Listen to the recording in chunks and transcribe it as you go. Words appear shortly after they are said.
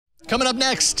Coming up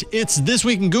next, it's This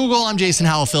Week in Google. I'm Jason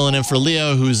Howell filling in for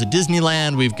Leo, who's at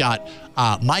Disneyland. We've got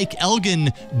Mike Elgin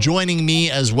joining me,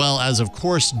 as well as, of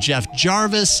course, Jeff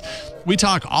Jarvis. We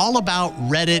talk all about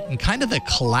Reddit and kind of the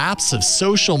collapse of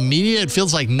social media. It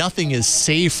feels like nothing is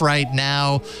safe right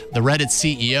now. The Reddit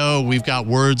CEO, we've got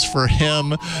words for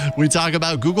him. We talk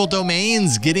about Google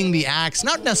domains getting the axe,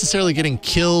 not necessarily getting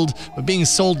killed, but being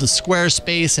sold to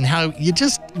Squarespace, and how you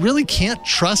just really can't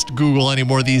trust Google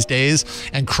anymore these days.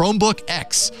 And Chromebook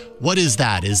X, what is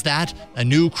that? Is that a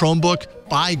new Chromebook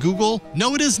by Google?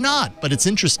 No, it is not, but it's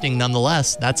interesting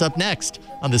nonetheless. That's up next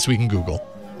on This Week in Google.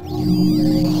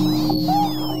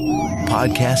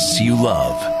 Podcasts you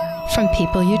love from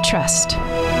people you trust.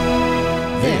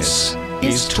 This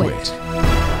is Twit.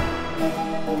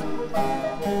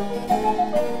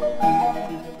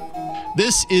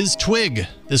 This is Twig,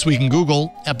 This Week in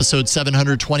Google, episode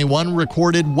 721,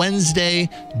 recorded Wednesday,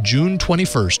 June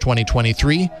 21st,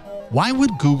 2023. Why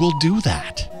would Google do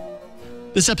that?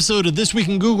 This episode of This Week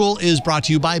in Google is brought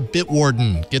to you by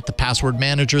Bitwarden. Get the password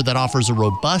manager that offers a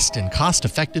robust and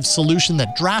cost-effective solution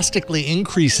that drastically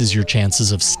increases your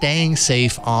chances of staying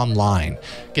safe online.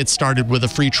 Get started with a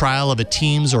free trial of a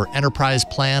Teams or Enterprise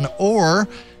plan, or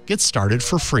get started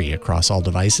for free across all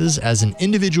devices as an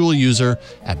individual user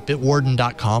at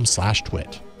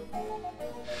bitwarden.com/twit.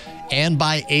 And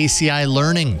by ACI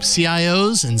Learning.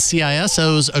 CIOs and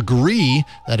CISOs agree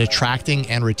that attracting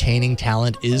and retaining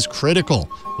talent is critical.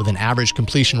 With an average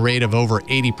completion rate of over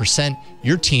 80%,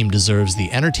 your team deserves the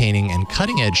entertaining and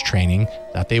cutting-edge training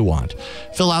that they want.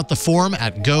 Fill out the form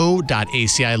at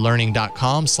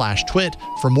go.acilearning.com/twit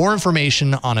for more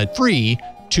information on a free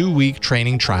 2-week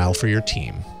training trial for your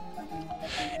team.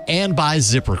 And by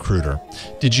ZipRecruiter.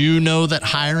 Did you know that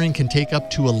hiring can take up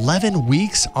to 11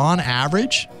 weeks on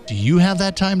average? Do you have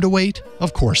that time to wait?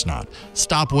 Of course not.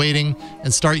 Stop waiting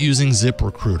and start using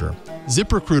ZipRecruiter.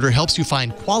 ZipRecruiter helps you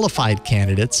find qualified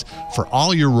candidates for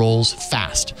all your roles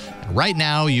fast. And right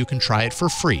now you can try it for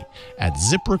free at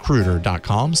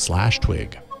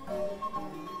ziprecruiter.com/twig.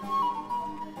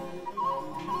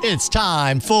 It's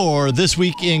time for This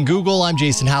Week in Google. I'm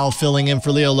Jason Howell filling in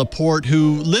for Leo Laporte,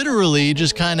 who literally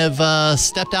just kind of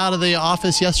stepped out of the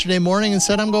office yesterday morning and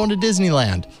said, I'm going to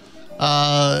Disneyland.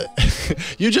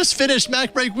 You just finished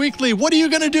Mac Break Weekly. What are you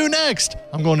going to do next?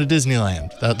 I'm going to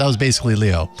Disneyland. That was basically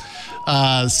Leo.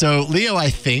 So Leo,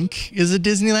 I think, is at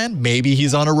Disneyland. Maybe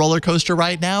he's on a roller coaster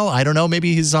right now. I don't know.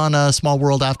 Maybe he's on a Small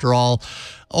World after all.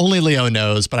 Only Leo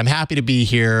knows, but I'm happy to be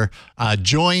here.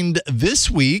 Joined this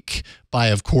week by,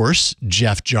 of course,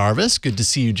 Jeff Jarvis. Good to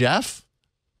see you, Jeff.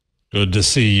 Good to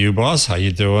see you, boss. How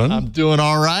you doing? I'm doing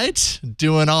all right.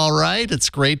 Doing all right. It's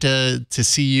great to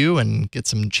see you and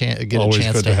get Always a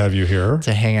chance good to have you here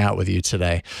to hang out with you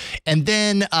today. And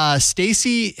then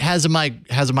Stacy has a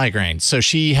migraine, so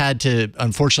she had to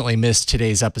unfortunately miss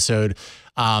today's episode.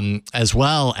 As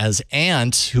well as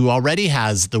Ant, who already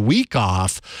has the week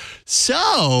off.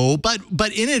 So,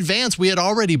 but in advance, we had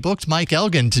already booked Mike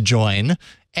Elgin to join.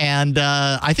 And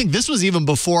I think this was even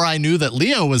before I knew that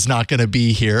Leo was not going to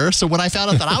be here. So when I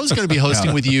found out that I was going to be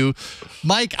hosting with you,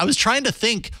 Mike, I was trying to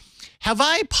think, have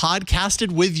I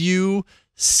podcasted with you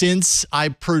since I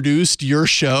produced your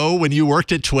show when you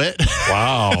worked at Twit?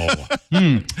 Wow.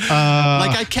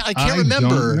 I can't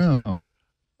remember. Don't know.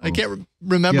 I can't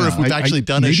remember if we've actually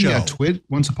done a show. Maybe at Twit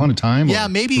once upon a time. Yeah,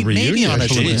 maybe on a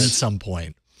Twit at some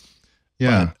point.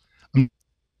 Yeah, I'm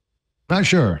not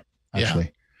sure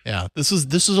actually. Yeah. This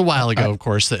was a while ago, of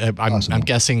course. I'm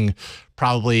guessing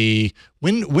probably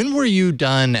when were you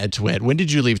done at Twit? When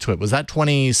did you leave Twit? Was that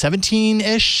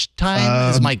 2017-ish time?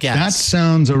 Is my guess. That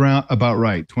sounds about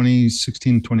right.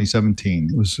 2016, 2017.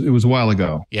 It was a while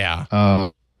ago. Yeah.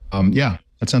 Yeah.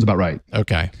 That sounds about right.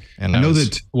 Okay. And I know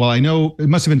I know it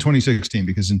must have been 2016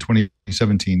 because in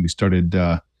 2017 we started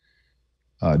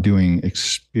doing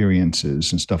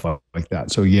experiences and stuff like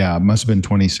that. So yeah, it must have been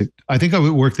 26. I think I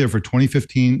worked there for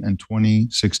 2015 and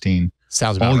 2016.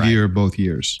 Sounds about right. All year, both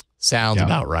years. Sounds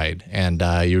about right. And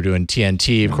you were doing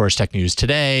TNT, of course, Tech News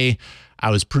Today. I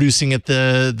was producing at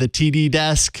the TD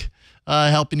desk.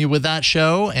 Helping you with that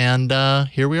show, and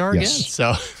here we are again.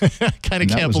 So I kind of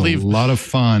can't believe. That was a lot of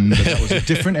fun, but that was a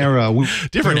different era. We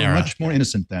were much more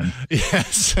innocent then.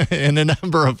 Yes, in a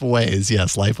number of ways.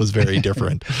 Yes, life was very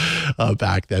different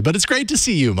back then. But it's great to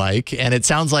see you, Mike. And it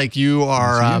sounds like you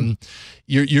are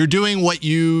you're doing what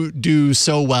you do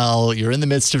so well. You're in the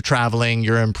midst of traveling.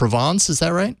 You're in Provence. Is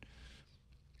that right?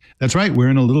 That's right. We're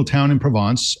in a little town in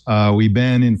Provence. We've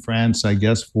been in France, I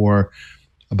guess, for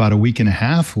about a week and a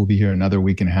half. We'll be here another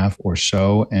week and a half or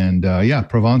so. And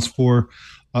Provence for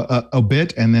a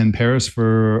bit, and then Paris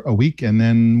for a week, and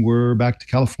then we're back to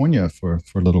California for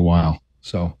a little while.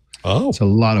 So it's a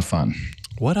lot of fun.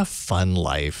 What a fun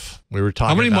life. We were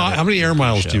talking how many air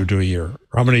miles do you do a year?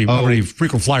 Or how many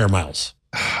frequent flyer miles?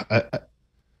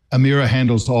 Amira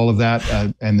handles all of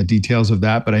that and the details of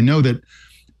that, but I know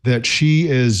that she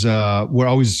is we're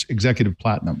always executive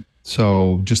platinum.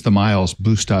 So just the miles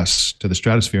boost us to the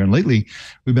stratosphere. And lately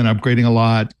we've been upgrading a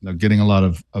lot, getting a lot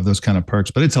of those kind of perks,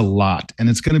 but it's a lot, and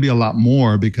it's going to be a lot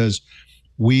more because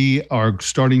we are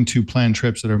starting to plan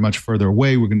trips that are much further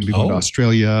away. We're going to be going to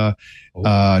Australia,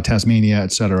 Tasmania,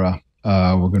 et cetera.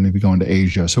 We're going to be going to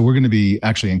Asia. So we're going to be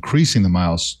actually increasing the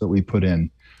miles that we put in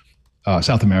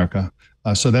South America.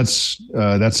 So that's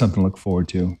something to look forward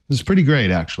to. This is pretty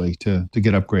great, actually, to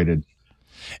get upgraded.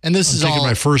 And this is taking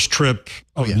my first trip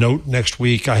of note next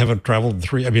week. I haven't traveled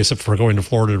except for going to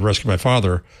Florida to rescue my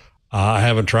father. I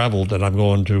haven't traveled, and I'm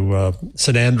going to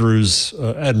St. Andrews,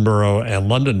 Edinburgh, and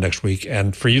London next week.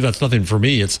 And for you, that's nothing. For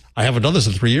me, I haven't done this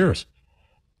in 3 years.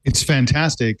 It's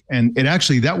fantastic. And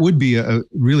that would be a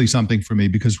really something for me,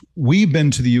 because we've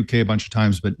been to the UK a bunch of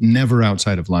times, but never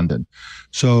outside of London.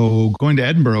 So going to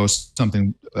Edinburgh is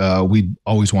something we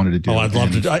always wanted to do. Oh, I'd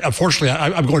love to. Unfortunately,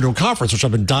 I'm going to a conference, which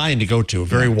I've been dying to go to, a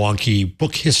very wonky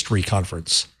book history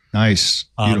conference. Nice.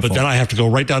 But then I have to go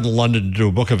right down to London to do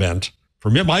a book event for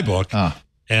my book.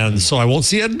 And so I won't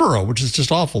see Edinburgh, which is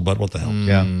just awful, but what the hell?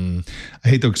 Yeah. I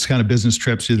hate those kind of business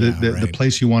trips. The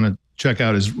place you want to check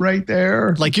out is right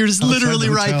there. Like you're just literally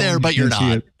right there, but you're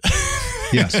not.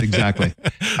 Yes, exactly.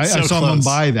 I saw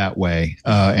Mumbai that way,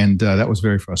 and that was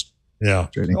very frustrating. Yeah.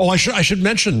 Oh, I should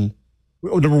mention,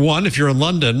 number one, if you're in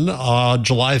London,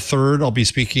 July 3rd, I'll be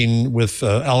speaking with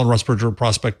Alan Rusbridger of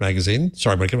Prospect Magazine.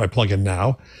 Sorry, I'm going to get my plug in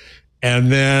now.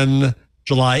 And then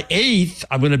July 8th,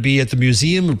 I'm going to be at the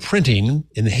Museum of Printing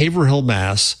in Haverhill,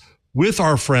 Mass. with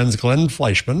our friends Glenn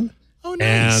Fleischman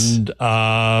and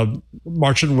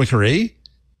Martin Wickery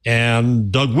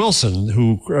and Doug Wilson,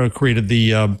 who created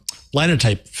the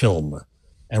Linotype film.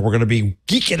 And we're going to be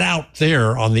geeking out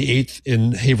there on the 8th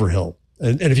in Haverhill.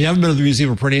 And if you haven't been to the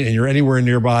Museum of Printing and you're anywhere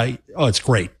nearby, oh, it's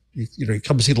great. You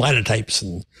come to see linotypes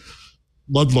and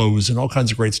Ludlows and all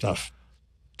kinds of great stuff.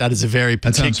 That is a very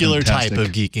particular type of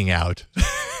geeking out.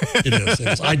 It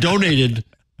is. I donated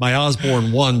my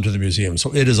Osborne 1 to the museum,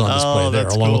 so it is on display there,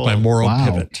 along with my Morrow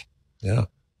Pivot. Yeah.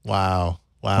 Wow.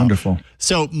 Wonderful.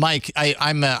 So, Mike,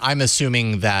 I'm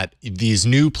assuming that these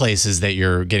new places that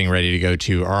you're getting ready to go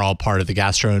to are all part of the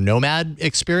Gastro Nomad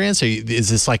experience. Is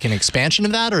this like an expansion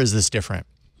of that, or is this different?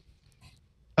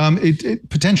 It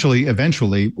potentially,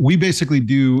 eventually, we basically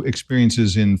do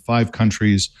experiences in 5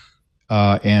 countries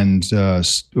or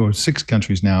 6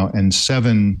 countries now, and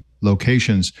 7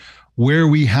 locations where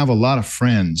we have a lot of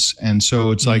friends. And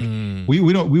so it's like we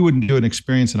wouldn't do an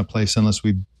experience in a place unless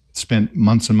we spent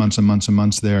months and months and months and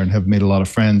months there and have made a lot of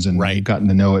friends and gotten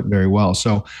to know it very well.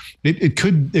 So it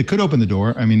could open the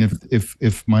door. I mean,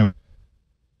 if my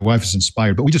wife is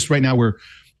inspired, but we just right now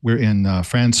we're in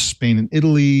France, Spain, and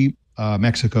Italy,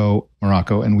 Mexico,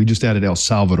 Morocco, and we just added El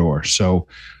Salvador. So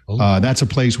that's a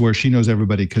place where she knows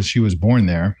everybody because she was born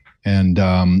there, and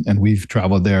we've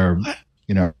traveled there,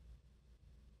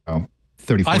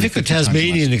 30, 40, I think the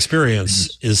Tasmanian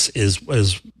experience is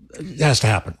has to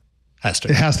happen.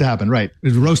 It has to happen, right?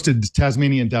 It's roasted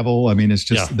Tasmanian devil. I mean, it's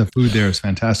just the food there is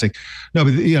fantastic. No,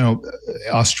 but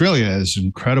Australia is an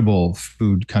incredible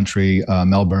food country.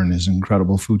 Melbourne is an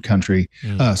incredible food country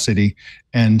city,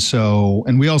 and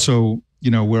we also,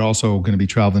 we're also going to be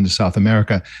traveling to South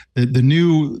America. The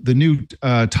new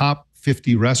top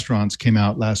 50 restaurants came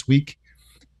out last week,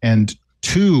 and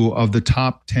 2 of the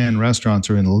top 10 restaurants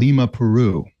are in Lima,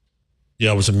 Peru.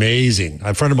 Yeah, it was amazing.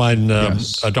 A friend of mine,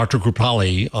 Dr.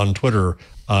 Krupali on Twitter,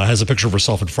 has a picture of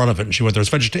herself in front of it, and she went there.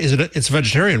 It's a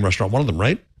vegetarian restaurant, one of them,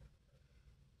 right?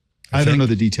 I don't know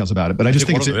the details about it, but I just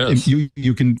think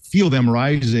you can feel them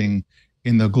rising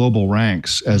in the global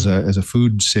ranks as a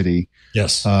food city.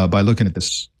 Yes, by looking at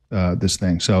this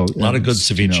thing. So a lot of good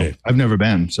ceviche. I've never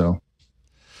been, so.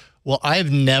 Well, I've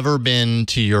never been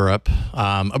to Europe.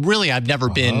 Really, I've never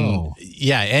been,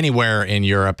 anywhere in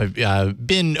Europe. I've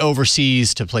been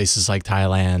overseas to places like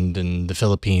Thailand and the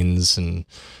Philippines and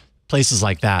places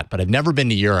like that, but I've never been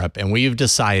to Europe. And we've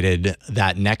decided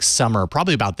that next summer,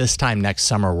 probably about this time next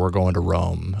summer, we're going to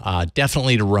Rome.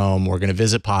 Definitely to Rome. We're going to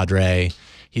visit Padre.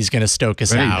 He's going to stoke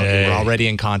us out. We're already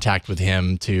in contact with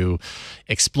him to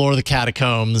explore the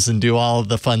catacombs and do all of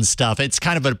the fun stuff. It's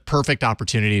kind of a perfect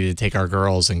opportunity to take our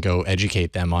girls and go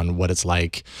educate them on what it's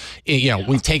like.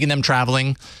 We've taken them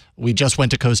traveling. We just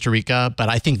went to Costa Rica, but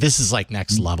I think this is like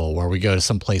next level, where we go to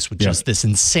some place with just this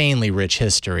insanely rich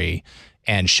history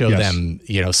and show them,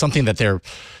 something that they're,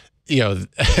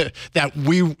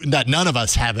 that none of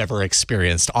us have ever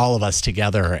experienced, all of us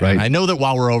together. Right. And I know that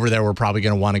while we're over there, we're probably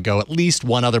going to want to go at least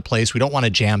one other place. We don't want to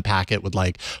jam pack it with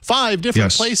like 5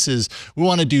 different places. We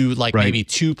want to do like maybe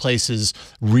 2 places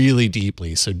really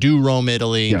deeply. So do Rome,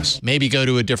 Italy, maybe go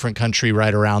to a different country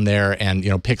right around there and,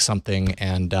 pick something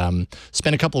and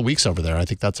spend a couple of weeks over there. I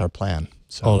think that's our plan.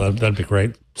 So. That'd be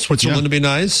great. Switzerland would be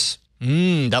nice.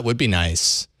 That would be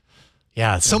nice.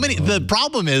 Yeah, so many. The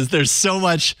problem is there's so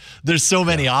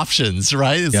many options,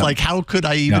 right? It's like, how could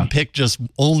I even pick just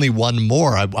only one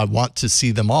more? I want to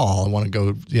see them all. I want to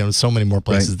go, so many more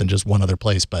places than just one other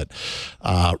place. But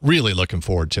really looking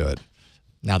forward to it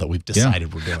now that we've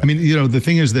decided we're doing. I mean, the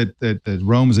thing is that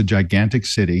Rome is a gigantic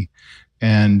city,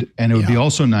 and it would be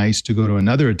also nice to go to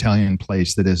another Italian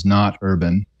place that is not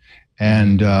urban,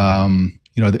 and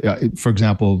for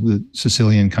example, the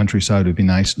Sicilian countryside would be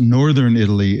nice. Northern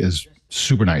Italy is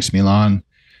super nice. Milan,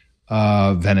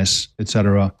 Venice,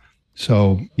 etc.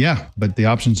 So but the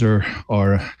options are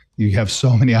you have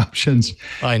so many options.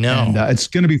 I know. And it's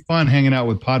going to be fun hanging out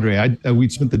with Padre. We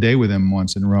spent the day with him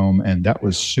once in Rome, and that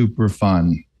was super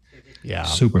fun. Yeah.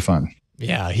 Super fun.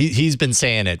 Yeah. He's been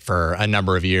saying it for a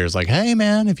number of years. Like, hey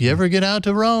man, if you ever get out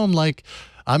to Rome, like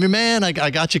I'm your man.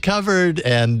 I got you covered.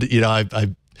 And,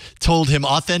 I told him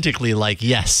authentically, like,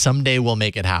 yes, someday we'll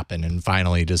make it happen. And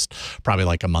finally, just probably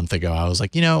like a month ago, I was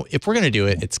like, if we're going to do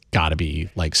it, it's got to be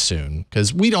like soon,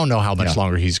 because we don't know how much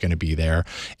longer he's going to be there.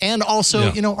 And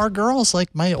also, our girls,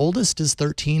 like my oldest is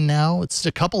 13 now. It's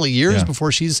a couple of years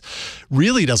before she's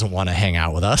really doesn't want to hang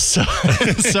out with us. So,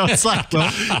 so it's like,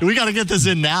 we got to get this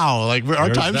in now. Like our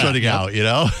time's running out,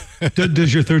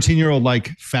 Does your 13-year-old like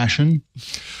fashion?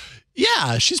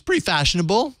 Yeah, she's pretty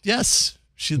fashionable. Yes.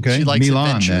 She likes Milan,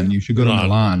 adventure. then you should go to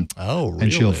Milan. Oh, really?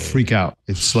 And she'll freak out.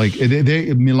 It's like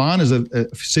Milan is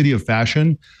a city of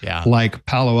fashion, like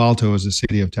Palo Alto is a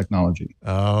city of technology.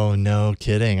 Oh, no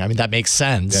kidding. I mean, that makes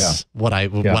sense. Yeah. What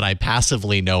I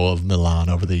passively know of Milan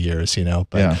over the years,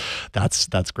 but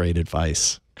that's great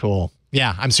advice. Cool.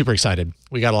 Yeah, I'm super excited.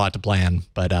 We got a lot to plan,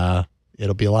 but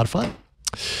it'll be a lot of fun.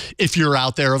 If you're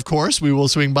out there, of course, we will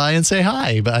swing by and say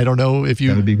hi. But I don't know if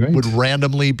you would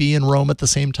randomly be in Rome at the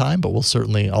same time, but we'll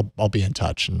certainly, I'll be in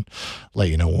touch and let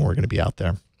you know when we're going to be out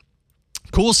there.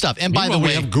 Cool stuff. And by the way,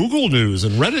 we have Google News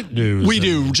and Reddit news. We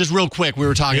do. Just real quick, we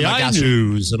were talking about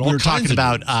news and all kinds of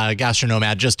news.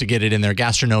 Gastronomad, just to get it in there,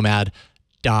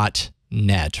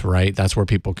 gastronomad.net, right? That's where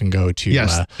people can go to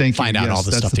find out all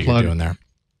the stuff that you're doing there.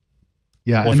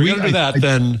 Yeah. Well, if you're going to do that,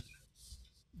 then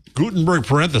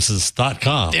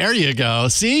Gutenberg.com. There you go.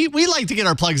 See, we like to get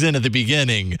our plugs in at the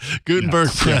beginning.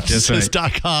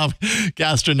 Gutenberg.com,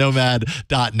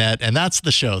 gastronomad.net. And that's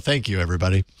the show. Thank you,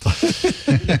 everybody.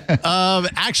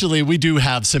 Actually, we do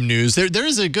have some news. There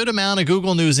is a good amount of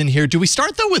Google news in here. Do we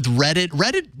start, though, with Reddit?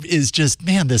 Reddit is just,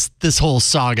 man, this whole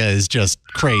saga is just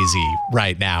crazy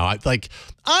right now. I gotta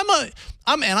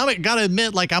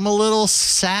admit, like, I'm a little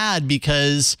sad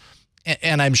because...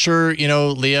 And I'm sure,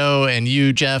 Leo and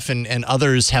you, Jeff, and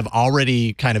others have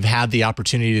already kind of had the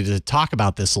opportunity to talk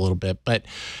about this a little bit. But,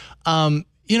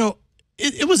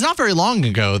 it was not very long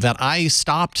ago that I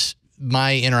stopped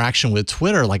my interaction with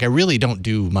Twitter. Like, I really don't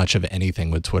do much of anything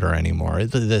with Twitter anymore.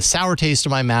 The sour taste in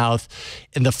my mouth,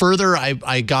 and the further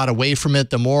I got away from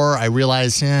it, the more I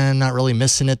realized I'm not really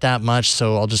missing it that much,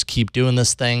 so I'll just keep doing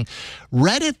this thing.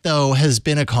 Reddit, though, has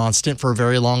been a constant for a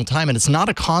very long time, and it's not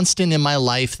a constant in my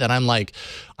life that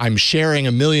I'm sharing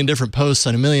a million different posts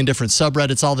on a million different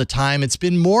subreddits all the time. It's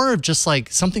been more of just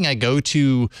like something I go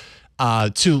to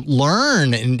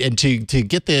learn and to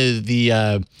get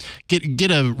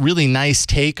get a really nice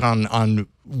take on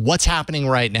what's happening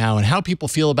right now and how people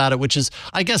feel about it, which is,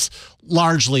 I guess,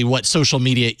 largely what social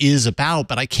media is about.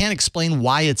 But I can't explain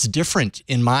why it's different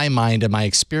in my mind and my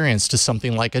experience to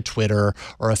something like a Twitter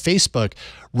or a Facebook.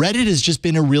 Reddit has just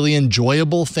been a really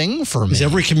enjoyable thing for me. Is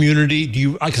every community,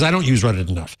 because I don't use Reddit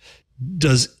enough,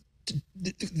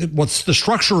 what's the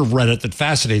structure of Reddit that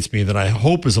fascinates me, that I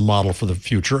hope is a model for the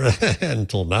future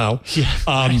until now,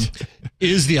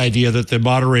 is the idea that the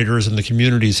moderators and the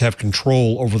communities have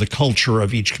control over the culture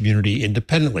of each community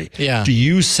independently. Yeah. Do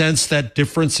you sense that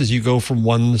difference as you go from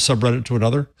one subreddit to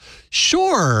another?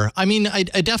 Sure. I mean, I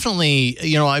definitely,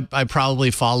 I probably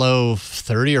follow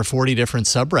 30 or 40 different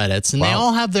subreddits, and they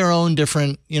all have their own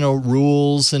different,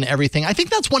 rules and everything. I think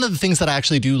that's one of the things that I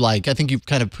actually do like. I think you've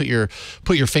kind of put your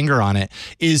finger on it,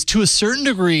 is to a certain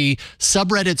degree,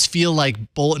 subreddits feel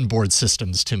like bulletin board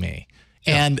systems to me.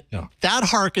 And that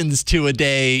harkens to a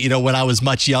day, you know, when I was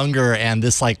much younger, and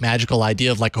this like magical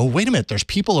idea of like, oh, wait a minute, there's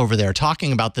people over there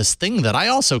talking about this thing that I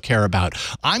also care about.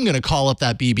 I'm going to call up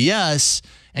that BBS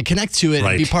and connect to it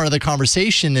and be part of the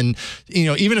conversation. And, you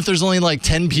know, even if there's only like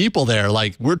 10 people there,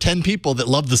 like we're 10 people that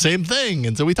love the same thing.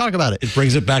 And so we talk about it. It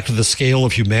brings it back to the scale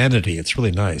of humanity. It's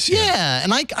really nice. Yeah.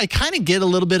 And I kind of get a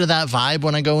little bit of that vibe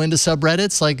when I go into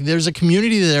subreddits. Like there's a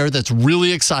community there that's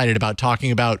really excited about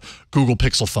talking about Google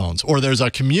Pixel phones, or there's a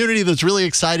community that's really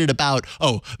excited about,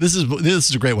 oh, this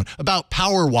is a great one, about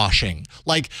power washing.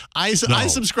 Like I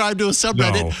subscribe to a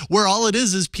subreddit where all it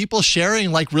is people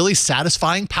sharing like really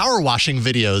satisfying power washing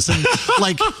videos. And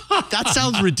like, that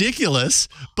sounds ridiculous,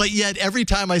 but yet every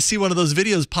time I see one of those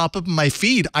videos pop up in my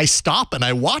feed, I stop and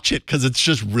I watch it because it's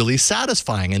just really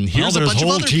satisfying. And here's a bunch of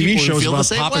other TV people who shows feel the about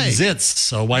same popping way. zits,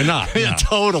 so why not? Yeah.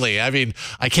 Totally. I mean,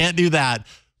 I can't do that,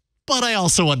 but I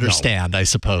also understand, I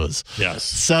suppose. Yes.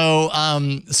 So,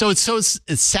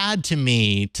 it's sad to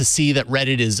me to see that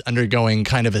Reddit is undergoing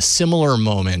kind of a similar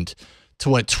moment to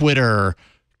what Twitter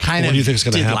kind of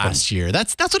did last year.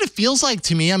 That's what it feels like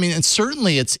to me. I mean, and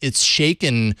certainly it's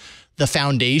shaken the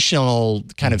foundational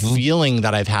kind of feeling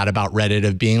that I've had about Reddit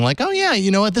of being like, oh yeah,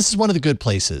 you know what, this is one of the good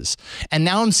places. And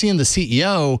now I'm seeing the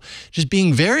CEO just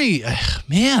being very,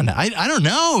 man, I don't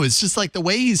know. It's just like the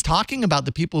way he's talking about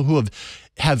the people who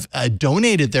have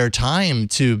donated their time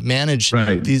to manage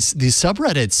these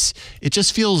subreddits. It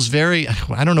just feels very,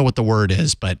 I don't know what the word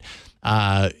is, but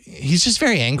he's just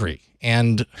very angry.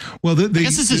 And I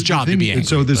guess it's his job to be angry.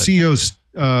 So the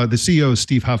CEO,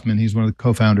 Steve Huffman, he's one of the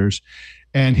co-founders,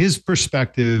 and his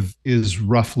perspective is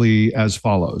roughly as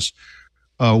follows.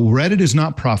 Reddit is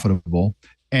not profitable.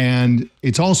 And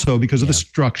it's also because of the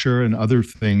structure and other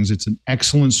things, it's an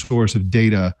excellent source of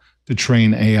data to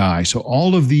train AI. So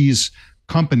all of these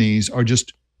companies are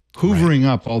just hoovering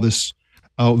up all this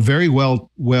very well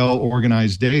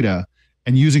organized data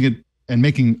and using it and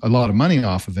making a lot of money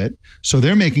off of it. So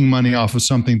they're making money off of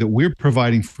something that we're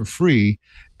providing for free,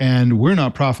 and we're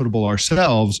not profitable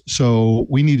ourselves. So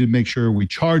we need to make sure we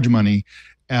charge money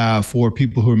for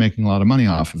people who are making a lot of money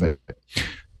off of it.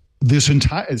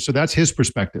 So that's his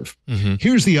perspective.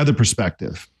 Here's the other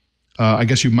perspective. I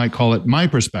guess you might call it my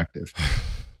perspective.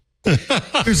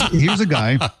 Here's a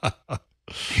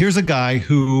guy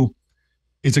who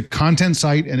is a content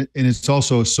site, and it's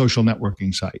also a social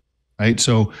networking site, right?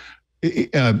 So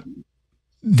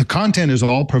the content is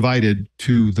all provided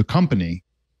to the company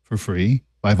for free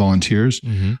by volunteers.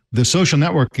 The social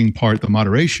networking part, the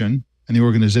moderation and the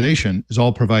organization, is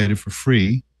all provided for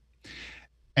free.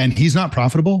 And he's not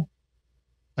profitable?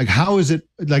 Like, how is it,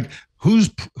 like,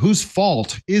 whose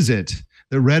fault is it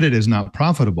that Reddit is not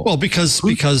profitable? Well, because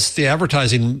the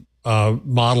advertising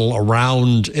model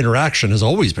around interaction has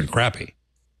always been crappy.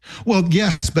 Well,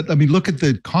 yes, but I mean, look at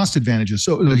the cost advantages.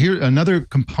 So here, another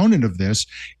component of this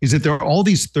is that there are all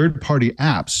these third-party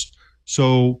apps.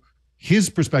 So his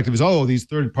perspective is, oh, these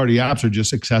third-party apps are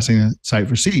just accessing a site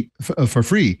for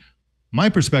free. My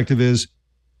perspective is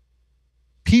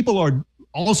people are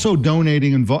also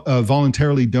donating and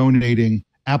voluntarily donating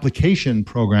application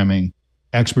programming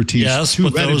expertise. Yes,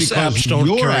 but those apps don't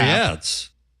carry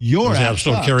ads. Your apps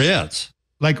don't carry ads.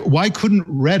 Like, why couldn't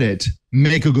Reddit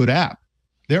make a good app?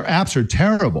 Their apps are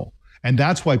terrible. And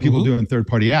that's why people are doing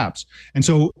third-party apps. And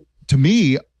so to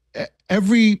me,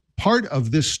 every part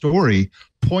of this story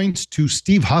points to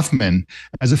Steve Huffman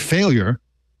as a failure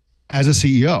as a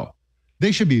CEO.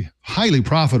 They should be highly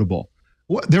profitable.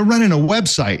 They're running a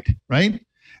website, right,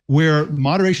 where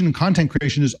moderation and content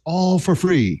creation is all for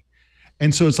free.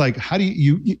 And so it's like, how do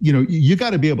you got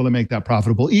to be able to make that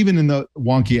profitable, even in the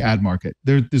wonky ad market.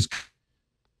 There's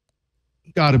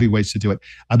got to be ways to do it.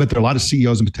 I bet there are a lot of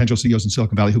CEOs and potential CEOs in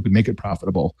Silicon Valley who could make it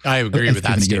profitable. I agree with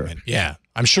that statement. Yeah.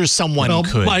 I'm sure someone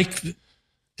could. Mike, and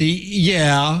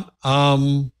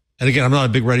again, I'm not a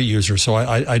big Reddit user, so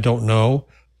I don't know,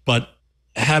 but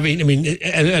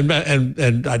and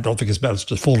I don't think it's bad. It's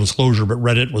just full disclosure, but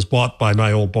Reddit was bought by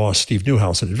my old boss, Steve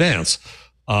Newhouse, in advance.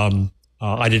 I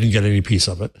didn't get any piece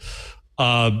of it.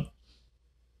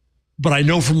 But I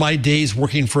know from my days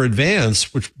working for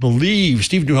Advance, which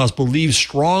Steve Newhouse believes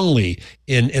strongly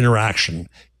in interaction,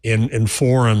 in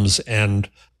forums and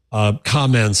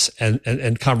comments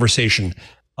and conversation.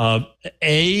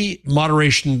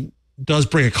 Moderation does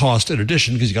bring a cost in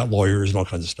addition because you got lawyers and all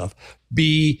kinds of stuff.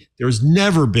 B, there's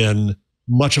never been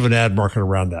much of an ad market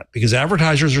around that because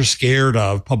advertisers are scared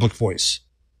of public voice.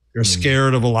 They're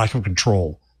scared of a lack of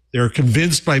control. They're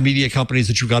convinced by media companies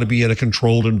that you've got to be in a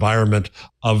controlled environment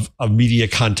of media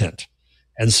content.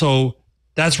 And so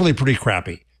that's really pretty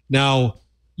crappy. Now,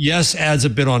 yes, ads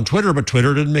have been on Twitter, but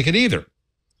Twitter didn't make it either.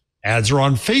 Ads are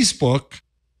on Facebook,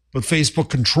 but Facebook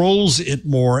controls it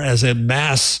more as a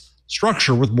mass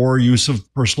structure with more use of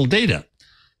personal data.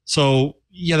 So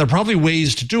yeah, there are probably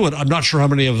ways to do it. I'm not sure how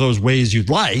many of those ways you'd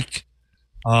like.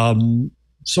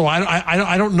 So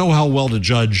I don't know how well to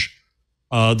judge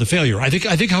the failure. I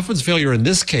think Huffman's failure in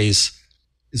this case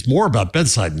is more about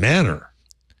bedside manner.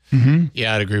 Mm-hmm.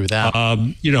 Yeah, I'd agree with that.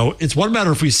 It's one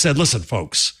matter if we said, listen,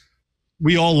 folks,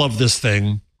 we all love this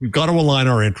thing. We've got to align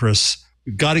our interests.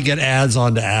 We've got to get ads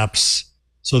onto apps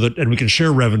and we can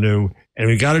share revenue, and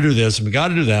we got to do this and we got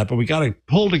to do that, but we got to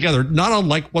pull together, not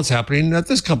unlike what's happening at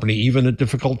this company, even at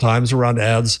difficult times around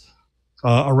ads,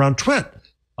 around Twit.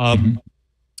 And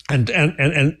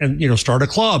start a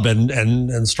club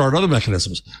and start other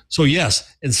mechanisms. So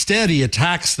yes, instead he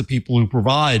attacks the people who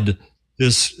provide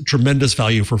this tremendous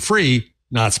value for free.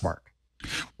 Not smart.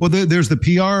 Well, there's the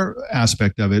PR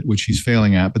aspect of it, which he's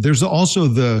failing at, but there's also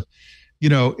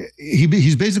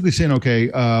he's basically saying,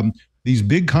 okay, these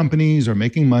big companies are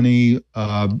making money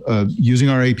using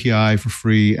our API for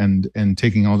free and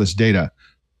taking all this data.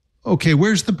 Okay,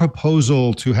 where's the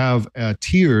proposal to have a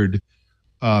tiered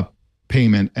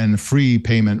payment and free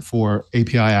payment for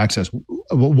API access?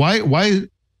 Why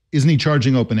isn't he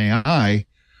charging OpenAI,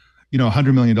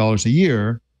 $100 million a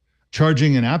year,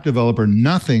 charging an app developer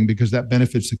nothing because that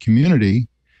benefits the community,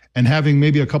 and having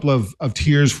maybe a couple of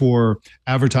tiers for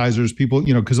advertisers, people,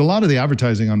 because a lot of the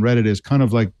advertising on Reddit is kind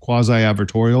of like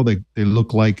quasi-advertorial. They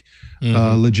look like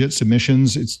legit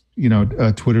submissions. It's,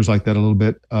 Twitter's like that a little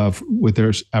bit with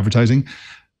their advertising.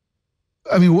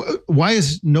 I mean, why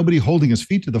is nobody holding his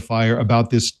feet to the fire about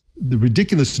the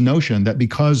ridiculous notion that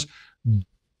because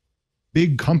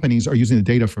big companies are using the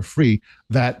data for free,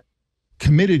 that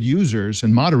committed users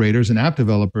and moderators and app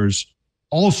developers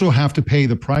also have to pay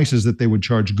the prices that they would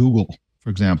charge Google, for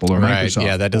example, or Microsoft?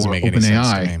 Yeah, that doesn't make any sense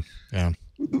to me. Yeah,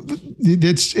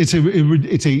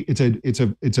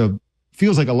 it's a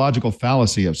feels like a logical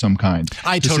fallacy of some kind.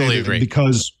 I totally agree.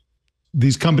 Because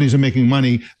these companies are making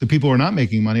money, the people who are not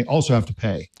making money also have to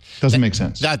pay. Doesn't make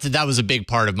sense. That was a big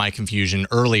part of my confusion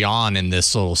early on in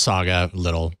this little saga,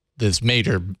 this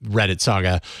major Reddit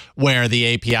saga, where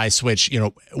the API switch,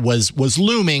 was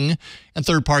looming, and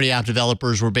third-party app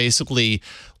developers were basically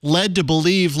led to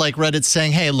believe, like Reddit's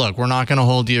saying, "Hey, look, we're not going to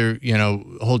hold you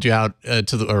out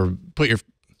or put your."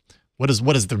 What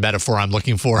is the metaphor I'm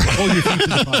looking for? Hold your feet to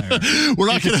the fire. We're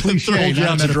not going to hold you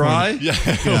out to dry.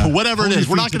 Yeah. Whatever it is,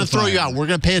 we're not going to throw you out. We're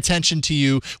going to pay attention to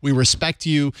you. We respect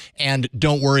you, and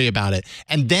don't worry about it.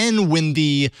 And then when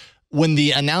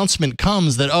the announcement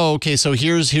comes that, oh, okay, so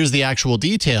here's the actual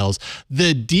details,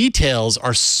 the details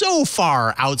are so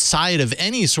far outside of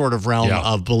any sort of realm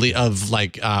of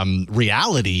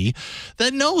reality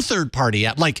that no third-party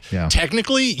app,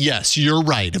 technically, yes, you're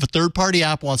right. If a third-party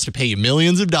app wants to pay you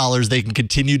millions of dollars, they can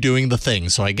continue doing the thing.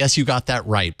 So I guess you got that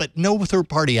right. But no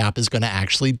third-party app is going to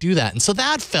actually do that. And so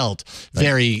that felt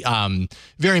very,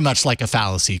 very much like a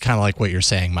fallacy, kind of like what you're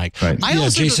saying, Mike. Right.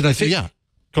 Jason, I think...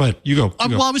 Go ahead. You go.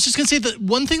 Well, I was just going to say that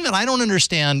one thing that I don't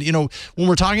understand, when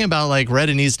we're talking about like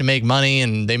Reddit needs to make money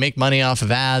and they make money off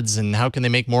of ads, and how can they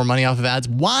make more money off of ads?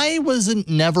 Why was it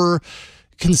never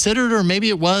considered, or maybe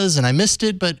it was and I missed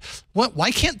it, but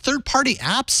why can't third-party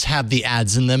apps have the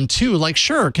ads in them too? Like,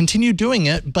 sure, continue doing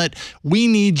it, but we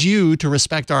need you to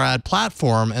respect our ad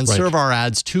platform and serve our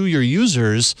ads to your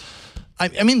users.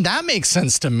 I mean, that makes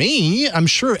sense to me. I'm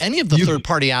sure any of the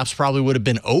third-party apps probably would have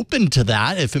been open to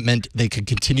that if it meant they could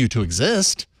continue to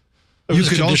exist. You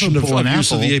could also pull an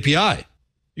use of the API. I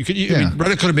mean,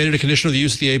 Reddit could have made it a condition of the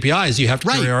use of the APIs. You have to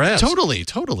carry our ads.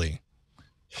 Totally.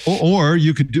 Or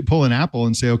you could pull an Apple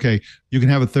and say, okay, you can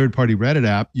have a third-party Reddit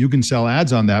app. You can sell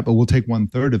ads on that, but we'll take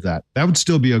 1/3 of that. That would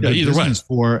still be a good business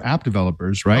for app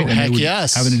developers, right? Oh, heck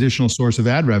yes. Have an additional source of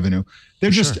ad revenue.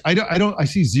 They're just, I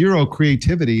see zero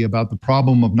creativity about the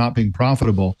problem of not being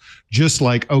profitable. Just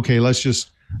like, okay, let's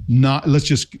just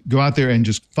go out there and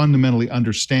just fundamentally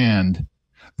understand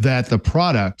that the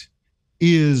product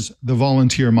is the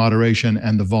volunteer moderation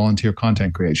and the volunteer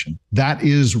content creation. That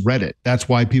is Reddit. That's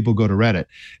why people go to Reddit.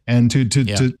 And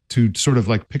to sort of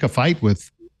like pick a fight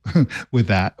with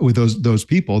those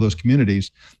people, those communities,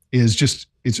 is just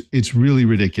it's really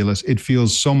ridiculous. It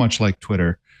feels so much like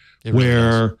Twitter,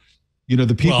 where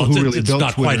the people who really built Twitter. It's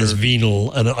not quite as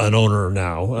venal an owner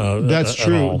now. That's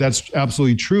true. That's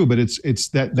absolutely true. But it's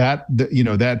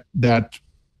that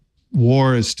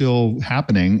war is still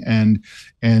happening, and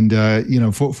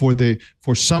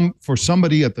for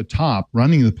somebody at the top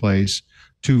running the place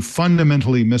to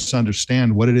fundamentally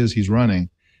misunderstand what it is he's running,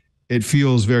 it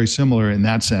feels very similar in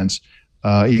that sense,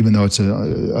 even though it's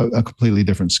a completely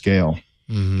different scale.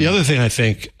 Mm-hmm. The other thing I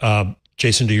think,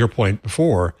 Jason, to your point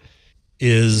before,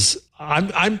 is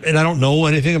and I don't know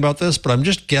anything about this, but I'm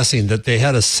just guessing that they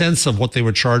had a sense of what they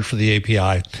would charge for the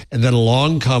API, and then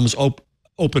along comes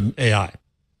Open AI,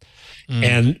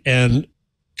 and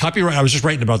copyright. I was just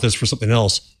writing about this for something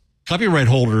else. Copyright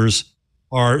holders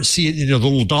are seeing, the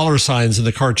little dollar signs in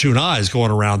the cartoon eyes going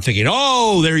around, thinking,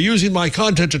 "Oh, they're using my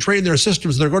content to train their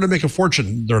systems. They're going to make a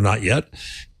fortune." They're not yet,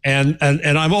 and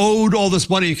I'm owed all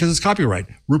this money because it's copyright.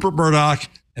 Rupert Murdoch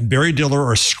and Barry Diller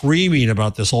are screaming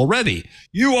about this already.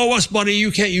 You owe us money.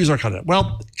 You can't use our content.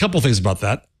 Well, a couple of things about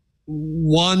that.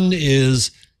 One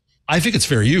is, I think it's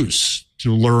fair use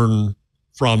to learn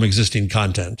from existing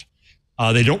content.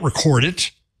 They don't record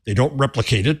it. They don't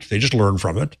replicate it. They just learn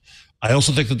from it. I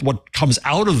also think that what comes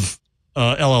out of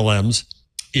LLMs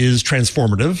is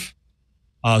transformative.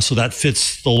 So that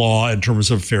fits the law in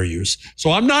terms of fair use.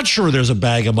 So I'm not sure there's a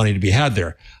bag of money to be had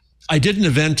there. I did an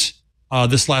event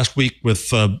this last week with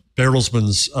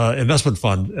Bertelsmann's investment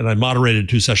fund, and I moderated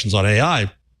 2 sessions on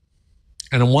AI.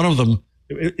 And in one of them,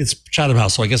 it's Chatham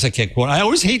House, so I guess I can't quote. I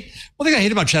always hate, one thing I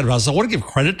hate about Chatham House is I want to give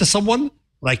credit to someone,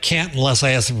 but I can't unless I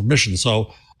ask them permission.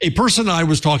 So a person I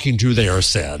was talking to there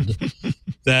said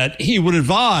that he would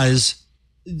advise,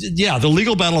 the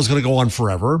legal battle is going to go on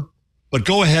forever, but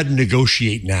go ahead and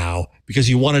negotiate now because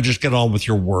you want to just get on with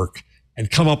your work and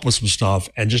come up with some stuff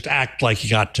and just act like you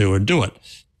got to and do it.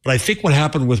 But I think what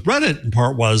happened with Reddit in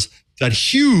part was that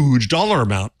huge dollar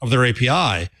amount of their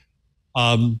API.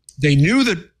 They knew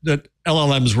that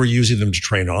LLMs were using them to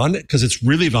train on because it's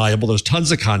really valuable. There's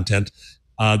tons of content.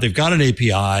 They've got an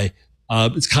API.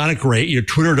 It's kind of great.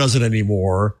 Twitter doesn't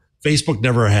anymore. Facebook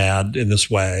never had in this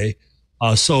way.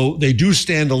 So they do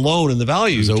stand alone in the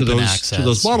value to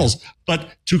those models. Yeah. But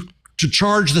to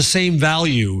charge the same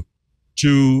value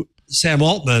to Sam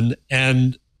Altman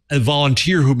and a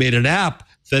volunteer who made an app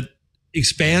that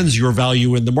expands your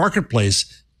value in the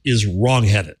marketplace is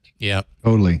wrongheaded. Yeah,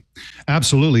 totally.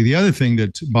 Absolutely. The other thing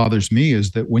that bothers me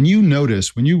is that when you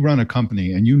run a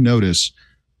company and you notice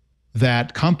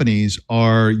that companies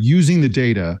are using the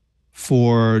data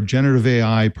for generative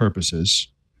AI purposes,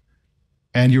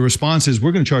 and your response is,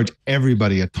 we're going to charge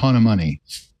everybody a ton of money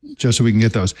just so we can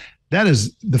get those. That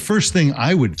is the first thing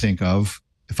I would think of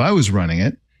if I was running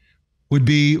it, would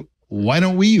be, why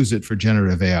don't we use it for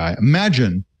generative AI?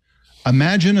 Imagine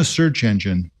a search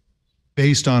engine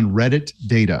based on Reddit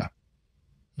data.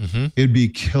 Mm-hmm. It'd be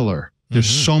killer. There's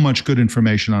so much good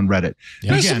information on Reddit.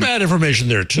 Yeah. There's some bad information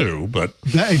there too, but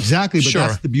exactly. But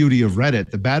that's the beauty of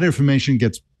Reddit. The bad information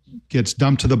gets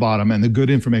dumped to the bottom, and the good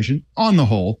information, on the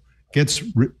whole, gets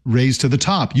raised to the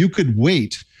top. You could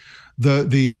weight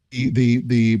the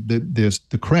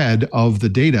cred of the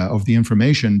data, of the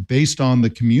information, based on the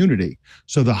community.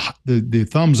 So the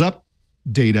thumbs up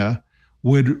data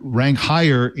would rank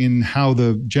higher in how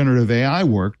the generative AI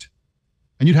worked,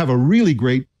 and you'd have a really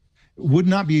great. Would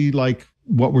not be like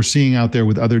what we're seeing out there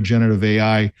with other generative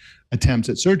AI attempts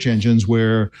at search engines,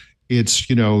 where it's,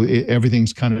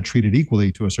 everything's kind of treated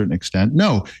equally to a certain extent.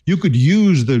 No, you could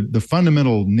use the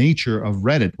fundamental nature of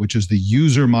Reddit, which is the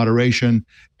user moderation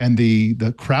and the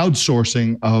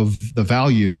crowdsourcing of the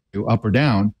value up or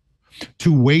down,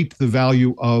 to weight the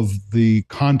value of the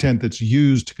content that's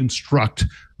used to construct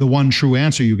the one true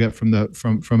answer you get from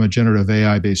a generative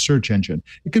AI based search engine.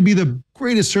 It could be the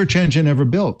greatest search engine ever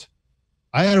built.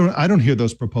 I don't hear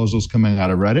those proposals coming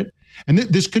out of Reddit. And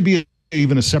this could be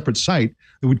even a separate site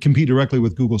that would compete directly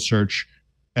with Google search,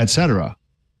 et cetera.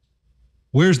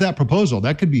 Where's that proposal?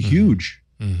 That could be huge.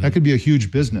 Mm-hmm. That could be a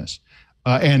huge business.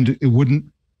 And it wouldn't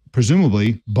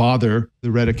presumably bother the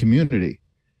Reddit community.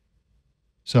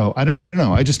 So I don't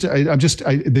know.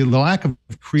 The lack of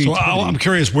creativity. So I'm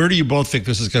curious, where do you both think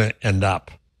this is going to end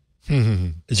up?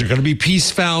 Is there going to be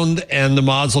peace found and the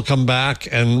mods will come back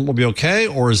and we'll be okay?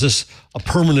 Or is this a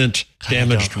permanent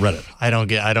damage to Reddit? I don't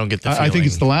get the feeling. I think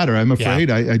it's the latter. I'm afraid.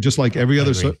 Yeah. I just like every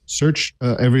other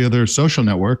every other social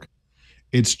network,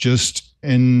 it's just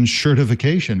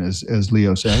enshirtification, as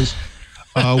Leo says,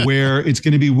 where it's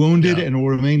going to be wounded and will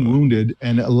remain wounded,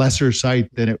 and a lesser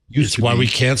site than it used to be. It's why we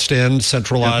can't stand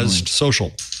centralized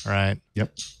social. Right.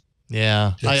 Yep.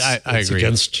 Yeah, I agree. It's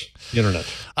against the internet.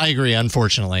 I agree,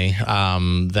 unfortunately,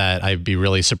 that I'd be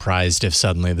really surprised if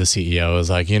suddenly the CEO is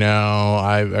like,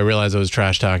 I realized I was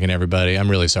trash talking everybody.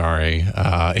 I'm really sorry.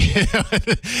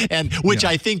 And which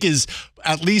I think is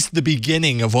at least the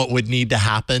beginning of what would need to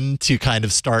happen to kind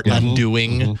of start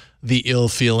undoing the ill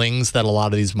feelings that a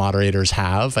lot of these moderators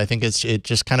have. I think it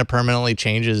just kind of permanently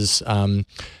changes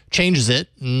it,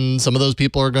 and some of those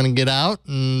people are going to get out,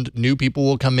 and new people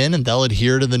will come in, and they'll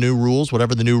adhere to the new rules,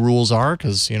 whatever the new rules are,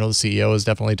 because the the CEO has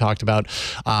definitely talked about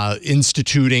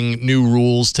instituting new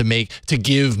rules to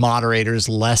give moderators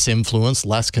less influence,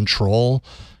 less control.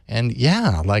 And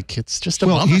yeah, like it's just a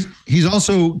bummer. He's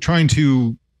also trying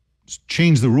to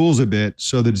change the rules a bit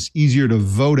so that it's easier to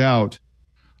vote out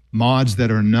mods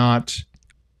that are not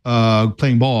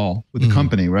playing ball with the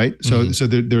company, right? So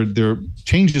there are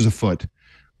changes afoot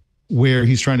where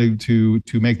he's trying to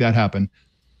make that happen.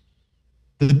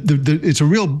 It's a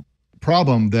real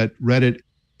problem that Reddit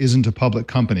isn't a public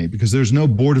company because there's no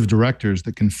board of directors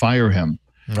that can fire him.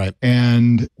 Right.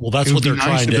 And that's what they're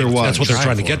trying to. That's what they're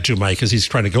trying to get to, Mike, because he's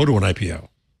trying to go to an IPO.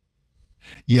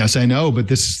 Yes, I know, but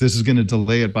this is going to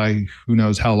delay it by who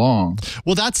knows how long.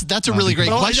 Well, that's a really great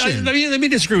question. Let me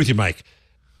disagree with you, Mike.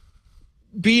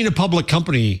 Being a public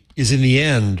company is in the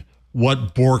end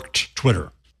what borked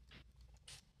Twitter,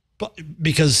 but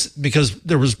because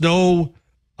there was no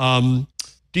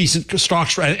decent stock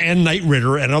structure, and Knight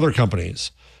Ridder and other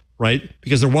companies, right?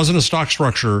 Because there wasn't a stock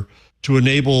structure to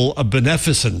enable a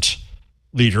beneficent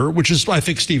leader, which is, I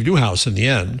think, Steve Newhouse in the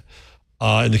end,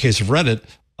 in the case of Reddit,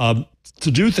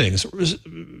 to do things.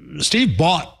 Steve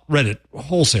bought Reddit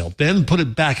wholesale, then put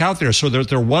it back out there so that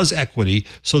there was equity,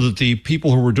 so that the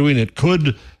people who were doing it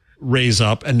could raise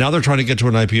up. And now they're trying to get to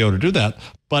an IPO to do that.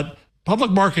 But public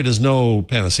market is no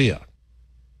panacea.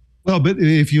 Well, but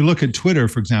if you look at Twitter,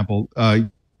 for example,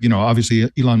 obviously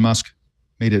Elon Musk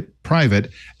made it private,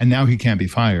 and now he can't be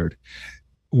fired.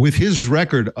 With his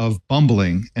record of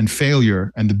bumbling and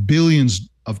failure and the billions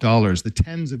of dollars, the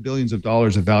tens of billions of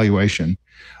dollars of valuation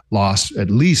lost, at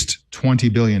least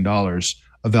 $20 billion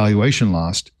of valuation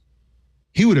lost,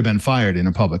 he would have been fired in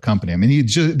a public company. I mean,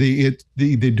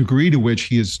 the degree to which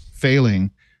he is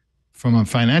failing from a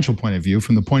financial point of view,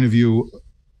 from the point of view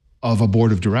of a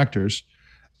board of directors,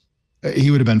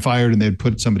 he would have been fired and they'd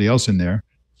put somebody else in there.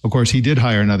 Of course, he did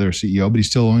hire another CEO, but he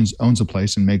still owns a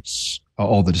place and makes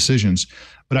all the decisions.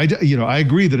 But I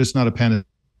agree that it's not a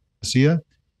panacea,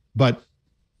 but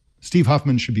Steve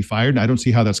Huffman should be fired. And I don't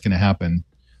see how that's going to happen,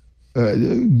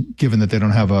 given that they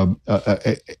don't have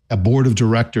a board of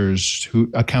directors who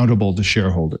accountable to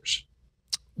shareholders.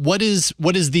 What is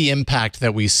the impact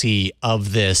that we see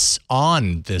of this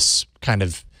on this kind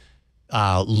of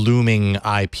looming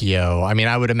IPO? I mean,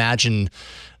 I would imagine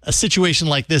a situation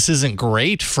like this isn't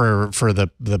great for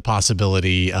the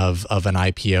possibility of an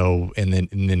IPO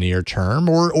in the near term,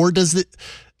 or does it?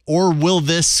 Or will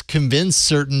this convince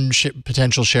certain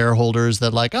potential shareholders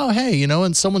that, like, oh, hey,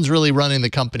 and someone's really running the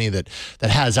company that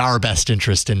has our best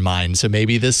interest in mind. So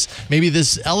maybe this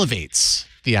elevates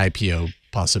the IPO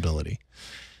possibility.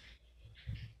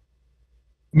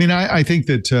 I mean, I think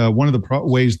that one of the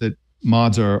ways that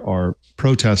mods are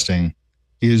protesting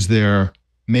is they're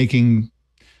making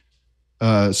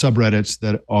subreddits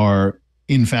that are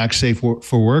in fact safe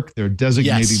for work. They're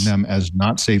designating them as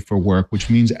not safe for work, which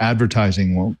means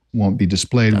advertising won't be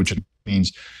displayed, which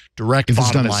means direct if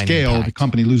it's done at scale, impact. the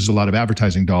company loses a lot of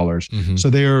advertising dollars. So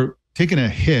they're taking a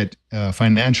hit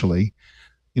financially.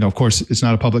 Of course, it's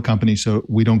not a public company, so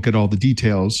we don't get all the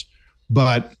details,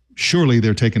 but surely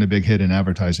they're taking a big hit in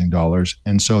advertising dollars.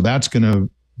 And so that's going to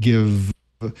give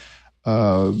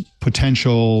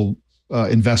potential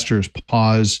investors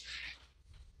pause.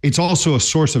 It's also a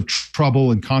source of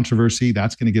trouble and controversy.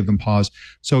 That's going to give them pause.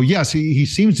 So yes, he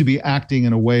seems to be acting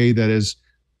in a way that is,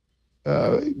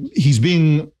 he's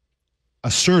being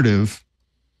assertive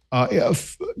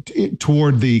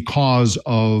toward the cause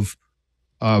of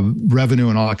revenue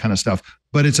and all that kind of stuff.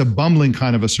 But it's a bumbling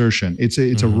kind of assertion. It's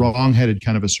a wrong-headed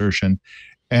kind of assertion.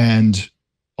 And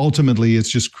ultimately, it's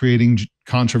just creating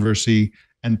controversy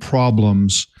and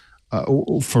problems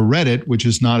for Reddit, which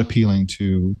is not appealing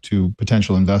to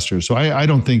potential investors. So I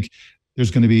don't think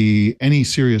there's going to be any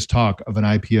serious talk of an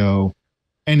IPO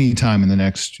anytime in the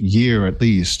next year at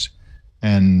least,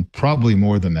 and probably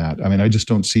more than that. I mean, I just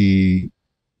don't see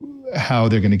how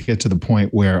they're going to get to the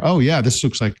point where, oh yeah, this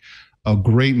looks like a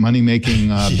great money-making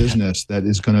business that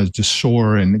is going to just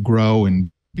soar and grow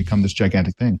and become this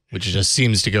gigantic thing, which just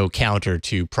seems to go counter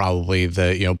to probably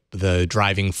the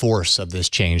driving force of this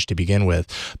change to begin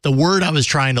with. The word I was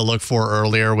trying to look for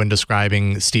earlier when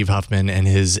describing Steve Huffman and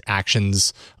his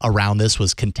actions around this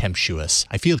was contemptuous.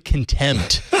 I feel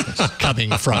contempt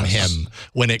coming from him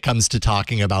when it comes to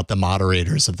talking about the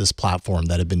moderators of this platform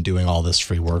that have been doing all this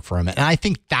free work for him. And I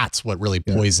think that's what really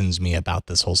poisons me about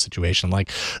this whole situation. Like,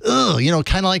 kind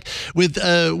of like with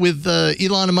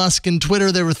Elon Musk and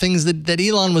Twitter, there were things that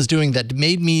Elon Elon was doing that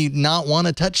made me not want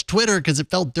to touch Twitter because it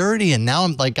felt dirty. And now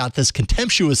I'm like got this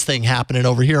contemptuous thing happening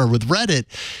over here with Reddit.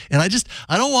 And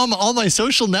I don't want all my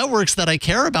social networks that I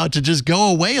care about to just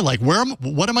go away. Like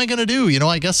what am I going to do? You know,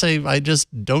 I guess I just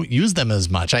don't use them as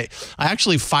much. I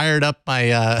actually fired up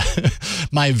my,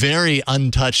 my very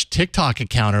untouched TikTok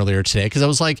account earlier today because I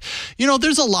was like, you know,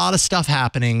 there's a lot of stuff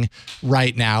happening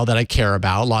right now that I care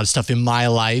about, a lot of stuff in my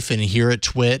life and here at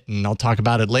Twit, and I'll talk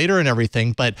about it later and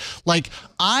everything. But like,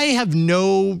 I have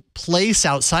no place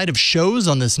outside of shows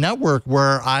on this network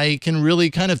where I can really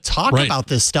kind of talk about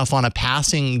this stuff on a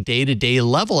passing day-to-day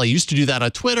level. I used to do that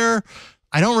on Twitter.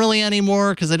 I don't really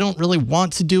anymore because I don't really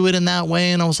want to do it in that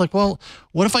way. And I was like, well,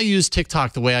 what if I use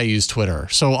TikTok the way I use Twitter?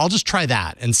 So I'll just try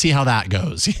that and see how that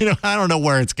goes. You know, I don't know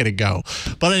where it's going to go.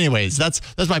 But anyways, that's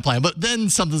my plan. But then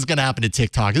something's going to happen to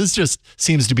TikTok. This just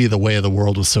seems to be the way of the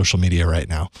world with social media right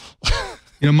now.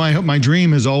 You know, my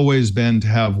dream has always been to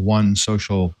have one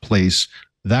social place.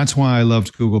 That's why I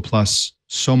loved Google Plus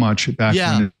so much back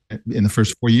in the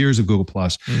first 4 years of Google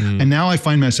Plus. And now I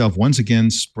find myself once again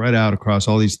spread out across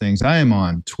all these things. I am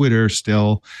on Twitter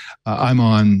still. I'm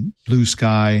on Blue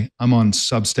Sky. I'm on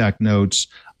Substack Notes.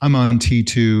 I'm on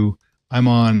T2. I'm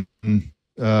on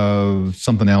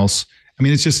something else. I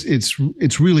mean,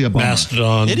 it's really a bummer.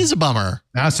 Mastodon. It is a bummer.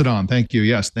 Mastodon. Thank you.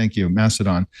 Yes. Thank you.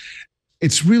 Mastodon.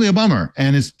 It's really a bummer.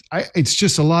 And it's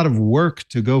just a lot of work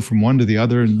to go from one to the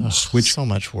other and switch so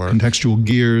much work, contextual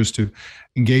gears to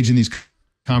engage in these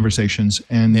conversations.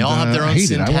 And they all have their own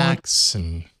syntax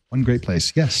and one great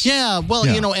place. Yes. Yeah. Well,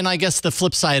 you know, and I guess the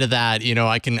flip side of that, you know,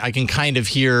 I can kind of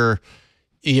hear,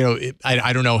 you know,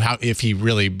 I don't know if he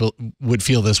really would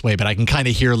feel this way, but I can kind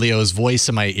of hear Leo's voice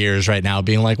in my ears right now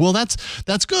being like, well,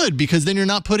 that's good because then you're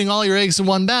not putting all your eggs in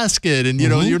one basket and, you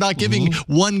know, you're not giving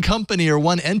one company or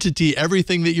one entity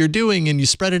everything that you're doing and you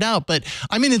spread it out. But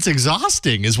I mean, it's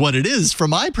exhausting is what it is.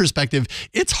 From my perspective,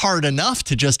 it's hard enough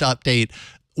to just update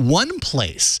one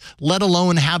place, let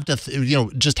alone have to,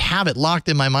 just have it locked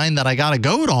in my mind that I got to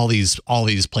go to all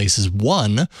these places.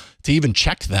 One, to even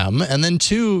check them, and then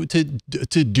two, to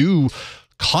do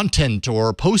content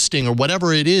or posting or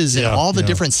whatever it is, and all the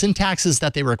different syntaxes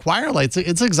that they require. Like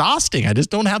it's exhausting. I just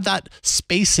don't have that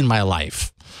space in my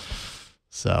life.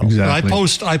 So exactly.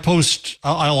 I post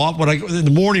a lot in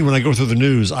the morning when I go through the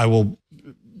news. I will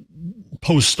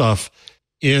post stuff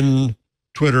in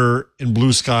Twitter, in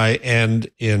Blue Sky, and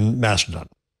in Mastodon,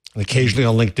 and occasionally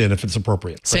on LinkedIn if it's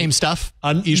appropriate. Same stuff.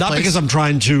 Not because I'm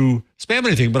trying to spam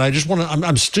anything, but I just want to.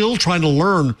 I'm still trying to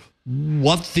learn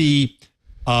what the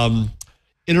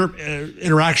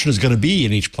interaction is going to be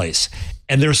in each place,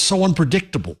 and they're so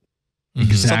unpredictable.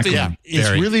 Exactly. It's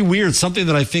really weird. Something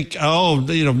that I think,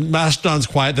 Mastodon's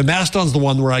quiet. The Mastodon's the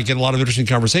one where I get a lot of interesting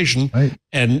conversation, right.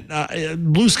 And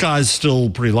Blue Sky's still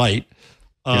pretty light.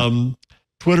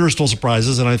 Twitter still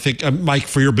surprises, and I think, Mike,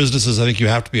 for your businesses, I think you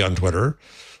have to be on Twitter.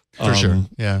 For sure.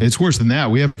 Yeah. It's worse than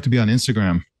that. We have to be on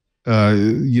Instagram.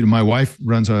 My wife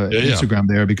runs Instagram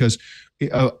there because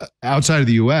outside of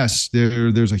the US,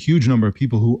 there's a huge number of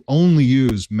people who only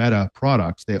use Meta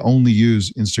products. They only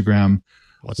use Instagram,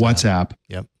 WhatsApp,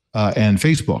 and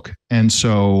Facebook. And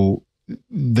so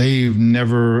they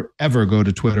never, ever go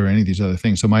to Twitter or any of these other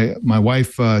things. So my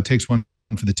wife takes one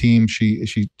for the team.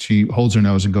 She holds her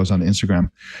nose and goes on Instagram.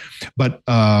 But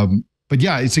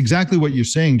yeah, it's exactly what you're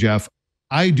saying, Jeff.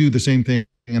 I do the same thing,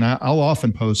 and I'll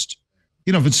often post,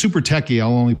 if it's super techie,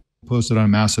 I'll only post it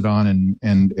on Mastodon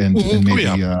and maybe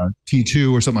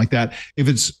T2 or something like that. If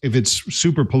it's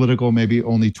super political, maybe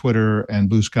only Twitter and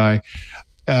Blue Sky.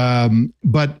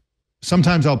 But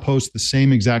sometimes I'll post the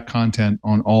same exact content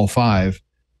on all five.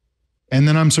 And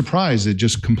then I'm surprised it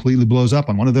just completely blows up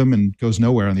on one of them and goes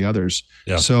nowhere on the others.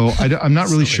 Yeah. So I'm not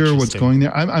really sure what's going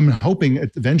there. I'm hoping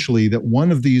eventually that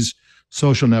one of these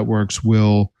social networks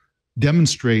will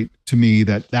demonstrate to me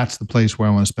that that's the place where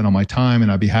I want to spend all my time, and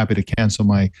I'd be happy to cancel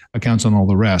my accounts on all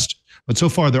the rest. But so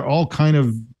far, they're all kind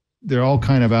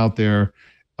of out there,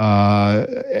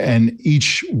 and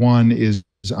each one is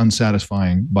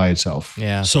unsatisfying by itself.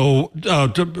 Yeah. So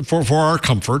for our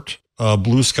comfort,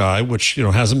 Blue Sky, which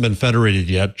hasn't been federated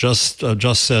yet, just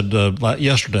said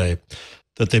yesterday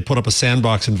that they put up a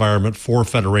sandbox environment for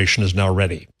federation is now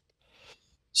ready.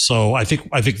 So I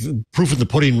think the proof of the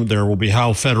pudding there will be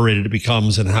how federated it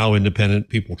becomes and how independent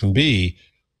people can be.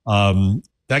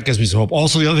 That gives me some hope.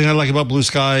 Also, the other thing I like about Blue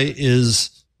Sky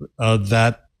is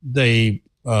that they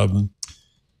don't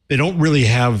really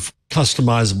have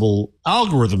customizable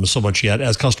algorithms so much yet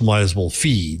as customizable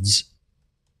feeds.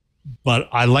 But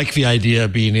I like the idea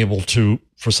of being able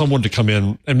for someone to come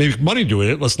in and make money doing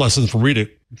it. Let's lessons from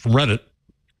Reddit,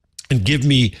 and give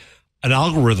me an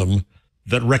algorithm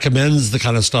that recommends the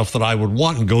kind of stuff that I would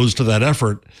want and goes to that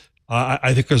effort,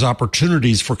 I think there's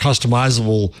opportunities for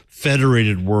customizable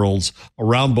federated worlds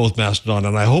around both Mastodon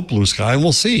and I hope Blue Sky, and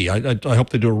we'll see. I hope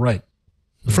they do it right.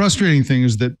 The frustrating thing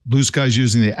is that Blue Sky is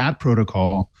using the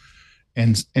protocol,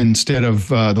 and instead of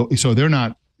so they're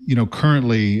not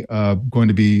currently going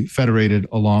to be federated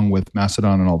along with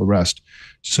Mastodon and all the rest.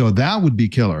 So that would be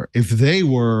killer if they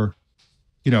were.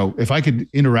 If I could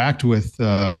interact with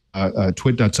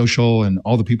twit.social and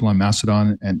all the people on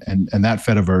Mastodon and that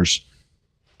Fediverse,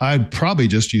 I'd probably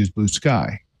just use Blue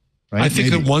Sky. Right? I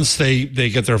think that once they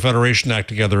get their Federation Act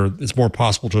together, it's more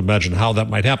possible to imagine how that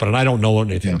might happen. And I don't know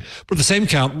anything. Yeah. But at the same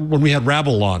count, when we had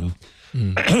Rabble on,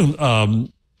 who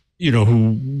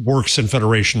works in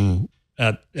Federation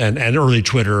and early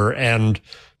Twitter and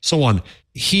so on,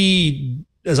 he,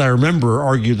 as I remember,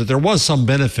 argued that there was some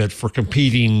benefit for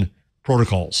competing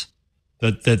protocols,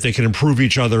 that they can improve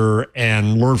each other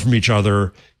and learn from each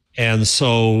other. And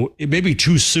so it may be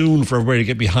too soon for everybody to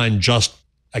get behind just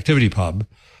ActivityPub.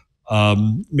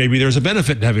 Maybe there's a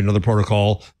benefit in having another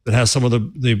protocol that has some of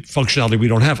the functionality we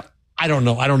don't have. I don't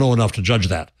know. I don't know enough to judge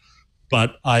that.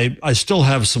 But I still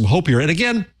have some hope here. And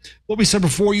again, what we said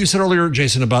before, you said earlier,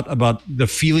 Jason, about the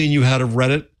feeling you had of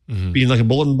Reddit being like a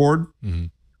bulletin board. Mm-hmm.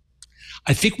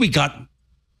 I think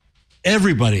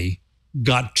everybody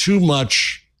got too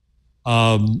much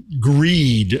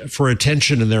greed for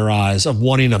attention in their eyes of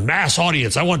wanting a mass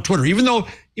audience. I want Twitter, even though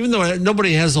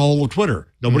nobody has the whole of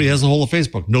Twitter, nobody has the whole of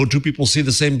Facebook. No two people see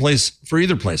the same place for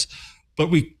either place. But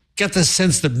we get the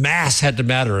sense that mass had to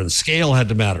matter and scale had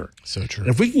to matter. So true.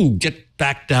 And if we can get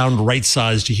back down to right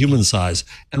size to human size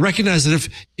and recognize that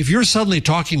if you're suddenly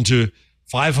talking to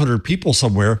 500 people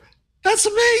somewhere, that's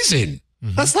amazing.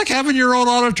 Mm-hmm. That's like having your own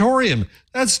auditorium.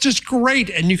 That's just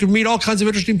great. And you can meet all kinds of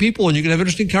interesting people and you can have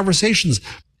interesting conversations.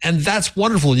 And that's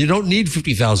wonderful. You don't need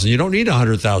 50,000. You don't need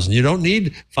 100,000. You don't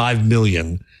need 5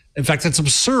 million. In fact, that's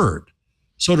absurd.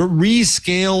 So to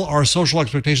rescale our social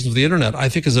expectations of the internet, I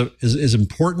think is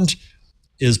important,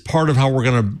 is part of how we're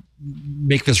going to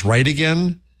make this right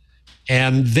again.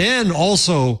 And then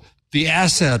also the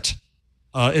asset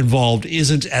involved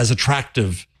isn't as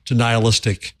attractive to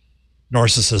nihilistic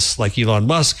narcissists like Elon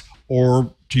Musk,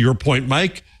 or to your point,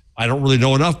 Mike, I don't really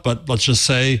know enough, but let's just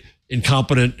say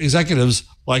incompetent executives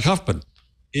like Huffman.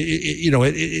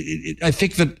 I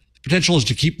think that the potential is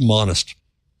to keep them honest.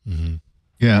 Mm-hmm.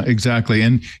 Yeah, exactly.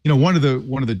 And one of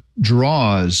the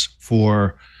draws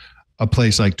for a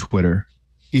place like Twitter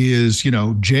is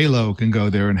J-Lo can go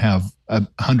there and have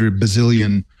 100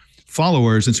 bazillion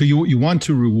followers, and so you want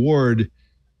to reward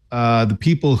the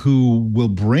people who will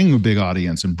bring a big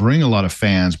audience and bring a lot of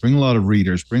fans, bring a lot of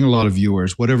readers, bring a lot of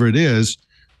viewers, whatever it is,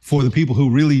 for the people who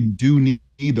really do need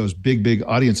those big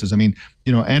audiences. I mean,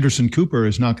 Anderson Cooper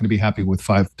is not going to be happy with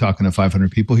talking to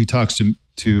 500 people. He talks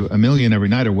to a million every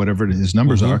night or whatever his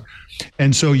numbers are.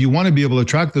 And so you want to be able to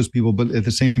attract those people, but at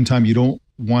the same time, you don't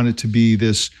want it to be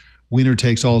this winner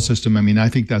takes all system. I mean, I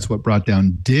think that's what brought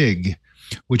down Dig,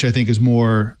 which I think is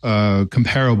more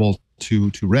comparable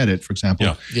to Reddit, for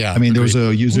example. Yeah. I mean, there was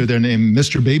a user there named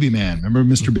Mr. Babyman. Remember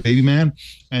Mr. Babyman?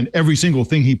 And every single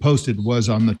thing he posted was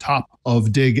on the top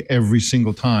of Dig every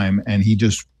single time. And he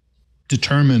just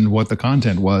determined what the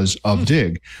content was of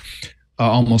Dig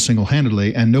almost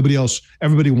single-handedly. And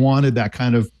everybody wanted that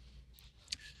kind of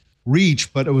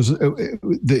reach, but it was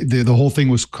the whole thing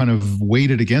was kind of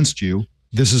weighted against you.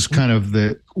 This is kind of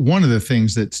one of the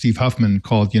things that Steve Huffman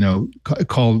called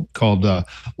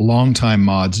longtime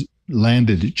mods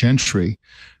landed gentry,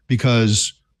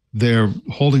 because they're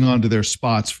holding on to their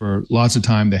spots for lots of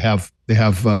time. They have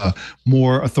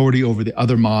more authority over the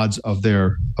other mods of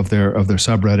their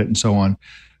subreddit and so on.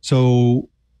 So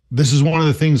this is one of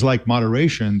the things like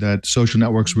moderation that social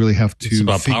networks really have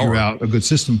to figure out a good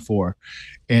system for.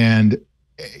 And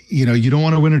you don't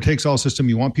want a winner takes all system.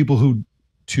 You want people who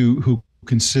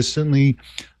consistently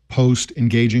post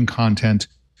engaging content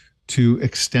to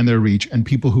extend their reach, and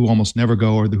people who almost never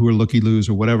go, or who are looky-loos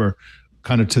or whatever,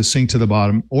 kind of to sink to the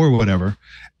bottom or whatever.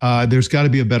 There's got to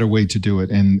be a better way to do it.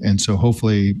 And so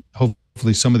hopefully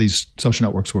some of these social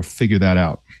networks will figure that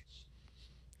out.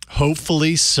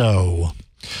 Hopefully so.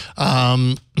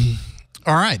 All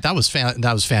right. That was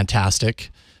fantastic.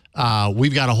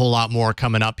 We've got a whole lot more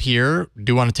coming up here.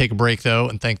 Do want to take a break, though,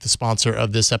 and thank the sponsor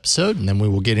of this episode, and then we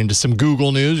will get into some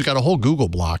Google news. We've got a whole Google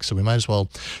block, so we might as well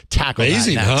tackle that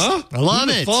next. Huh? I love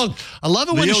it. I love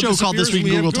it when a show called This Week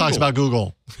in Google talks about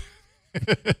Google.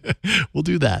 We'll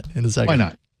do that in a second. Why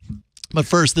not? But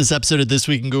first, this episode of This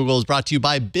Week in Google is brought to you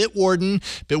by Bitwarden.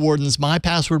 Bitwarden's my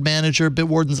password manager.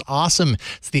 Bitwarden's awesome.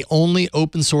 It's the only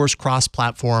open source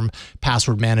cross-platform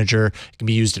password manager. It can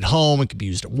be used at home. It can be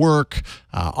used at work,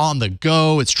 on the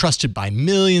go. It's trusted by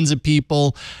millions of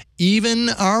people. Even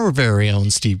our very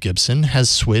own Steve Gibson has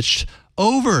switched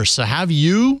over. So have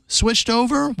you switched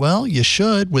over? Well, you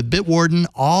should. With Bitwarden,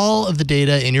 all of the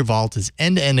data in your vault is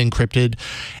end-to-end encrypted.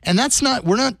 And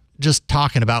we're not just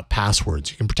talking about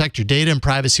passwords. You can protect your data and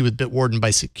privacy with Bitwarden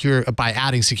by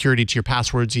adding security to your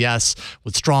passwords, yes,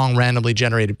 with strong randomly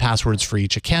generated passwords for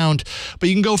each account. But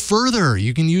you can go further.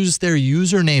 You can use their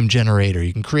username generator.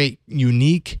 You can create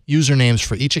unique usernames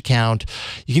for each account.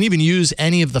 You can even use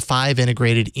any of the 5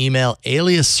 integrated email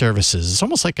alias services. It's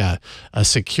almost like a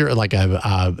secure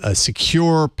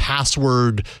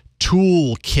password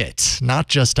toolkit, not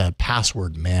just a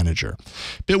password manager.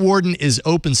 Bitwarden is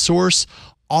open source.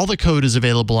 All the code is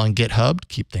available on GitHub to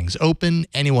keep things open.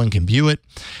 Anyone can view it.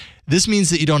 This means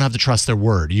that you don't have to trust their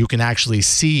word. You can actually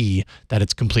see that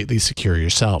it's completely secure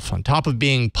yourself. On top of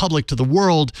being public to the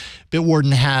world,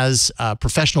 Bitwarden has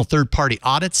professional third-party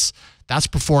audits. That's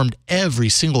performed every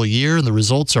single year, and the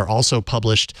results are also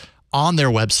published on their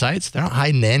websites. They're not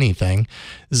hiding anything.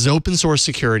 This is open source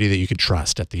security that you can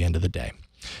trust at the end of the day.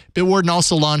 Bitwarden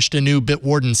also launched a new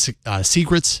Bitwarden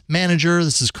Secrets Manager.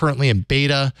 This is currently in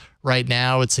beta right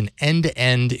now. It's an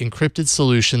end-to-end encrypted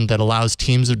solution that allows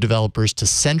teams of developers to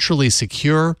centrally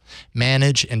secure,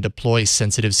 manage, and deploy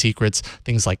sensitive secrets,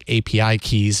 things like API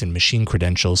keys and machine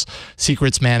credentials.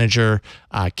 Secrets Manager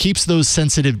keeps those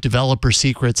sensitive developer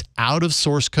secrets out of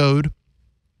source code.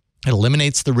 It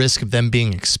eliminates the risk of them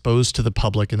being exposed to the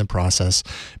public in the process.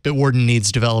 Bitwarden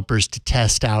needs developers to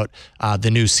test out the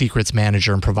new Secrets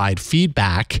Manager and provide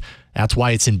feedback. That's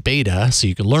why it's in beta, so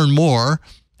you can learn more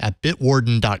at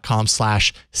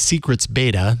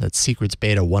bitwarden.com/secretsbeta. That's secrets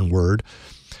beta, one word.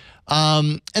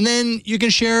 And then you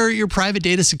can share your private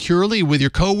data securely with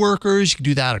your coworkers. You can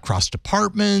do that across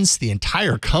departments, the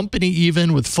entire company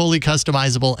even, with fully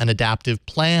customizable and adaptive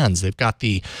plans. They've got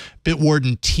the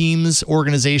Bitwarden Teams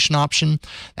organization option.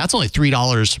 That's only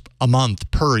 $3 a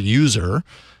month per user.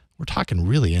 We're talking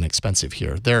really inexpensive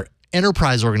here. Their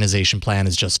enterprise organization plan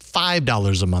is just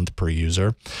 $5 a month per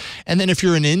user. And then if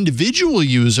you're an individual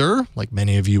user, like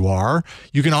many of you are,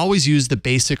 you can always use the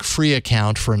basic free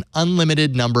account for an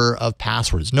unlimited number of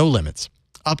passwords, no limits.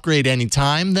 Upgrade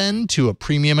anytime then to a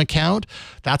premium account.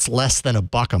 That's less than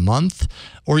 $1 a month.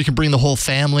 Or you can bring the whole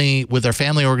family with their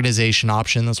family organization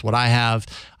option. That's what I have,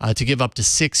 to give up to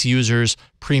 6 users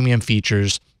premium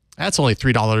features. That's only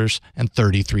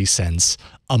 $3.33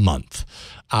 a month.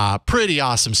 Pretty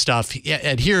awesome stuff.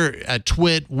 And here at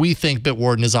Twit, we think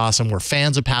Bitwarden is awesome. We're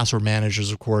fans of password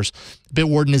managers, of course.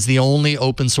 Bitwarden is the only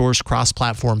open source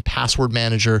cross-platform password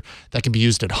manager that can be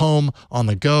used at home, on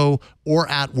the go, or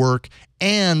at work.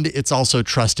 And it's also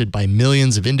trusted by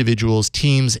millions of individuals,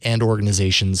 teams, and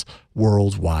organizations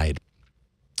worldwide.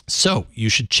 So you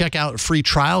should check out a free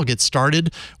trial. Get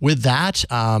started with that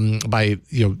by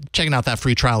checking out that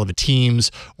free trial of a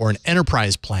Teams or an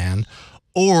enterprise plan.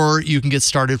 Or you can get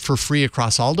started for free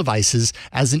across all devices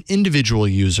as an individual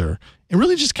user and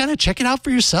really just kind of check it out for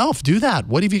yourself. Do that.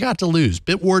 What have you got to lose?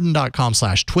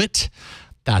 Bitwarden.com/twit.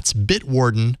 That's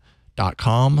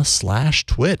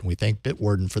bitwarden.com/twit. We thank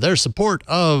Bitwarden for their support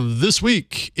of This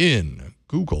Week in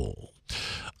Google.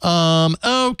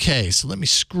 Okay, so let me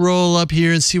scroll up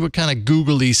here and see what kind of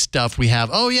googly stuff we have.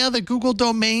 Oh yeah, the Google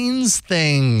Domains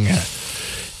thing.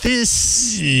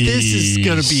 This is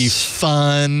going to be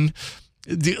fun.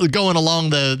 Going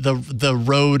along the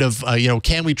road of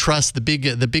can we trust the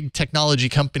big technology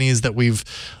companies that we've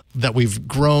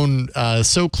grown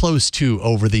so close to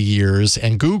over the years?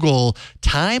 And Google,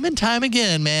 time and time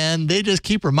again, man, they just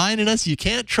keep reminding us you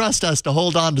can't trust us to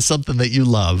hold on to something that you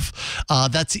love.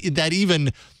 That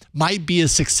even might be a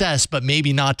success, but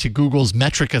maybe not to Google's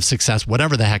metric of success,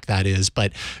 whatever the heck that is.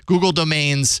 But Google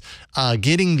Domains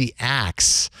getting the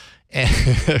axe.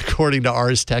 According to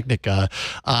Ars Technica,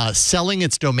 selling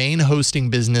its domain hosting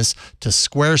business to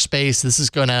Squarespace. This is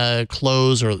going to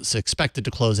close, or it's expected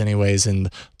to close anyways, in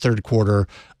the third quarter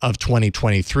of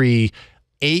 2023.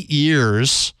 8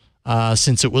 years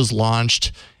since it was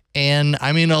launched. And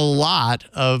I mean, a lot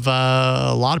of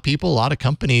people, a lot of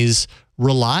companies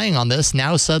relying on this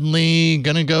now suddenly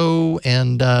going to go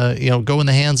and, go in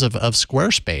the hands of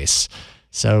Squarespace.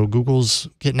 So Google's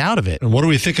getting out of it. And what do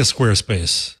we think of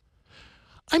Squarespace?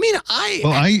 I mean,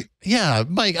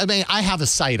 Mike, I have a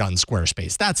site on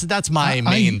Squarespace. That's my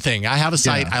main thing. I have a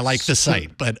site. Yeah, I like the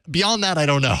site, but beyond that, I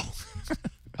don't know.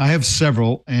 I have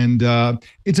several, and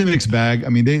it's a mixed bag. I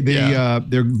mean,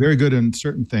 they're very good in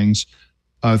certain things.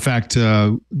 In fact,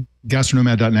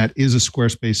 gastronomad.net is a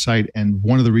Squarespace site, and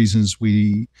one of the reasons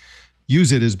we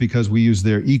use it is because we use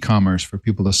their e-commerce for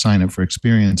people to sign up for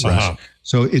experiences. Uh-huh.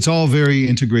 So it's all very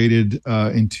integrated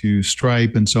into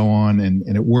Stripe and so on,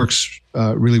 and it works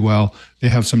really well. They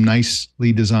have some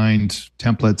nicely designed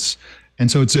templates,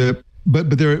 and so it's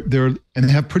but they're and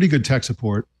they have pretty good tech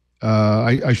support.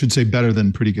 I should say better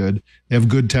than pretty good. They have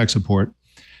good tech support.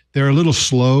 They're a little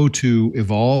slow to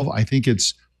evolve. I think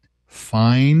it's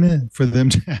fine for them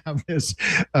to have this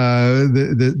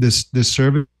this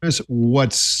service.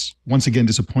 What's once again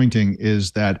disappointing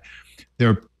is that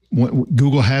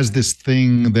Google has this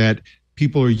thing that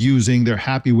people are using. They're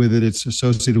happy with it. It's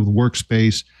associated with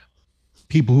workspace.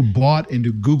 People who bought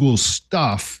into Google's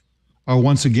stuff are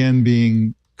once again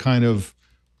being kind of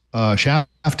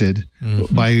shafted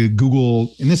by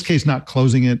Google, in this case, not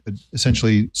closing it, but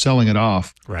essentially selling it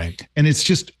off. Right. And it's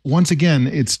just, once again,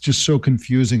 it's just so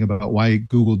confusing about why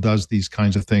Google does these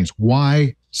kinds of things.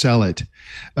 Why sell it?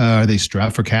 Are they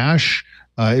strapped for cash?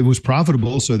 It was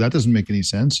profitable, so that doesn't make any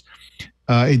sense.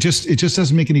 It just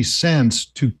doesn't make any sense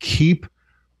to keep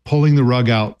pulling the rug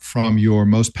out from your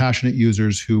most passionate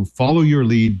users who follow your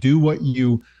lead, do what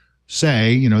you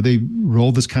say. They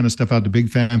roll this kind of stuff out to big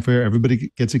fanfare. Everybody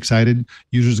gets excited.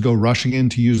 Users go rushing in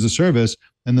to use the service,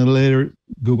 and then later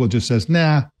Google just says,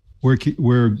 "Nah, we're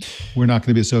not going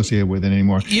to be associated with it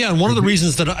anymore." Yeah, and one of the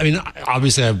reasons that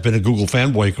obviously I've been a Google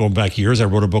fanboy going back years. I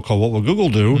wrote a book called "What Will Google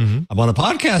Do?" I'm on a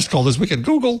podcast called "This Week at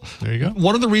Google." There you go.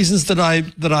 One of the reasons that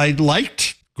I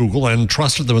liked Google and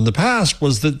trusted them in the past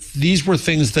was that these were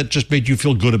things that just made you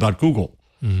feel good about Google.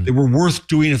 They were worth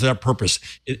doing for that purpose.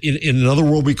 In another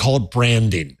world, we call it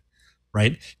branding,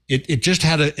 right? It just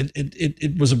had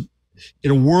it was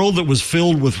in a world that was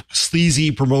filled with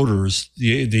sleazy promoters,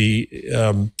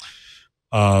 the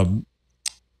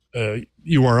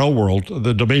URL world,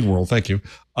 the domain world. Thank you.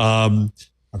 I'm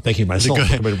thanking myself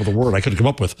for coming up with a word I couldn't come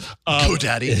up with.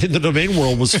 GoDaddy. The domain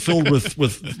world was filled with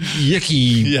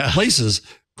yicky places.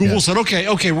 Google said,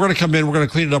 okay, we're going to come in, we're going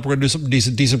to clean it up, we're going to do something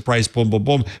decent price, boom, boom,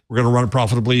 boom. We're going to run it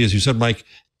profitably, as you said, Mike.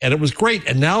 And it was great.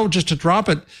 And now just to drop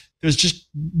it, there's just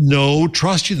no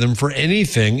trust in them for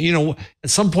anything. At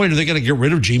some point, are they going to get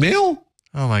rid of Gmail?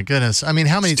 Oh my goodness. I mean,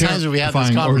 how many times have we had this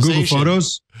conversation? Or Google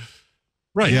Photos?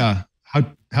 Right. Yeah.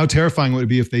 How terrifying would it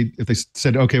be if they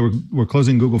said, okay, we're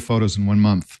closing Google Photos in 1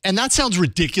 month? And that sounds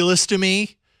ridiculous to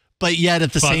me. But yet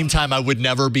at the same time, I would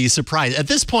never be surprised. At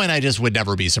this point, I just would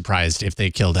never be surprised if they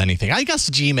killed anything. I guess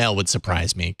Gmail would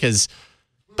surprise me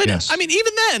yes. I mean,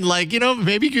 even then,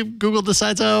 maybe Google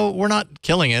decides, oh, we're not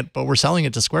killing it, but we're selling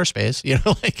it to Squarespace,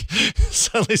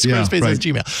 suddenly Squarespace has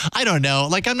Gmail. I don't know.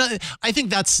 I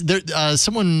think that's there.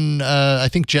 Someone, I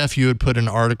think Jeff, you had put an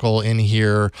article in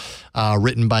here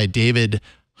written by David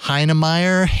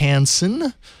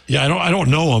Hansen. Yeah, I don't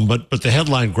know him, but the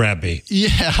headline grabbed me.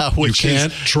 Yeah, which you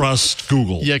can't trust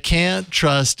Google. You can't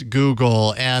trust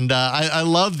Google, and I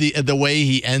love the way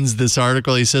he ends this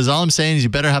article. He says, "All I'm saying is you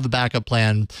better have a backup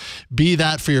plan. Be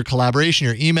that for your collaboration,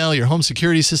 your email, your home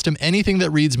security system, anything that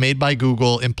reads made by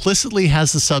Google implicitly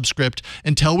has the subscript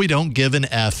until we don't give an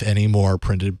F anymore."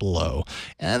 Printed below,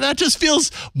 and that just feels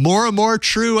more and more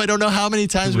true. I don't know how many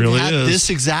times we've had this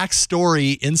exact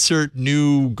story. Insert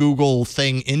new Google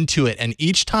thing into it, and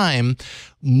each time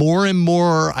more and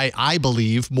more, I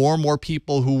believe, more and more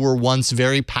people who were once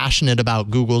very passionate about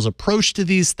Google's approach to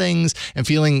these things and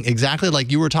feeling exactly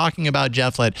like you were talking about,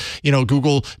 Jeff, that,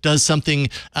 Google does something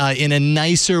in a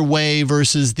nicer way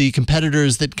versus the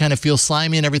competitors that kind of feel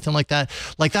slimy and everything like that.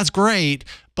 That's great.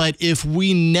 But if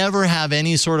we never have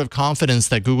any sort of confidence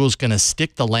that Google's going to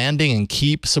stick the landing and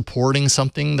keep supporting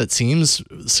something that seems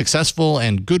successful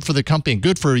and good for the company and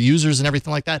good for users and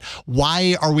everything like that,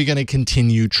 why are we going to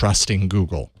continue trusting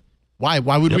Google? Why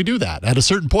would we do that? At a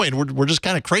certain point, we're just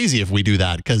kind of crazy if we do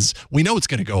that because we know it's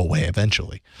going to go away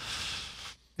eventually.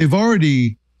 They've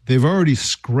already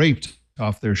scraped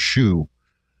off their shoe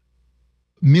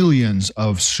millions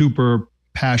of super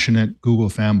passionate Google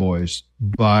fanboys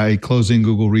by closing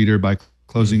Google Reader, by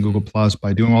closing Google Plus,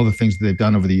 by doing all the things that they've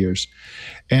done over the years,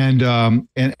 and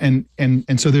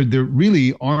so there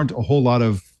really aren't a whole lot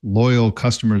of loyal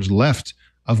customers left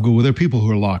of Google. There are people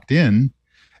who are locked in,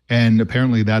 and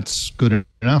apparently that's good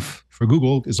enough for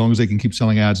Google as long as they can keep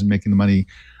selling ads and making the money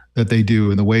that they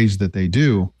do in the ways that they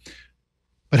do.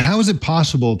 But how is it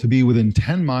possible to be within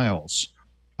 10 miles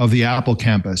of the Apple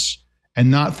campus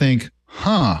and not think,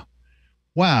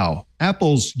 wow,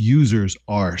 Apple's users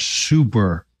are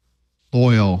super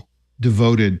loyal,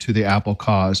 devoted to the Apple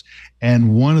cause.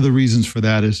 And one of the reasons for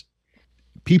that is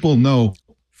people know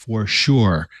for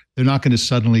sure. They're not going to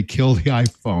suddenly kill the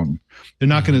iPhone. They're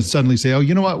not going to suddenly say, oh,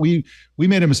 you know what? We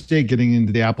made a mistake getting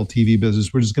into the Apple TV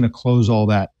business. We're just going to close all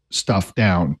that stuff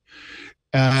down.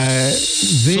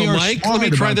 So, Mike, let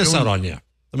me try this out on you.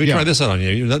 Try this out on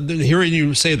you. Hearing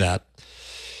you say that,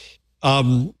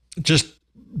 just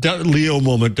Leo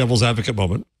moment, devil's advocate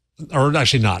moment, or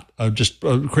actually not, just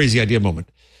a crazy idea moment.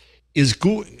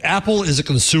 Apple is a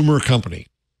consumer company.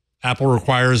 Apple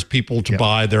requires people to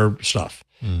buy their stuff.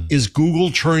 Is Google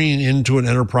turning into an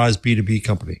enterprise B2B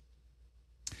company?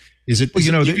 Is it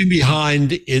leaving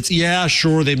behind?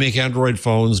 Sure, they make Android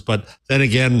phones, but then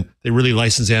again, they really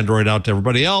license Android out to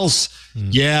everybody else.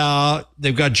 Yeah,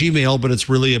 they've got Gmail, but it's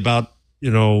really about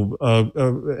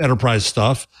enterprise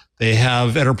stuff. They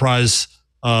have enterprise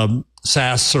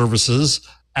SaaS services.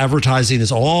 Advertising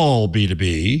is all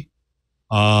B2B.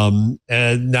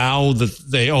 And now that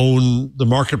they own the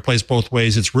marketplace both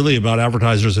ways, it's really about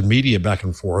advertisers and media back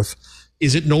and forth.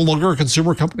 Is it no longer a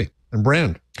consumer company and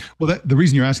brand? Well, the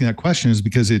reason you're asking that question is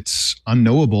because it's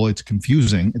unknowable. It's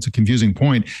confusing. It's a confusing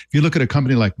point. If you look at a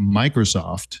company like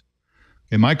Microsoft,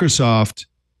 Microsoft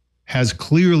has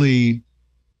clearly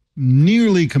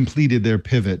nearly completed their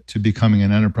pivot to becoming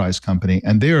an enterprise company,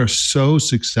 and they are so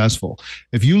successful.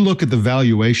 If you look at the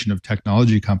valuation of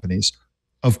technology companies,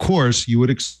 of course, you would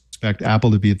expect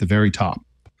Apple to be at the very top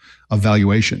of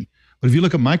valuation. But if you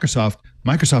look at Microsoft,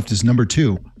 Microsoft is number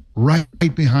 2,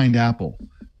 right behind Apple.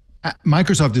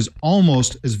 Microsoft is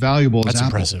almost as valuable as Apple.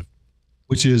 That's impressive.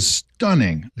 Which is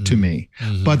stunning to me.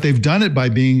 But they've done it by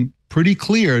being pretty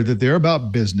clear that they're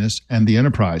about business and the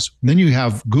enterprise. And then you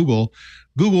have Google.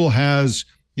 Google has,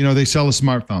 they sell a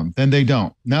smartphone, then they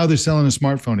don't. Now they're selling a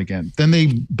smartphone again. Then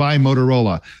they buy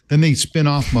Motorola. Then they spin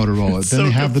off Motorola. Then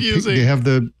they have they have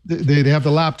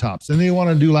the laptops. Then they want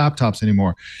to do laptops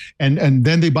anymore. And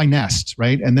then they buy Nest,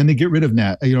 right? And then they get rid of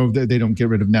Nest. They don't get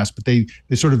rid of Nest, but they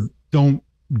sort of don't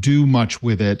do much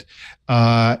with it.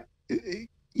 If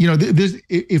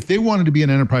they wanted to be an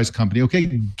enterprise company,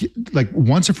 okay, like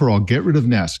once and for all, get rid of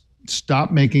Nest.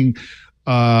 Stop making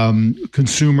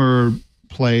consumer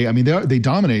play. I mean, they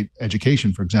dominate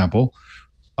education, for example,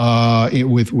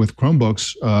 with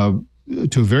Chromebooks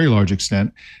to a very large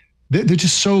extent. They're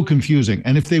just so confusing.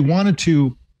 And if they wanted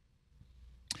to,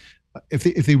 if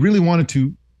they really wanted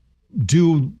to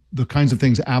do the kinds of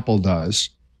things Apple does,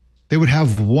 they would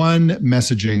have one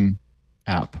messaging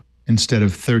app instead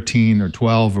of 13 or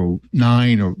 12 or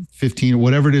 9 or 15 or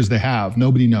whatever it is they have.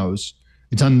 Nobody knows.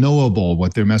 It's unknowable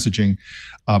what their messaging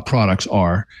products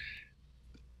are.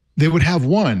 They would have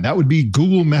one. That would be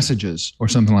Google Messages or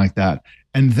something like that.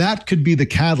 And that could be the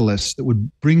catalyst that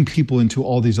would bring people into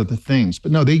all these other things.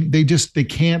 But no, they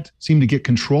can't seem to get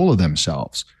control of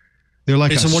themselves. They're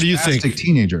like a spastic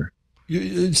teenager.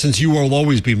 Since you will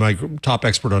always be my top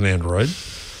expert on Android,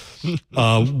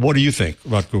 what do you think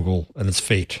about Google and its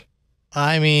fate?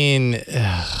 I mean,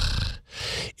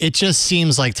 it just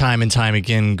seems like time and time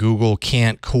again, Google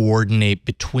can't coordinate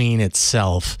between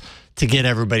itself to get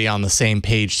everybody on the same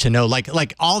page to know, like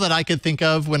all that I could think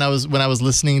of when I was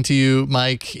listening to you,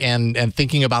 Mike, and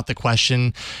thinking about the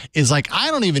question is like,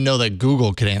 I don't even know that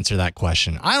Google could answer that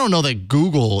question. I don't know that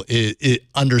Google it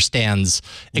understands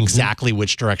exactly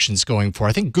which direction it's going for.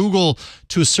 I think Google,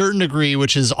 to a certain degree,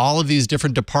 which is all of these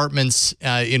different departments,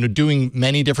 doing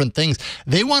many different things,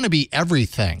 they want to be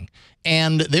everything.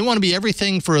 And they want to be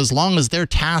everything for as long as they're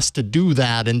tasked to do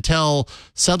that until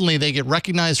suddenly they get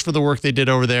recognized for the work they did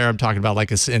over there. I'm talking about like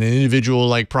an individual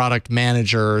like product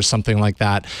manager or something like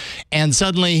that. And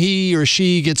suddenly he or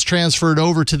she gets transferred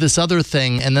over to this other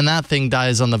thing. And then that thing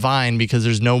dies on the vine because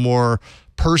there's no more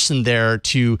person there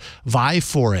to vie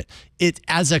for it.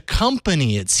 As a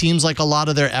company, it seems like a lot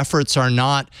of their efforts are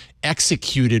not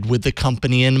executed with the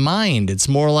company in mind. It's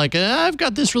more like, I've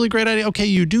got this really great idea. Okay,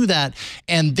 you do that.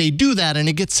 And they do that and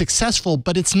it gets successful,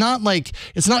 but it's not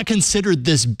considered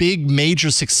this big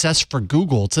major success for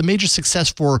Google. It's a major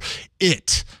success for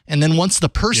it. And then once the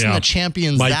person that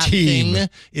champions that thing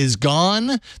is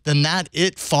gone, then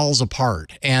it falls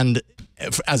apart. And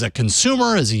as a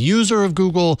consumer, as a user of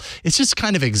Google, it's just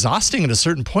kind of exhausting at a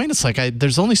certain point. It's like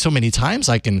there's only so many times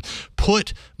I can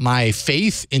put my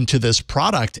faith into this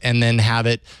product and then have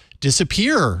it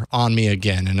disappear on me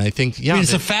again. And I think,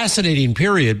 it's a fascinating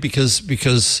period because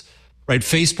right,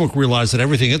 Facebook realized that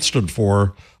everything it stood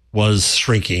for was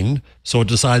shrinking, so it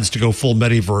decides to go full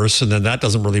metaverse, and then that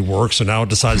doesn't really work. So now it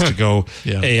decides to go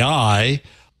AI.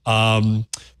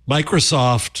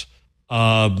 Microsoft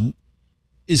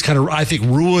is kind of, I think,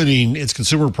 ruining its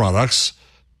consumer products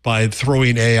by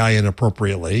throwing AI in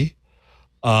appropriately.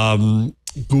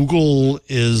 Google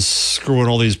is screwing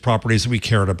all these properties that we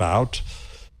cared about.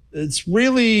 it's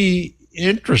really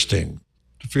interesting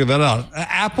to figure that out.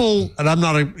 Apple, and I'm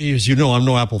not, as you know, I'm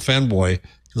no Apple fanboy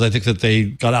because I think that they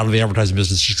got out of the advertising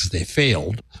business just because they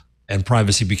failed and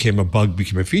privacy became a bug,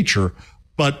 became a feature,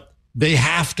 but they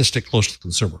have to stick close to the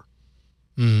consumer.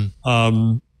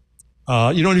 And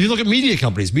if you look at media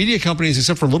companies,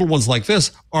 except for little ones like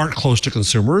this, aren't close to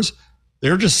consumers.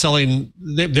 They're just selling.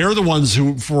 They're the ones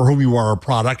for whom you are a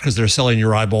product because they're selling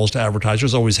your eyeballs to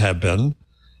advertisers. Always have been.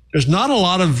 There's not a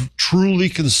lot of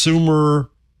truly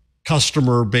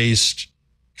customer-based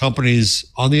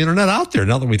companies on the internet out there.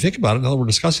 Now that we think about it, now that we're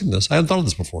discussing this, I hadn't thought of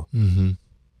this before. Mm-hmm.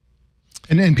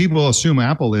 And people assume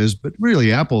Apple is, but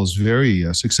really Apple is very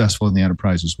successful in the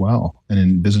enterprise as well and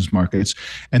in business markets.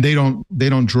 And they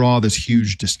don't draw this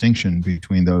huge distinction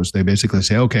between those. They basically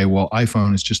say, okay, well,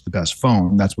 iPhone is just the best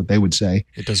phone. That's what they would say.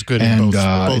 It does good and in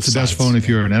both it's the best phone if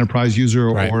you're an enterprise user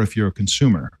or if you're a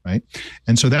consumer, right?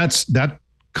 And so that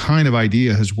kind of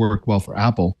idea has worked well for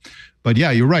Apple. But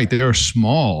yeah, you're right. There are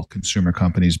small consumer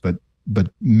companies, but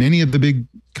many of the big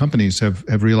companies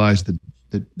have realized that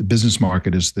the business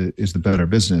market is the better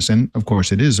business, and of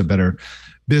course, it is a better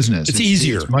business. It's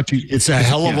easier. It's a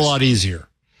hell of a lot easier.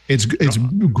 It's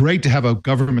great to have a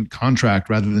government contract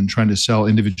rather than trying to sell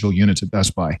individual units at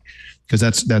Best Buy, because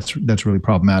that's really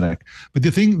problematic. But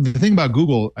the thing about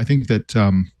Google, I think that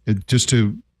just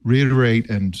to reiterate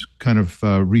and kind of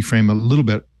reframe a little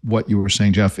bit what you were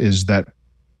saying, Jeff, is that.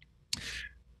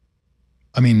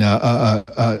 I mean,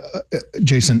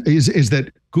 Jason, is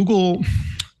that Google?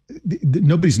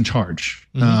 Nobody's in charge.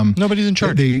 Nobody's in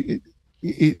charge. The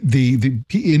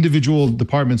individual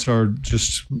departments are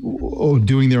just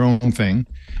doing their own thing.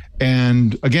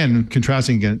 And again,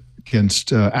 contrasting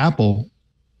against Apple,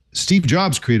 Steve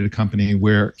Jobs created a company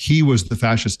where he was the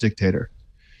fascist dictator.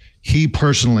 He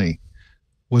personally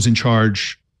was in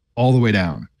charge all the way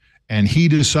down. And he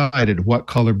decided what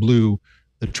color blue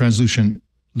the translucent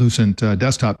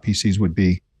desktop PCs would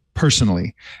be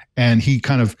personally. And he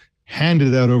kind of handed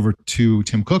that over to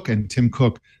Tim Cook, and Tim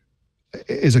Cook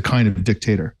is a kind of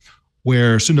dictator,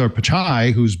 where Sundar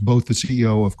Pichai, who's both the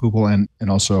CEO of Google and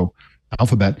also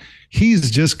Alphabet,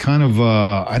 he's just kind of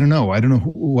I don't know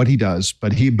what he does,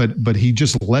 but he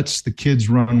just lets the kids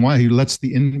run wild. He lets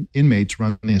the inmates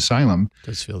run the asylum.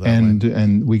 Does feel that way.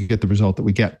 And we get the result that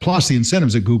we get. Plus the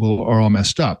incentives at Google are all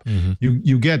messed up. Mm-hmm.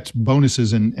 You get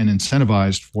bonuses and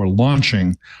incentivized for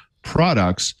launching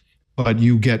products, but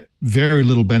you get very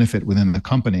little benefit within the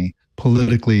company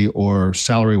politically or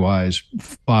salary-wise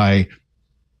by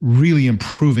really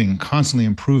constantly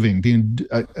improving, being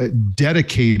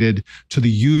dedicated to the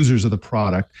users of the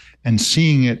product and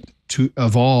seeing it to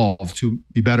evolve, to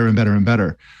be better and better and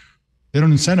better. They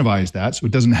don't incentivize that, so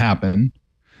it doesn't happen.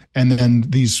 And then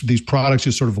these products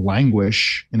just sort of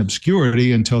languish in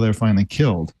obscurity until they're finally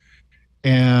killed.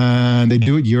 And they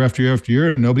do it year after year after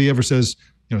year. Nobody ever says,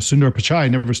 Sundar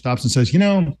Pichai never stops and says,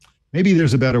 maybe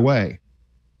there's a better way.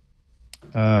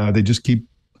 They just keep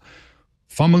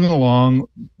fumbling along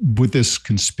with this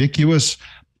conspicuous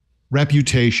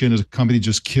reputation as a company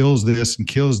just kills this and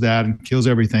kills that and kills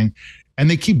everything. And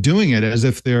they keep doing it as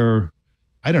if they're,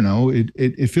 I don't know,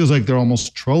 it feels like they're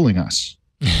almost trolling us.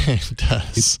 It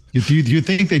does. You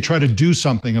think they try to do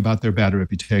something about their bad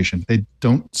reputation? They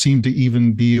don't seem to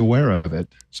even be aware of it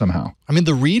somehow. I mean,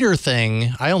 the reader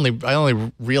thing, I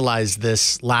only realized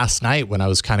this last night when I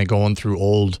was kind of going through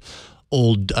old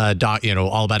all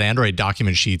about Android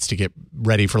document sheets to get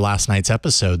ready for last night's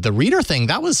episode. The reader thing,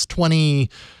 that was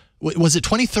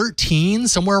 2013,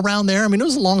 somewhere around there? I mean, it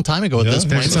was a long time ago at this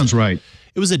point. That sounds right.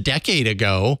 It was a decade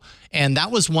ago, and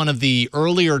that was one of the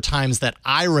earlier times that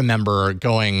I remember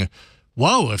going,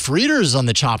 whoa, if Reader's on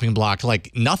the chopping block,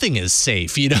 like nothing is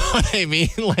safe. You know what I mean?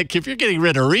 Like if you're getting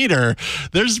rid of Reader,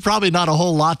 there's probably not a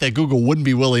whole lot that Google wouldn't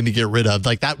be willing to get rid of.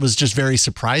 Like that was just very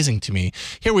surprising to me.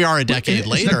 Here we are a decade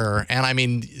later, and I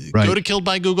mean, go to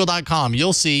killedbygoogle.com.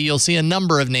 You'll see a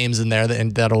number of names in there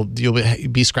that'll you'll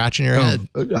be scratching your head.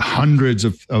 Hundreds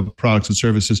of products and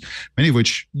services, many of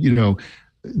which,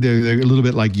 they're a little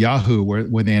bit like Yahoo, where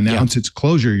when they announce its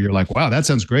closure, you're like, wow, that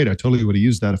sounds great. I totally would have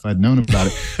used that if I'd known about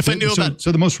it.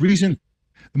 So the most recent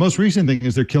thing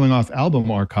is they're killing off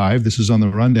Album Archive. This is on the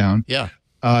rundown. Yeah.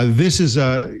 This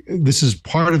is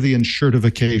part of the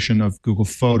enshirtification of Google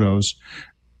Photos.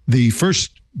 The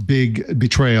first big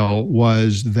betrayal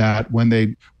was that when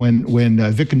Vic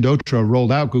and Dotra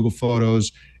rolled out Google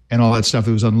Photos and all that stuff,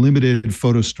 it was unlimited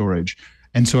photo storage.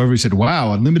 And so everybody said,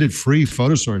 wow, unlimited free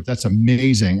photo storage, that's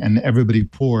amazing. And everybody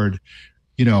poured,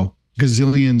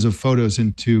 gazillions of photos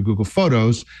into Google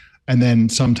Photos. And then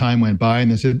some time went by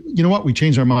and they said, you know what, we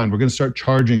changed our mind. We're going to start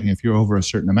charging if you're over a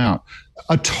certain amount.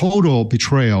 A total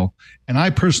betrayal. And I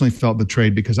personally felt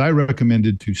betrayed because I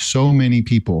recommended to so many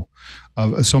people,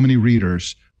 so many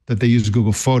readers, that they use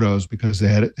Google Photos because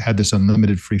they had this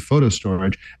unlimited free photo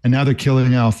storage. And now they're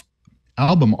killing off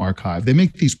Album Archive. They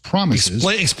make these promises.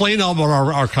 Explain Album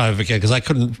Archive again, because I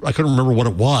couldn't remember what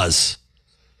it was.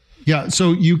 Yeah,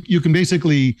 so you can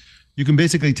basically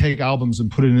take albums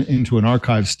and put it into an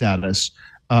archive status,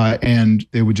 and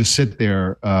they would just sit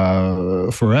there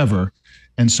forever.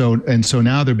 And so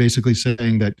now they're basically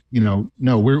saying that,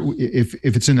 no, if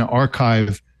it's in an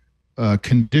archive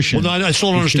condition. Well, no, I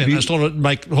still don't understand. I still don't,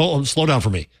 Mike, hold on, slow down for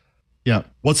me. Yeah.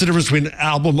 What's the difference between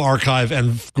Album Archive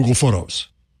and Google Photos?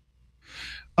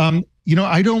 I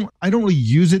don't really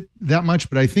use it that much,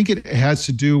 but I think it has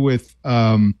to do with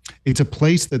it's a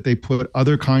place that they put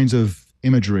other kinds of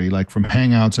imagery, like from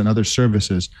Hangouts and other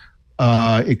services.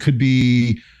 It could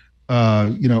be,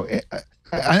 I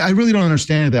really don't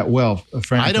understand it that well.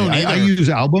 Frankly, I don't either. I use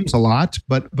albums a lot,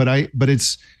 but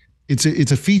it's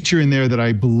a feature in there that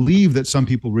I believe that some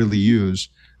people really use.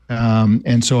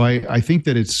 And so I think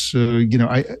that it's,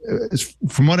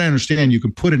 from what I understand, you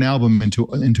can put an album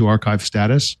into archive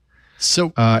status.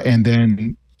 So, and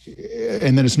then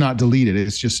it's not deleted.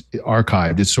 It's just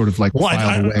archived. It's sort of like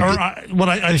filed away. What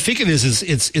I think it is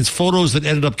it's photos that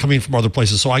ended up coming from other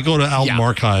places. So I go to Album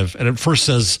Archive and it first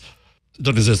says,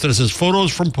 then it says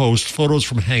photos from posts, photos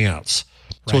from Hangouts.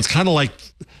 So it's kind of like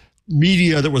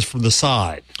media that was from the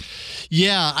side.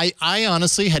 Yeah, I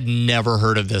honestly had never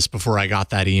heard of this before I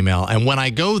got that email. And when I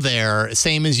go there,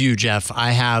 same as you, Jeff, I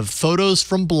have photos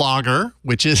from Blogger,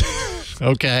 which is,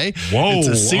 okay. Whoa, it's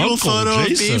a single Uncle photo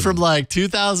Jason. of me from like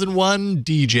 2001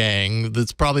 DJing.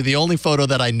 That's probably the only photo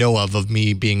that I know of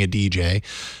me being a DJ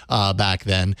back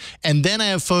then. And then I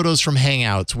have photos from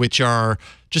Hangouts, which are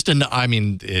just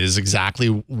it is exactly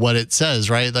what it says,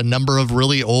 right? The number of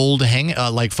really old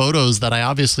photos that I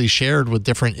obviously shared with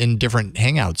different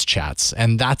Hangouts chats,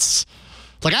 and that's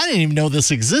like I didn't even know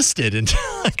this existed until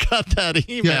I got that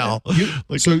email. Yeah,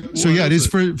 it is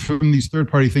from these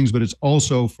third-party things, but it's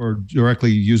also for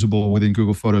directly usable within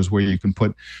Google Photos, where you can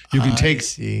take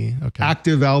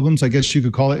active albums, I guess you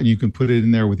could call it, and you can put it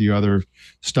in there with your other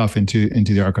stuff into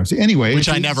the archives. Anyway, which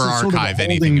I never archive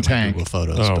anything in my Google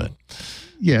Photos, but.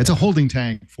 Yeah, it's a holding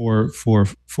tank for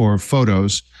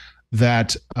photos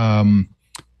that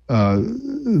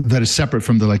that is separate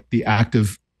from the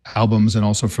active albums and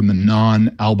also from the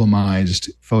non-albumized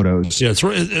photos. Yeah, it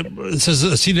says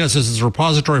CNET says it's a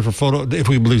repository for photo. If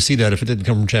we believe CNET, if it didn't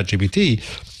come from ChatGPT,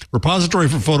 repository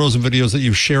for photos and videos that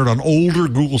you've shared on older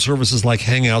Google services like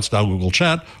Hangouts, now Google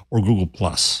Chat, or Google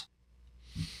Plus.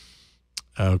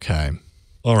 Okay.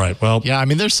 All right. Well, yeah,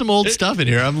 there's some old stuff in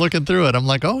here. I'm looking through it. I'm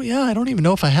like, oh yeah, I don't even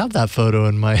know if I have that photo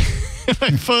in my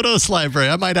photos library.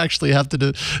 I might actually have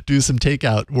to do some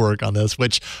takeout work on this,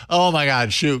 which, oh my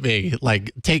God, shoot me.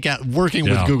 Like working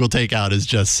with Google Takeout is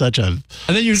just such a, and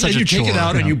then you take it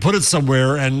out and you put it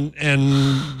somewhere and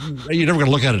you're never going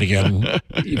to look at it again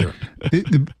either.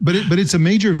 But it's a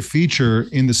major feature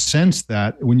in the sense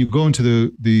that when you go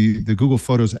into the Google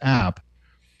Photos app,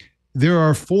 there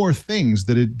are 4 things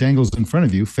that it dangles in front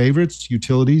of you: favorites,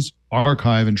 utilities,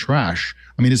 archive, and trash.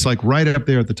 It's like right up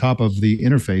there at the top of the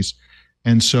interface.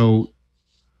 And so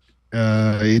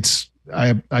I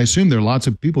assume there are lots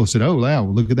of people who said, oh, wow,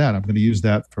 look at that. I'm going to use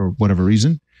that for whatever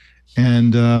reason.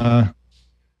 And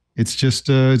it's just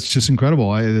incredible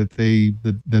what is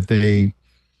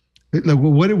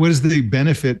the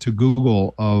benefit to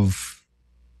Google of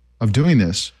doing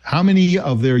this? How many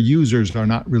of their users are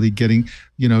not really getting,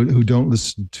 who don't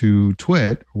listen to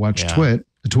Twit or watch Twig,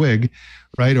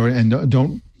 right? And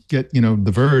don't get,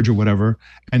 The Verge or whatever,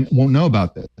 and won't know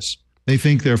about this. They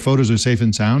think their photos are safe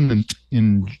and sound, and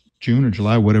in June or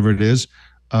July, whatever it is,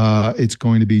 it's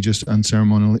going to be just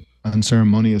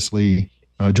unceremoniously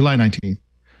July 19th,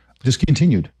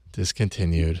 discontinued.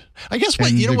 I guess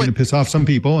they're going to piss off some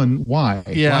people, and why?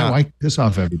 Yeah. Why piss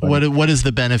off everybody? What is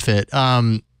the benefit?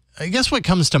 I guess what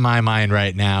comes to my mind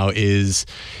right now is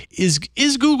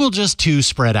Google just too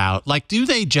spread out? Like, do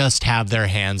they just have their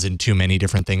hands in too many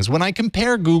different things? When I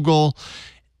compare Google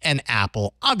and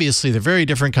Apple, obviously they're very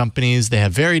different companies. They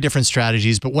have very different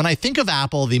strategies. But when I think of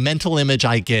Apple, the mental image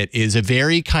I get is a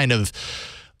very kind of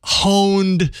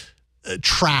honed,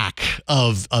 track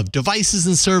of devices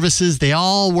and services. They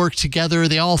all work together.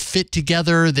 They all fit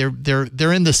together.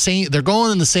 They're in the same. They're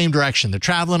going in the same direction. They're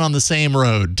traveling on the same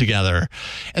road together.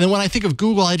 And then when I think of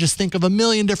Google, I just think of a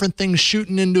million different things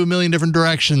shooting into a million different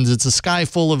directions. It's a sky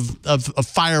full of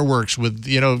fireworks with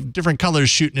different colors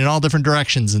shooting in all different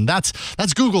directions, and that's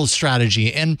Google's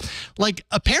strategy. And like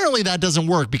apparently that doesn't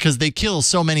work because they kill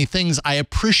so many things. I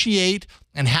appreciate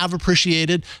and have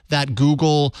appreciated that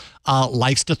Google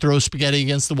likes to throw spaghetti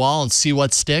against the wall and see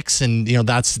what sticks. And,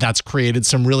 that's created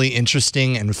some really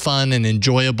interesting and fun and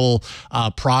enjoyable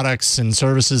products and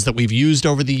services that we've used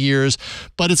over the years.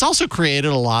 But it's also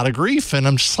created a lot of grief. And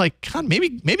I'm just like, God,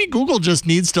 maybe Google just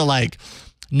needs to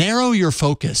narrow your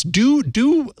focus.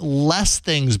 Do less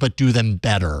things, but do them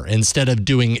better instead of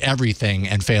doing everything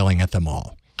and failing at them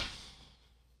all.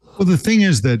 Well, the thing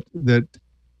is that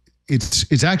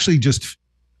it's actually just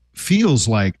feels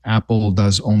like Apple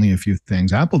does only a few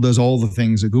things. Apple does all the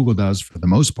things that Google does for the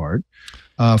most part.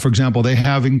 For example, they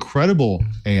have incredible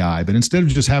AI, but instead of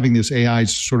just having this AI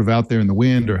sort of out there in the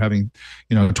wind or having,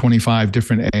 25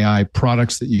 different AI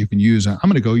products that you can use, I'm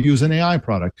going to go use an AI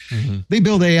product. Mm-hmm. They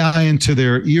build AI into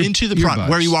their into the product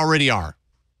where you already are.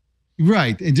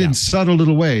 Right. In subtle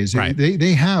little ways. Right.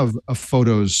 They have a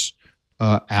Photos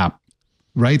app,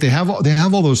 right? They have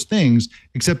all those things,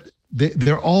 except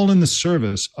they're all in the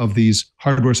service of these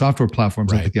hardware software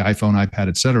platforms like the iPhone, iPad,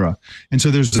 et cetera. And so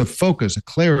there's a focus, a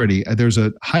clarity, there's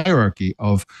a hierarchy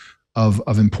of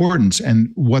importance.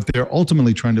 And what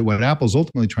Apple's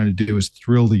ultimately trying to do is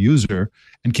thrill the user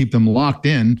and keep them locked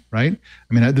in, right?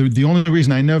 I mean, the only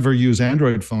reason I never use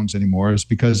Android phones anymore is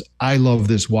because I love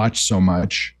this watch so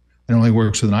much. It only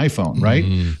works with an iPhone, right?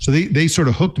 Mm-hmm. So they sort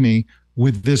of hooked me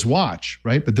with this watch,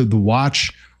 right? But the watch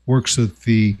works with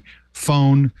the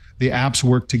phone. The apps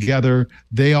work together.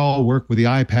 They all work with the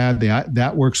iPad.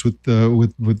 That works with the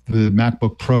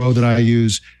MacBook Pro that I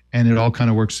use, and it all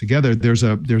kind of works together. There's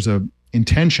a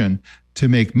intention to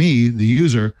make me, the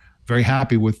user, very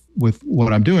happy with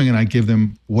what I'm doing, and I give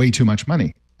them way too much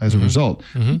money as a result.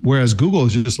 Mm-hmm. Whereas Google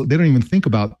is they don't even think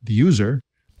about the user.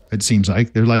 It seems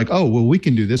like they're like, oh, well, we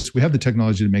can do this. We have the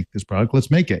technology to make this product.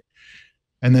 Let's make it.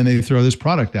 And then they throw this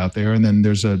product out there, and then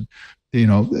there's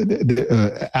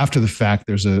after the fact,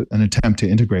 there's an attempt to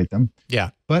integrate them.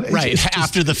 Yeah. But it's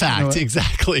after the fact,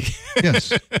 exactly.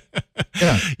 Yes.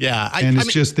 Yeah. Yeah.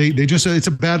 It's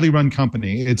a badly run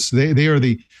company. They are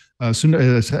the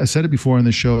Sundar, I said it before on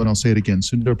the show, and I'll say it again.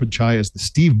 Sundar Pichai is the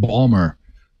Steve Ballmer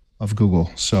of Google.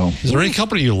 So, is there any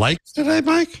company you like today,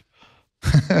 Mike?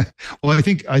 Well, I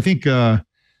think.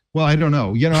 Well, I don't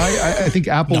know. I think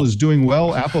Apple is doing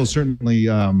well. Apple is certainly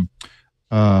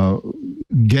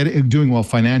doing well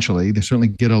financially. They certainly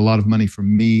get a lot of money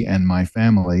from me and my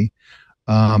family.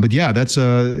 But yeah, there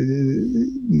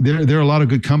are a lot of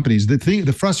good companies.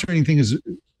 The frustrating thing is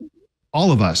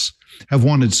all of us have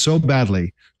wanted so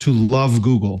badly to love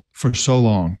Google for so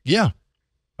long. Yeah.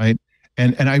 Right.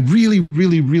 And I really,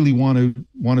 really, really want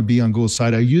to be on Google's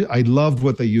side. I loved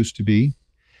what they used to be.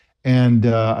 And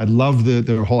I love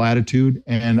their whole attitude.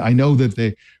 And I know that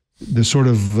the sort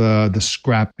of the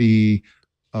scrappy,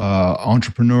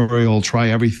 entrepreneurial, try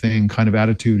everything kind of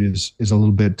attitude is a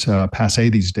little bit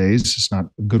passé these days. It's not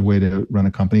a good way to run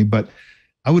a company. But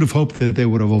I would have hoped that they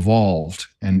would have evolved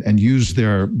and used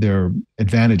their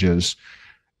advantages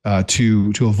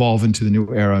to evolve into the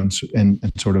new era and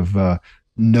sort of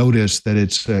notice that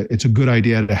it's a good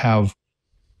idea to have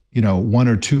one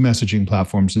or two messaging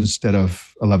platforms instead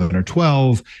of 11 or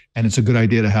 12. And it's a good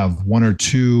idea to have one or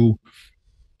two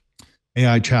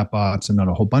AI chatbots and not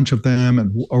a whole bunch of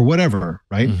them or whatever.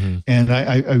 Right. Mm-hmm. And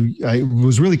I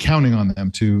was really counting on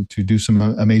them to do some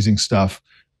amazing stuff.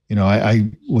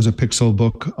 I was a Pixel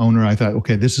book owner. I thought,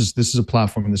 okay, this is a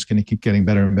platform that's going to keep getting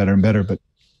better and better and better, but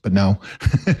no.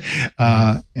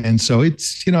 And so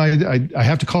it's, I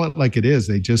have to call it like it is.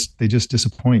 They just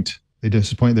disappoint. They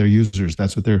disappoint their users.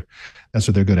 That's what they're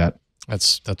good at.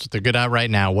 That's what they're good at right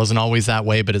now. It wasn't always that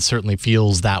way, but it certainly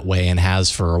feels that way and has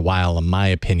for a while, in my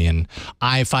opinion.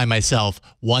 I find myself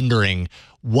wondering,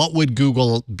 what would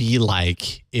Google be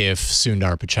like if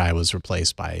Sundar Pichai was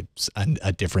replaced by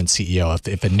a different CEO?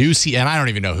 If a new CEO, and I don't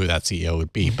even know who that CEO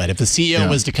would be, but if the CEO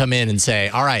was to come in and say,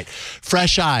 all right,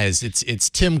 fresh eyes, it's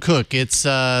Tim Cook, it's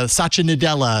Satya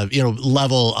Nadella,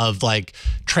 level of like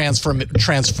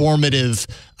transformative,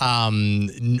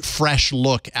 fresh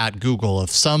look at Google. If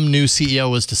some new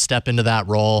CEO was to step into that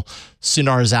role,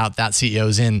 Sundar's out, that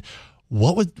CEO's in,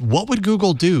 what would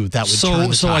Google do that would turn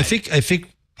the tide? I think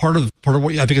part of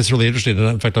what I think is really interesting, and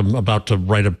in fact, I'm about to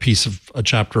write a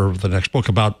chapter of the next book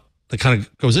about that kind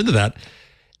of goes into that.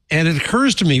 And it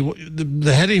occurs to me,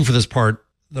 the heading for this part,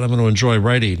 that I'm going to enjoy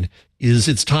writing is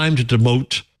it's time to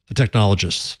demote the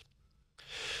technologists,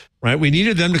 right? We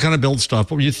needed them to kind of build stuff.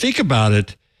 But when you think about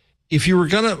it, if you were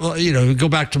going to, go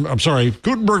back to,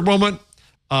 Gutenberg moment.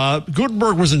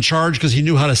 Gutenberg was in charge because he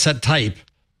knew how to set type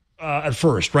at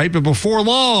first, right? But before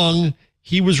long,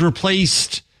 he was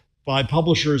replaced by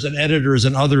publishers and editors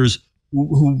and others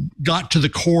who got to the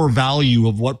core value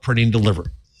of what printing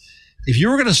delivered. If you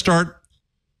were going to start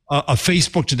a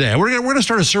Facebook today, we're going to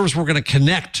start a service where we're going to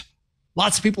connect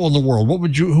lots of people in the world. Who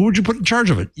would you put in charge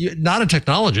of it? Not a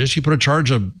technologist. You put in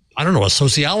charge of, a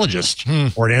sociologist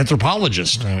or an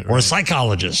anthropologist or a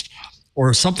psychologist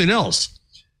or something else.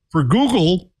 For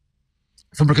Google,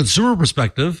 from a consumer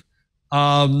perspective,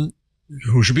 who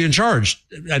should be in charge?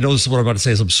 I know this is what I'm about to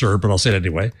say is absurd, but I'll say it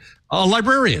anyway. A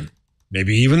librarian,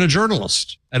 maybe even a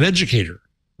journalist, an educator,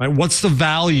 right? What's the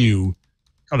value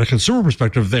on a consumer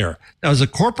perspective there? Now, as a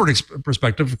corporate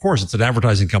perspective, of course, it's an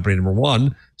advertising company, number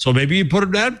one. So maybe you put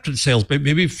an ad to sales.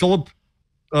 Maybe Philip,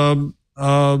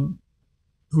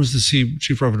 who's the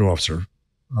chief revenue officer?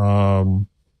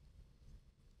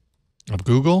 Of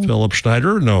Google? Philip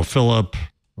Schneider? No, Philip.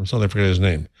 I'm sorry, I forget his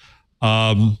name.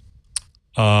 I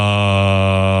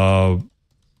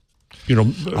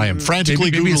am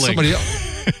frantically maybe Googling. Somebody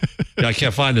else. Yeah, I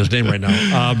can't find his name right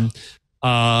now.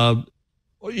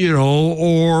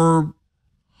 Or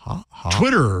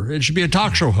Twitter. It should be a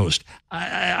talk show host.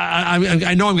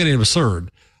 I know I'm getting absurd,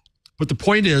 but the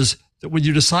point is that when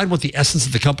you decide what the essence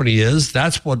of the company is,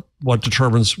 that's what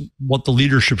determines what the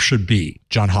leadership should be.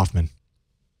 John Hoffman.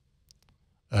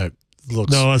 No,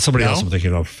 that's somebody else I'm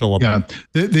thinking of. Philip. Yeah.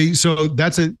 So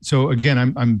that's it. So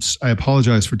again, I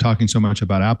apologize for talking so much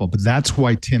about Apple, but that's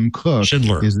why Tim Cook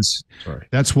Schindler.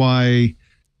 That's why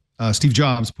Steve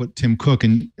Jobs put Tim Cook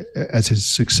in as his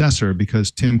successor,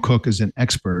 because Tim Cook is an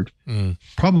expert,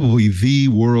 probably the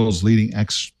world's leading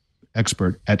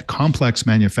expert at complex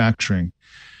manufacturing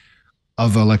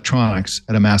of electronics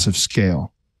at a massive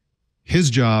scale. His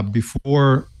job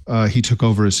before he took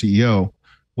over as CEO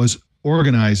was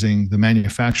organizing the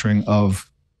manufacturing of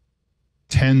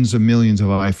tens of millions of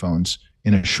iPhones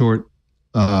in a short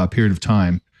period of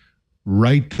time,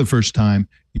 right the first time,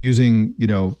 using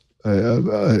a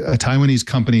Taiwanese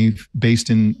company based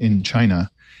in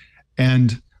China.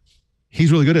 And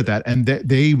he's really good at that. And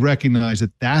they recognize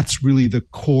that that's really the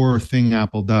core thing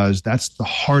Apple does. That's the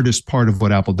hardest part of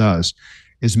what Apple does,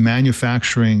 is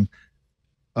manufacturing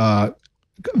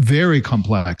very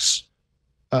complex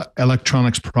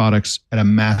electronics products at a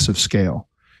massive scale.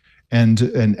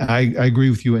 And I agree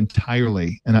with you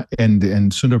entirely. And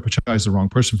Sundar Pichai is the wrong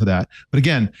person for that. But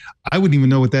again, I wouldn't even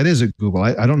know what that is at Google.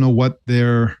 I don't know what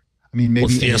maybe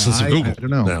what's the AI, essence of Google? I don't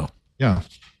know. No. Yeah.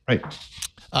 Right.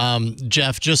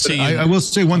 Jeff, just so I will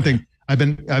say one thing. I've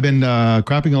been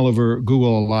crapping all over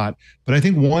Google a lot, but I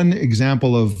think one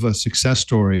example of a success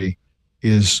story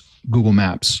is Google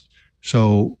Maps.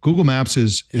 So Google Maps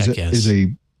is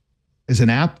an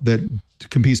app that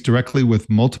competes directly with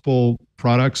multiple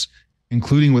products,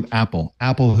 including with Apple.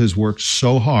 Apple has worked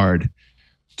so hard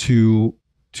to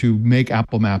make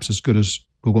Apple Maps as good as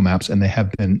Google Maps, and they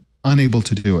have been unable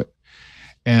to do it.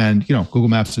 And Google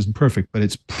Maps isn't perfect, but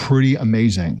it's pretty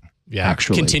amazing. Yeah,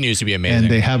 actually continues to be amazing.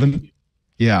 And they haven't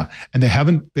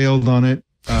bailed on it.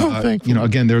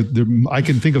 Again, I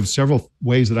can think of several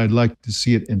ways that I'd like to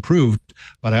see it improved,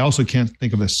 but I also can't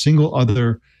think of a single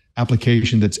other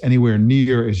application that's anywhere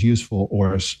near as useful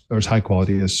or as high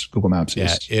quality as Google Maps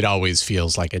is. Yeah, it always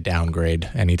feels like a downgrade.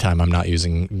 Anytime I'm not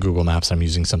using Google Maps, I'm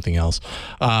using something else.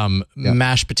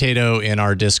 Mashed Potato in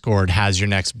our Discord has your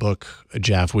next book,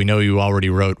 Jeff. We know you already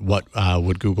wrote What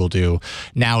Would Google Do?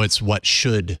 Now it's What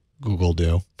Should Google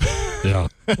Do? Yeah.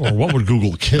 Or what would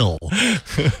Google kill?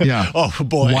 Yeah. Oh,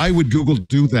 boy. Why would Google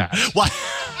do that? Why?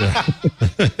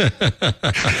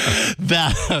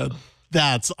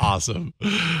 That's awesome.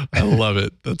 I love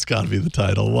it. That's got to be the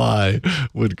title. Why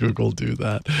would Google do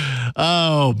that?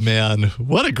 Oh, man.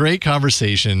 What a great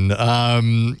conversation.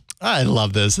 I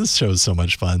love this. This show is so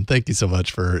much fun. Thank you so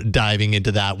much for diving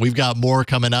into that. We've got more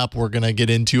coming up. We're going to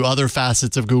get into other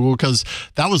facets of Google, because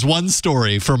that was one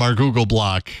story from our Google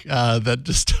block that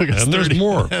just took us. And there's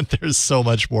more. And there's so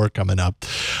much more coming up.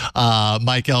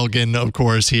 Mike Elgin, of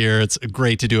course, here. It's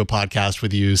great to do a podcast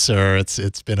with you, sir.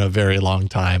 It's been a very long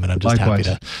time, and I'm just happy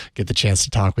to get the chance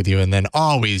to talk with you. And then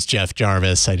always Jeff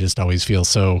Jarvis. I just always feel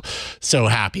so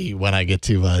happy when I get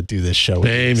to do this show.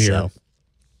 Same here. So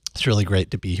it's really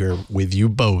great to be here with you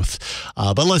both.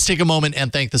 But let's take a moment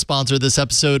and thank the sponsor of this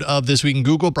episode of This Week in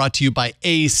Google, brought to you by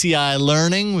ACI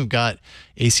Learning. We've got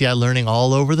ACI Learning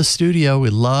all over the studio.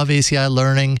 We love ACI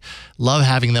Learning, love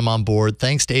having them on board.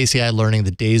 Thanks to ACI Learning,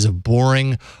 the days of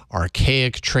boring,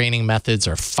 archaic training methods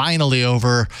are finally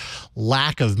over.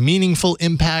 Lack of meaningful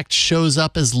impact shows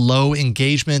up as low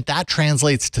engagement. That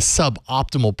translates to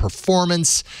suboptimal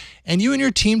performance. And you and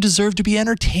your team deserve to be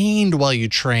entertained while you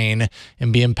train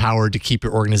and be empowered to keep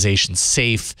your organization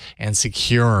safe and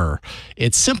secure.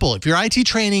 It's simple. If your IT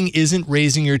training isn't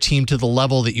raising your team to the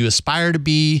level that you aspire to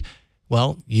be,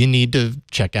 well, you need to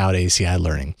check out ACI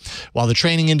Learning. While the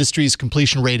training industry's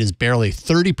completion rate is barely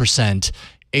 30%,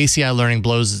 ACI Learning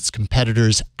blows its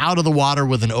competitors out of the water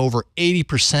with an over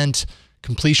 80%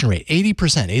 completion rate.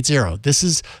 80%, 80. This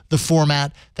is the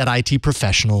format that IT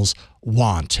professionals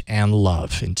want and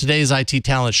love. In today's IT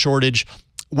talent shortage,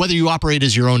 whether you operate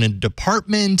as your own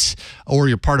department or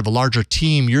you're part of a larger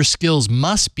team, your skills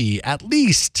must be at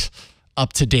least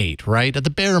up to date, right? At the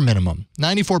bare minimum.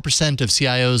 94% of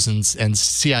CIOs and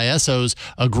CISOs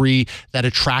agree that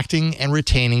attracting and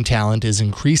retaining talent is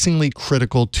increasingly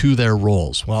critical to their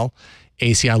roles. Well,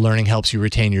 ACI Learning helps you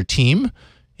retain your team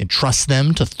and trust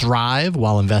them to thrive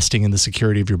while investing in the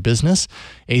security of your business.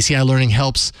 ACI Learning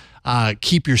helps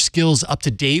keep your skills up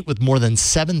to date with more than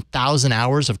 7,000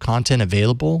 hours of content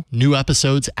available, new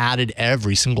episodes added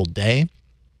every single day.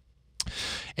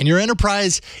 In your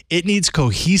enterprise, it needs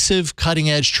cohesive,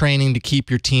 cutting-edge training to keep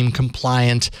your team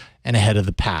compliant and ahead of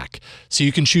the pack. So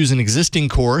you can choose an existing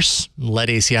course, let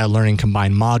ACI Learning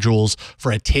combine modules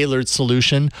for a tailored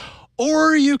solution,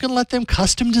 or you can let them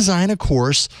custom design a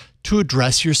course to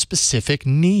address your specific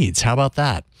needs. How about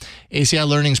that? ACI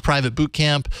Learning's private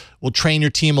bootcamp will train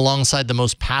your team alongside the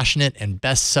most passionate and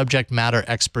best subject matter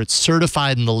experts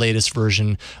certified in the latest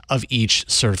version of each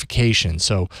certification.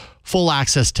 So full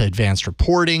access to advanced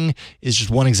reporting is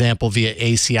just one example via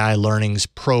ACI Learning's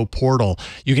Pro Portal.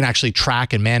 You can actually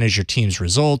track and manage your team's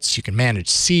results. You can manage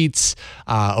seats,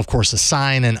 of course,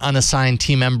 assign and unassigned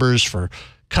team members for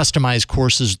customized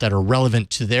courses that are relevant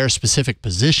to their specific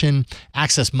position,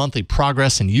 access monthly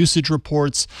progress and usage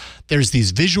reports. There's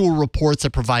these visual reports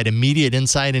that provide immediate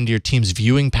insight into your team's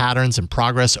viewing patterns and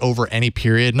progress over any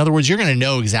period. In other words, you're going to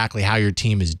know exactly how your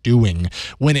team is doing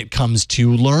when it comes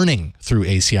to learning through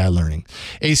ACI Learning.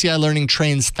 ACI Learning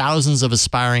trains thousands of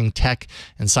aspiring tech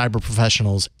and cyber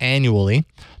professionals annually,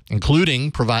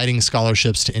 including providing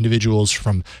scholarships to individuals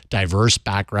from diverse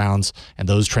backgrounds and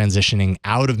those transitioning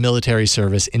out of military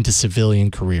service into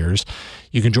civilian careers.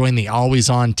 You can join the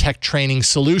always-on tech training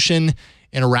solution.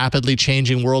 In a rapidly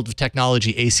changing world of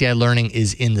technology, ACI Learning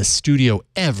is in the studio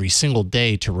every single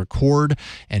day to record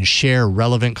and share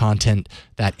relevant content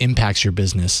that impacts your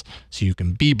business so you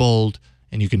can be bold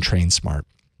and you can train smart.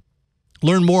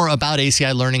 Learn more about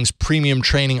ACI Learning's premium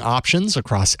training options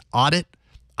across audit,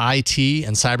 IT,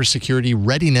 and cybersecurity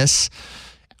readiness.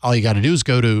 All you got to do is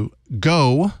go to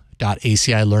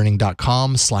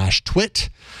go.acilearning.com/twit.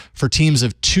 For teams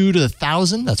of 2 to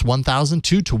 1,000, that's 1,000,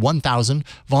 2 to 1,000,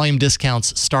 volume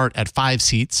discounts start at 5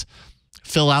 seats.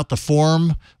 Fill out the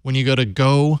form when you go to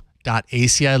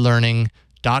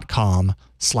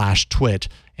go.acilearning.com/twit,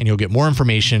 and you'll get more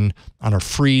information on our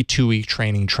free 2-week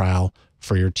training trial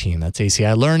for your team. That's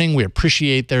ACI Learning. We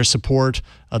appreciate their support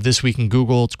of This Week in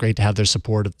Google. It's great to have their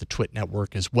support of the Twit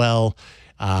network as well.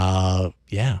 We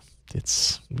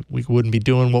wouldn't be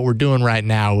doing what we're doing right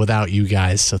now without you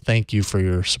guys. So thank you for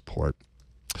your support.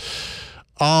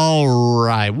 All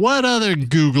right. What other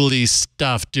Googly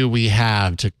stuff do we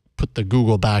have to put the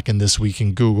Google back in This Week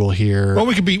in Google here? Well,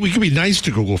 we could be nice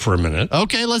to Google for a minute.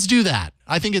 Okay, let's do that.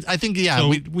 I think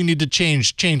we need to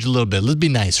change a little bit. Let's be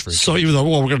nice for it. So even though,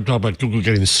 we're going to talk about Google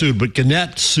getting sued, but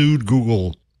Gannett sued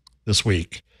Google this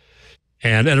week.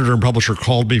 And editor and publisher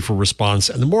called me for response.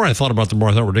 And the more I thought about it, the more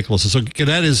I thought ridiculous. So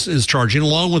Gannett is charging,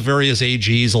 along with various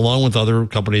AGs, along with other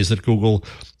companies, that Google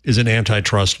is in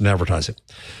antitrust and advertising.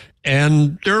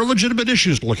 And there are legitimate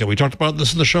issues to look at. We talked about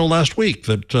this in the show last week,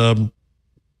 that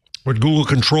when Google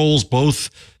controls both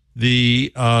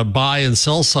the buy and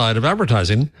sell side of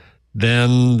advertising,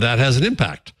 then that has an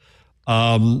impact.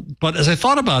 But as I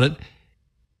thought about it,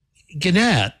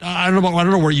 Gannett, I don't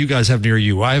know where you guys have near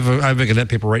you. I have a Gannett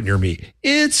paper right near me.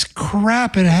 It's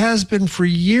crap. It has been for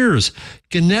years.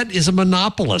 Gannett is a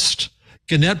monopolist.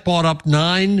 Gannett bought up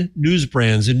 9 news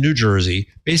brands in New Jersey,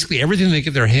 basically everything they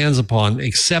get their hands upon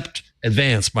except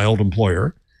Advance, my old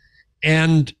employer,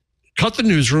 and cut the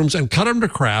newsrooms and cut them to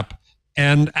crap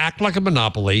and act like a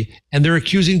monopoly. And they're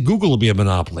accusing Google of being a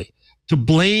monopoly. To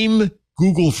blame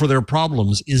Google for their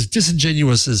problems is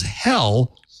disingenuous as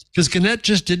hell, because Gannett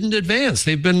just didn't advance.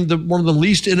 They've been one of the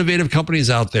least innovative companies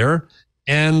out there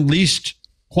and least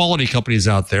quality companies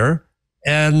out there.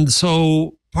 And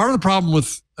so part of the problem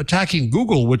with attacking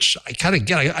Google, which I kind of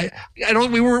get. I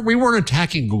don't. We weren't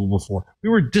attacking Google before. We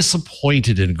were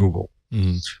disappointed in Google.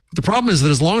 Mm-hmm. But the problem is that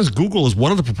as long as Google is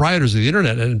one of the proprietors of the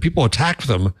internet and people attack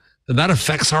them, then that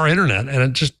affects our internet, and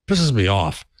it just pisses me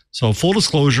off. So full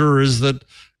disclosure is that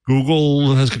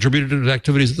Google has contributed to the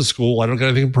activities at the school. I don't get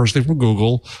anything personally from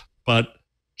Google, but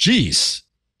geez,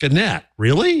 Gannett,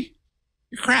 really?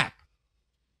 You're crap.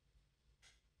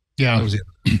 Yeah. That was it.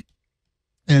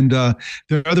 And there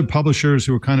are other publishers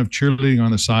who are kind of cheerleading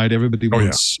on the side. Everybody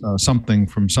wants something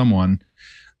from someone.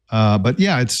 But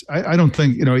yeah, I don't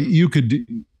think, you could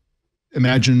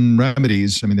imagine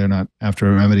remedies. I mean, they're not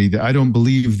after a remedy. I don't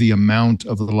believe the amount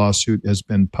of the lawsuit has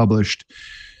been published.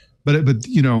 But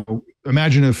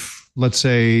imagine if, let's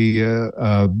say,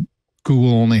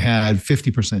 Google only had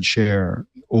 50% share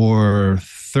or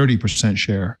 30%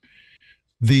 share.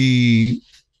 The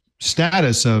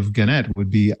status of Gannett would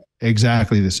be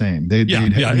exactly the same. They'd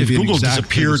if Google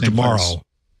disappeared tomorrow,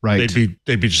 right,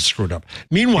 they'd be just screwed up.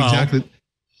 Meanwhile,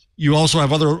 you also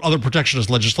have other protectionist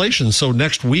legislation. So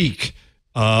next week,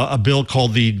 a bill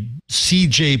called the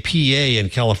CJPA in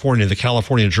California, the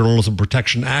California Journalism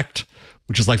Protection Act,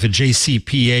 which is like the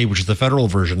JCPA, which is the federal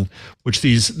version, which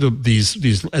these,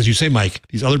 as you say, Mike,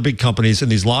 these other big companies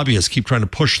and these lobbyists keep trying to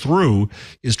push through,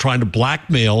 is trying to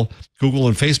blackmail Google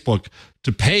and Facebook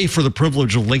to pay for the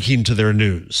privilege of linking to their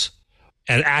news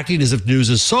and acting as if news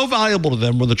is so valuable to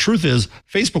them, when the truth is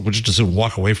Facebook would just as soon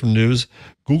walk away from news.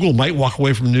 Google might walk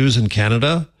away from news in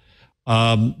Canada.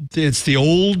 It's the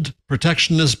old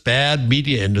protectionist, bad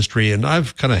media industry, and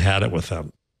I've kind of had it with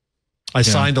them. I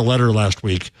signed a letter last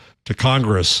week to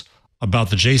Congress about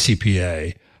the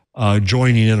JCPA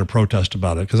joining in a protest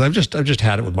about it, because I've just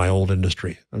had it with my old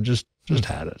industry. I've just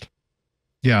had it.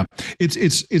 Yeah,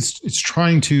 it's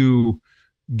trying to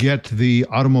get the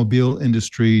automobile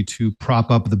industry to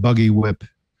prop up the buggy whip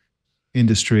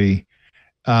industry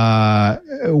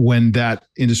when that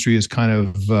industry is kind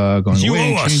of going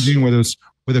away, changing, where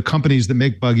the companies that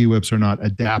make buggy whips are not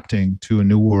adapting to a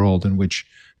new world in which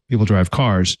people drive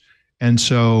cars. And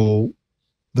so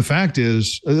the fact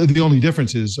is, the only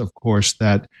difference is, of course,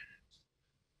 that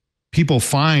people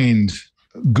find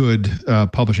good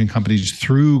publishing companies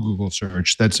through Google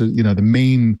search. That's the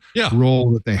main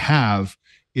role that they have,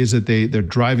 is that they're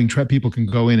driving traffic. People can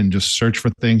go in and just search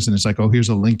for things, and it's like, oh, here's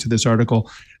a link to this article.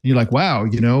 And you're like, wow,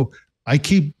 I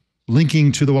keep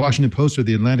linking to the Washington Post or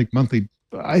the Atlantic Monthly.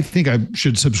 I think I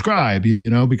should subscribe,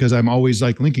 because I'm always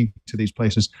like linking to these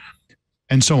places.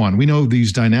 And so on. We know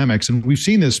these dynamics, and we've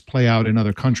seen this play out in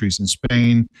other countries, in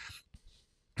Spain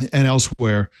and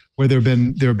elsewhere, where there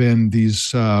have been these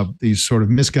sort of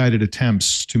misguided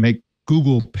attempts to make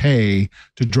Google pay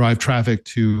to drive traffic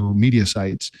to media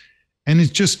sites, and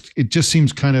it just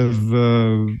seems kind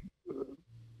of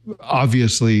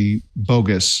obviously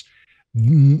bogus.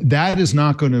 That is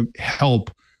not going to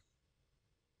help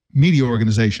media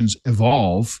organizations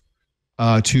evolve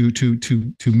to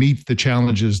meet the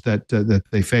challenges that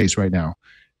they face right now,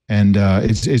 and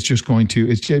it's just going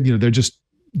to they're just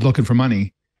looking for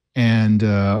money, and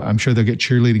I'm sure they'll get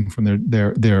cheerleading from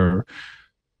their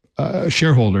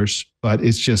shareholders, but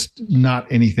it's just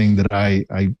not anything that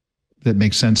that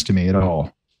makes sense to me at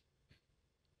all.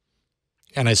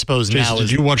 And I suppose Jason,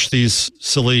 did you watch these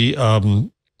silly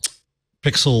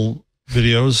pixel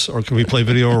videos, or can we play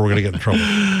video, or we're gonna get in trouble?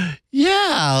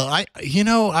 Yeah,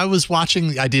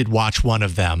 I did watch one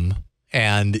of them,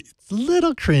 and it's a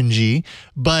little cringy,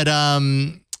 but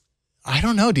I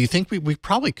don't know. Do you think we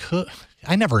probably could?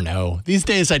 I never know. These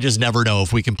days, I just never know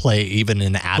if we can play even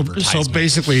an advertisement. So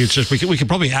basically, it's just we can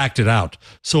probably act it out.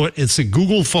 So it's a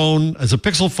Google phone, it's a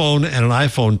Pixel phone and an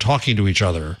iPhone talking to each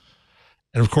other,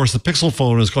 and of course, the Pixel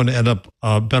phone is going to end up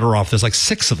better off. There's like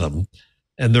 6 of them,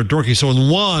 and they're dorky. So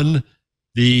in one,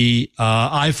 the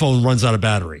iPhone runs out of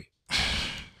battery.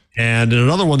 And in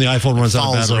another one, the iPhone runs out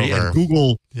of battery, and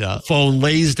Google phone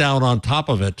lays down on top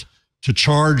of it to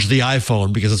charge the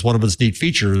iPhone, because it's one of its neat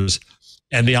features.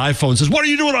 And the iPhone says, "What are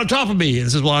you doing on top of me?" And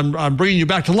it says, "Well, I'm bringing you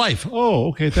back to life." Oh,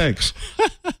 okay, thanks.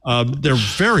 They're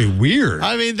very weird.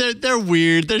 I mean, they're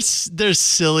weird. They're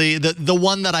silly. The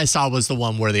one that I saw was the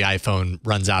one where the iPhone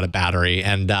runs out of battery,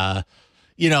 and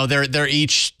they're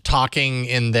each talking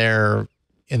in their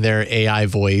AI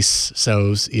voice.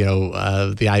 So,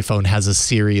 the iPhone has a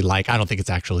Siri, I don't think it's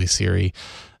actually a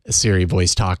Siri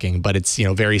voice talking, but it's,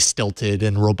 very stilted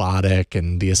and robotic,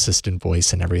 and the assistant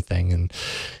voice and everything. And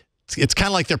it's kind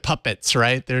of like they're puppets,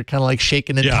 right? They're kind of like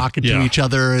shaking and talking to each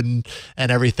other and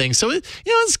everything. So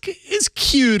it's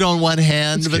cute on one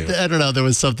hand, but I don't know. There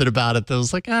was something about it that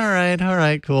was like, all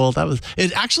right, cool. That was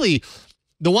it. Actually,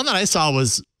 the one that I saw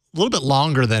was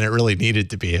longer than it really needed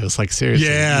to be. It was like, seriously.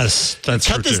 Yes, that's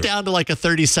cut this down to like a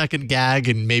 30-second gag,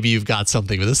 and maybe you've got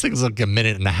something. But this thing's like a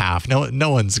minute and a half.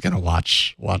 No one's gonna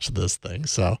watch this thing.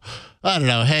 So I don't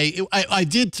know. Hey, I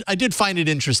did find it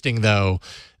interesting though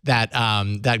that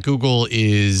that Google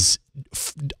is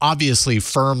obviously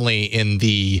firmly in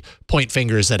the point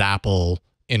fingers at Apple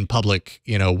in public,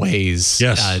 ways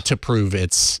to prove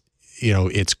it's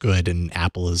good and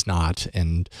Apple is not.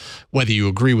 And whether you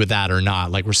agree with that or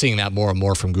not, like we're seeing that more and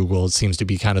more from Google. It seems to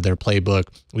be kind of their playbook.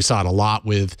 We saw it a lot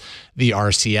with the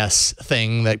RCS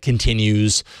thing that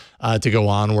continues to go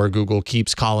on, where Google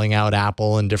keeps calling out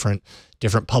Apple in different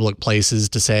public places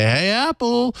to say, hey,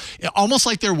 Apple, almost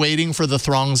like they're waiting for the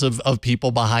throngs of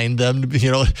people behind them.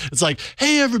 It's like,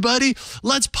 hey, everybody,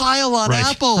 let's pile on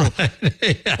Apple.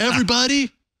 Right.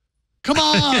 Everybody, come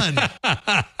on.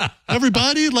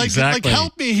 Everybody, like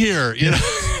help me here.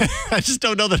 I just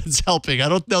don't know that it's helping. I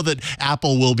don't know that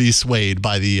Apple will be swayed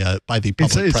by the public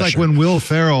pressure. It's like when Will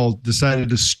Ferrell decided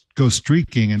to go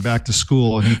streaking and back to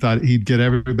school, and he thought he'd get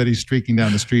everybody streaking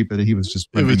down the street, but he was just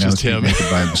running down the street naked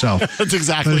by himself. That's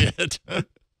exactly it.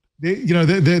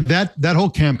 That whole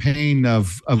campaign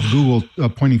of Google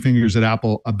pointing fingers at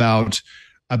Apple about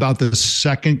the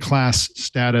second-class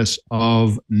status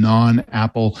of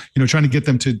non-Apple, trying to get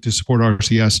them to support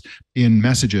RCS in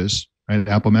messages, right?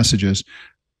 Apple Messages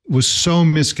was so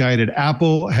misguided.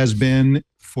 Apple has been,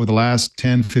 for the last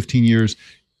 10, 15 years,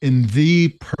 in the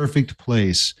perfect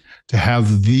place to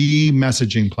have the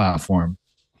messaging platform.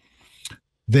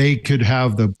 They could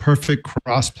have the perfect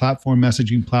cross-platform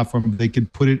messaging platform. They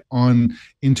could put it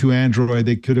into Android.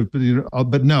 They could have,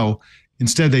 but no.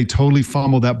 Instead, they totally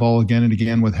fumbled that ball again and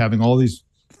again with having all these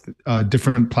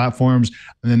different platforms,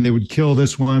 and then they would kill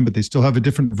this one, but they still have a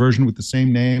different version with the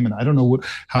same name. And I don't know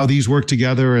how these work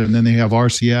together. And then they have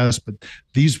RCS, but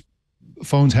these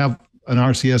phones have an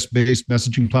RCS-based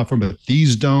messaging platform, but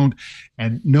these don't.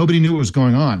 And nobody knew what was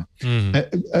going on.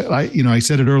 I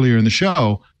said it earlier in the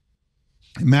show.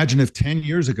 Imagine if 10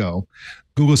 years ago,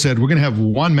 Google said, we're going to have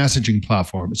one messaging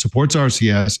platform. It supports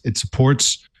RCS. It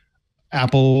supports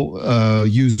Apple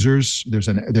users. There's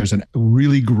a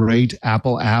really great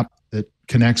Apple app that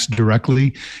connects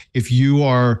directly. If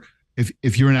you're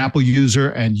an Apple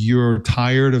user and you're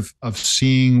tired of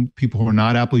seeing people who are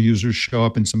not Apple users show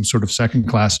up in some sort of second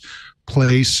class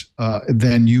place,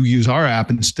 then you use our app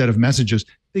instead of Messages.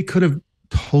 They could have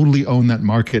totally owned that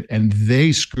market, and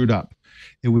they screwed up.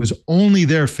 It was only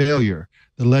their failure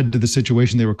that led to the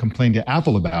situation they were complaining to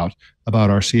Apple about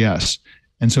RCS.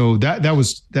 And so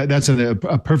that's a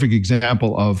perfect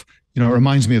example of, it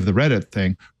reminds me of the Reddit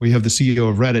thing, where you have the CEO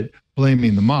of Reddit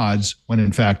blaming the mods when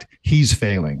in fact he's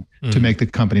failing to make the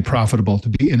company profitable, to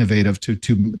be innovative, to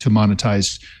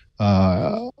monetize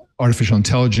artificial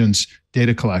intelligence,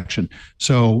 data collection.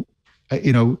 So, I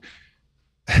think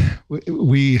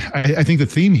the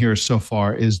theme here so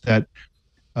far is that,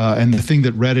 and the thing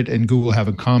that Reddit and Google have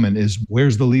in common is,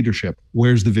 where's the leadership?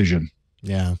 Where's the vision?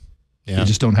 Yeah. You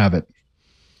just don't have it.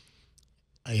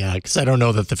 Yeah, because I don't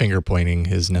know that the finger pointing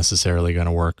is necessarily going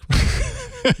to work.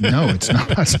 No, it's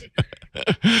not.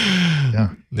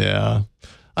 Yeah.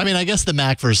 I mean, I guess the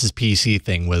Mac versus PC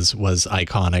thing was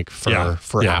iconic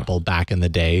for Apple back in the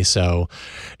day. So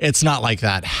it's not like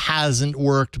that hasn't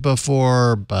worked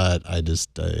before, but I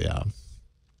just, I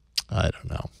don't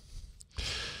know.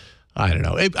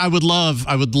 I would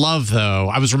love though.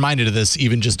 I was reminded of this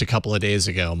even just a couple of days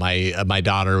ago. My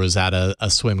daughter was at a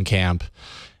swim camp,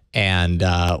 and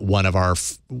one of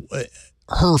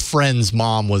her friend's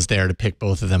mom was there to pick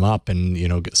both of them up, and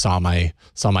saw my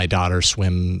daughter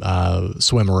swim a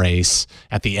race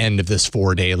at the end of this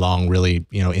 4-day long, really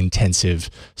intensive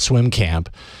swim camp.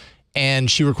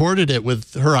 And she recorded it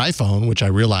with her iPhone, which I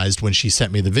realized when she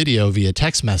sent me the video via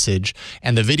text message.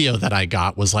 And the video that I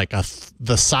got was like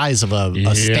the size of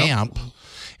a stamp.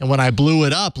 And when I blew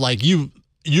it up, like you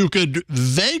could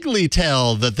vaguely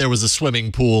tell that there was a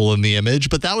swimming pool in the image,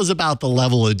 but that was about the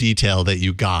level of detail that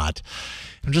you got.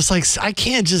 I'm just like, I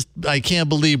can't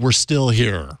believe we're still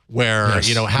here where,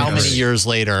 how many years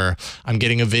later I'm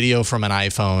getting a video from an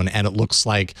iPhone and it looks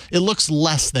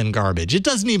less than garbage. It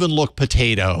doesn't even look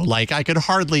potato. Like I could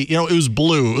hardly, it was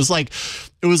blue. It was like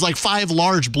 5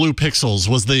 large blue pixels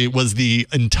was the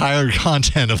entire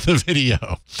content of the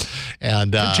video.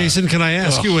 And Jason, can I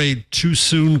ask you a too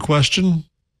soon question?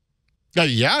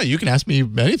 Yeah, you can ask me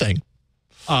anything.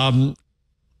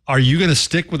 Are you going to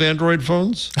stick with Android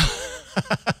phones?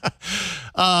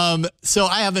 So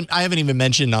I haven't even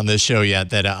mentioned on this show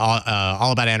yet that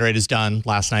All About Android is done.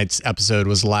 Last night's episode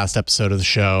was the last episode of the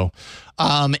show.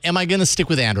 Am I going to stick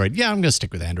with Android? Yeah, I'm going to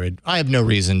stick with Android. I have no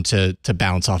reason to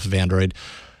bounce off of Android.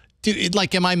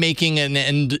 Like, am I making an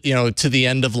end, to the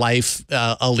end of life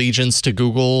allegiance to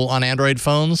Google on Android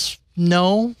phones?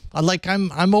 No.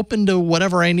 I'm open to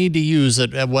whatever I need to use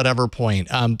at whatever point.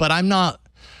 But I'm not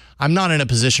in a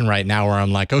position right now where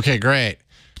I'm like, okay, great,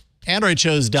 Android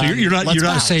show's done. So you're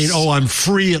not saying, oh, I'm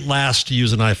free at last to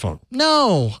use an iPhone.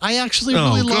 No, I actually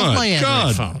really love my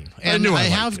Android phone. And I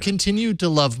have it. continued to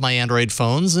love my Android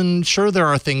phones. And sure, there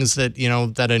are things that,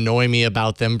 that annoy me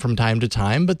about them from time to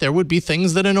time, but there would be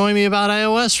things that annoy me about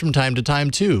iOS from time to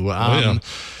time too.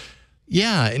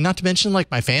 Yeah, and not to mention,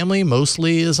 like, my family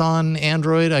mostly is on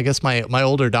Android. I guess my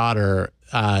older daughter,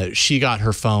 she got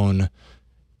her phone.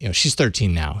 She's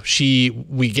 13 now.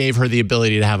 We gave her the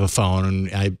ability to have a phone,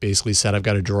 and I basically said, I've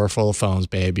got a drawer full of phones,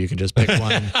 babe. You can just pick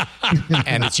one,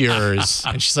 and it's yours.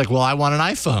 And she's like, well, I want an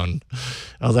iPhone.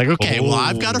 I was like, okay, well,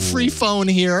 I've got a free phone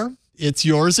here. It's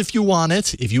yours if you want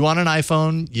it. If you want an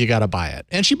iPhone, you got to buy it.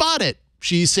 And she bought it.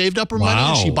 She saved up her money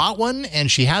and she bought one, and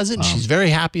she has it, and she's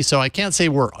very happy. So I can't say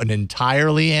we're an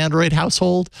entirely Android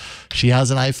household. She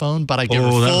has an iPhone, but I give her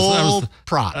full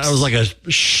props. That was like a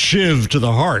shiv to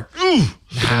the heart. Ooh,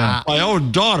 my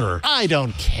own daughter. I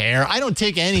don't care. I don't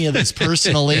take any of this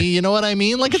personally. You know what I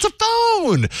mean? Like, it's a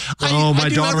phone. My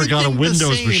daughter got a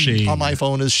Windows machine on my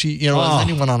phone as as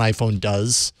anyone on iPhone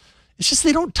does. It's just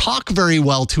they don't talk very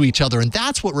well to each other, and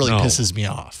that's what really pisses me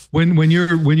off. When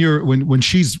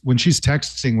she's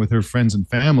texting with her friends and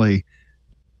family,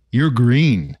 you're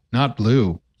green, not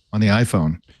blue on the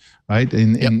iPhone, right?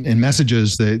 In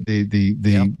messages, the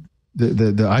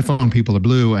iPhone people are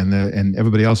blue, and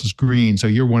everybody else is green. So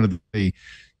you're one of the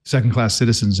second-class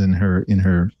citizens in her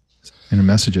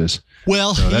messages.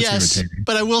 Well, so that's yes, irritating.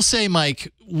 But I will say,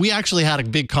 Mike, we actually had a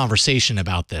big conversation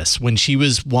about this when she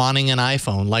was wanting an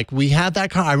iPhone. Like, we had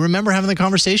that. I remember having the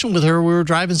conversation with her. We were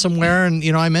driving somewhere, and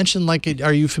I mentioned, like,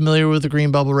 are you familiar with the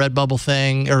green bubble, red bubble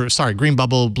thing? Or sorry, green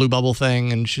bubble, blue bubble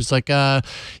thing? And she's like, yeah,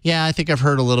 I think I've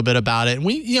heard a little bit about it. And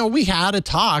we had a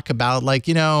talk about, like,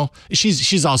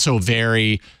 she's also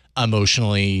very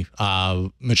emotionally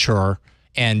mature.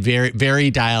 And very, very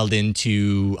dialed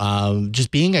into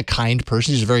just being a kind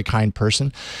person. She's a very kind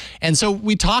person. And so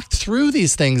we talked through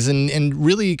these things and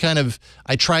really kind of,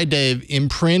 I tried to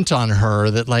imprint on her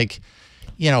that, like,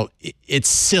 it's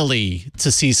silly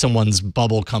to see someone's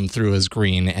bubble come through as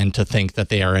green and to think that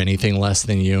they are anything less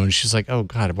than you. And she's like, oh,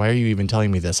 God, why are you even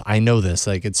telling me this? I know this.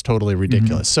 Like, it's totally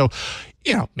ridiculous. So,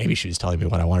 maybe she was telling me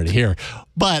what I wanted to hear.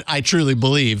 But I truly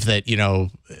believe that,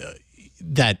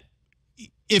 that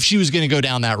if she was going to go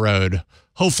down that road,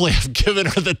 hopefully I've given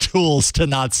her the tools to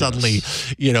not suddenly,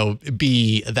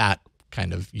 be that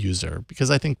kind of user, because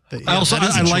I think that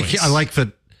I like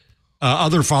that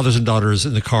other fathers and daughters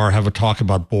in the car have a talk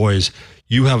about boys.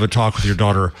 You have a talk with your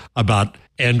daughter about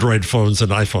Android phones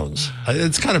and iPhones.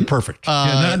 It's kind of perfect.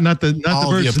 Not the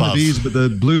birds and the bees, but the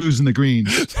blues and the greens.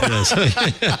 Yes.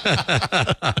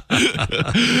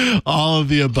 All of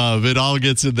the above. It all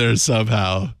gets in there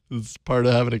somehow. It's part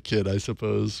of having a kid, I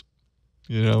suppose.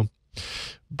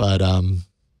 But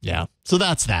yeah. So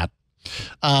that's that.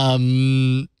 All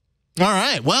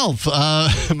right. Well,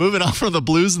 moving on from the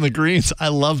blues and the greens. I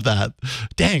love that.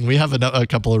 Dang, we have a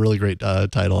couple of really great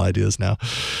title ideas now.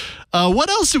 What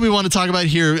else do we want to talk about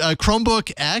here?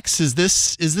 Chromebook X, is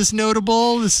this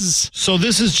notable? This is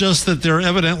just that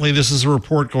this is a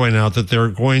report going out that they're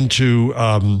going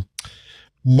to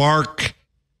mark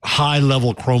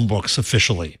high-level Chromebooks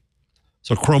officially.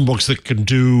 So Chromebooks that can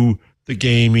do the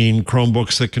gaming,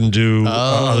 Chromebooks that can do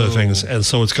other things. And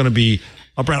so it's going to be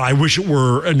a brand. I wish it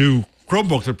were a new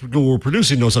Chromebook that Google were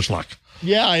producing. No such luck.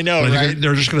 Yeah, I know, right?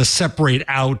 They're just going to separate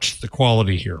out the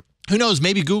quality here. Who knows?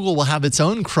 Maybe Google will have its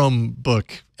own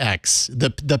Chromebook X, the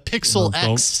Pixel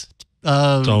X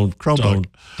Chromebook.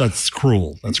 That's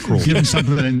cruel. That's cruel. Give them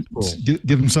something.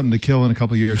 Give them something to kill in a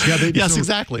couple of years. Yeah. Yes,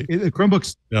 exactly.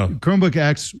 Chromebook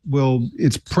X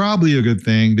it's probably a good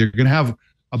thing. They're going to have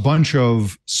a bunch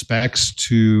of specs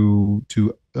to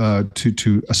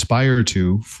aspire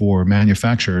to for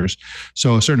manufacturers.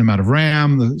 So a certain amount of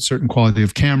RAM, a certain quality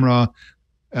of camera.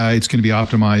 It's going to be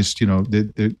optimized.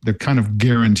 They're kind of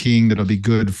guaranteeing that it'll be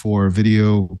good for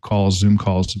video calls, Zoom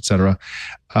calls, etc.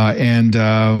 And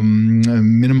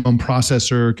minimum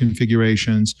processor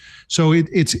configurations. So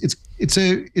it's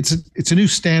a new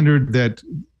standard that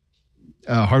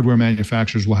hardware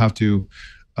manufacturers will have to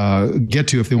get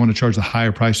to if they want to charge the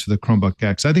higher price for the Chromebook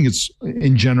X. I think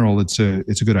in general it's a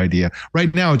good idea.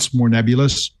 Right now it's more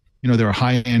nebulous. There are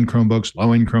high-end Chromebooks,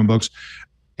 low-end Chromebooks,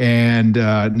 and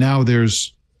now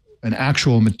there's an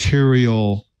actual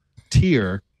material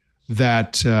tier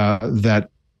that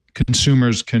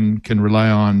consumers can rely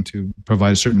on to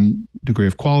provide a certain degree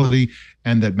of quality,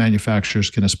 and that manufacturers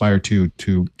can aspire to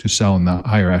sell in the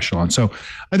higher echelon. So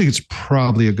I think it's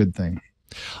probably a good thing.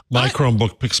 My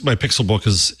Chromebook, my Pixelbook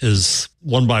is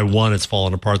one by one. It's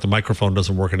fallen apart. The microphone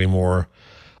doesn't work anymore.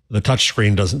 The touch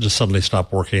screen doesn't just suddenly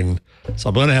stop working. So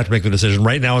I'm going to have to make the decision.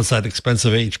 Right now, it's that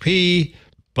expensive HP,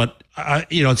 but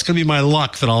it's going to be my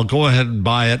luck that I'll go ahead and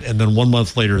buy it, and then 1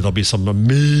 month later there'll be some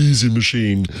amazing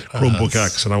machine, Chromebook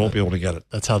X, and I won't be able to get it.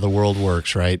 That's how the world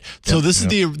works, right? So this is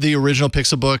the original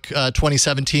Pixelbook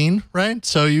 2017, right?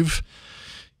 So you've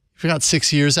got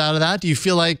 6 years out of that. Do you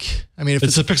feel like, I mean, if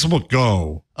it's a Pixelbook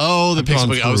Go. Oh, the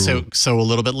Pixelbook. Oh, so a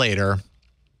little bit later. A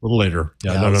little later.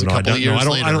 Yeah, no. I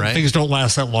don't right? Things don't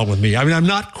last that long with me. I mean, I'm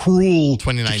not cruel to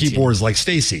 2019. keyboards like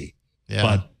Stacy.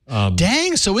 Yeah. But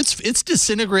dang, so it's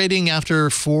disintegrating after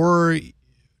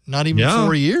not even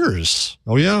 4 years.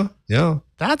 Oh yeah. Yeah.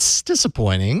 That's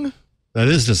disappointing. That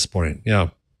is disappointing. Yeah.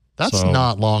 That's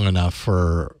not long enough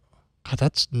for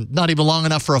that's not even long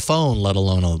enough for a phone, let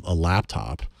alone a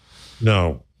laptop.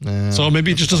 No. So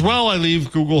maybe just as well I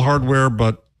leave Google hardware,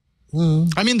 but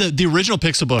I mean, the original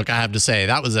Pixelbook, I have to say,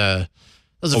 that was a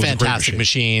fantastic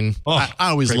machine. Oh,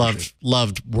 I always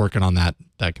loved working on that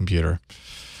computer.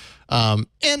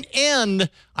 And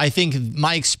I think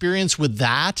my experience with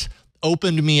that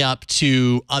opened me up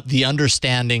to the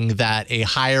understanding that a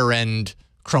higher end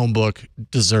Chromebook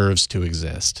deserves to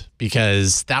exist,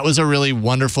 because that was a really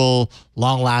wonderful,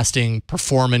 long-lasting,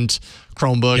 performant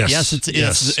Chromebook. Yes,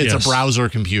 it's a browser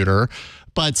computer,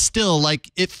 but still,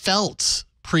 like, it felt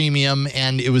premium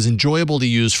and it was enjoyable to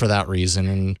use for that reason.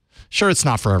 And sure, it's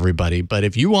not for everybody, but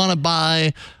if you want to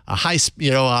buy a high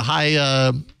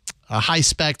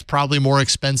spec, probably more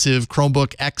expensive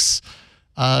Chromebook X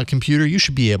computer, you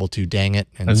should be able to, dang it.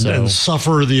 And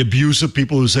suffer the abuse of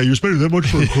people who say you're spending that much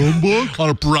for a Chromebook on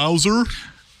a browser.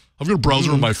 I've got a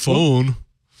browser on my phone.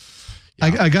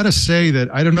 I got to say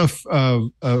that I don't know if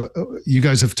you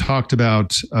guys have talked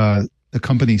about the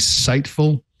company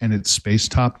Sightful and its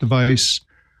Spacetop device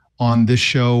on this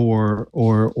show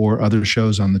or other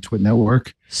shows on the Twit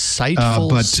network. Sightful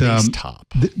Spacetop.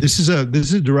 This is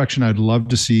a direction I'd love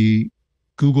to see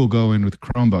Google go in with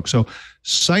Chromebook. So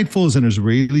Sightful is an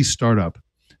Israeli startup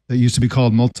that used to be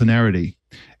called Multinarity,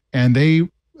 and they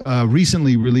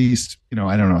recently released,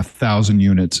 1,000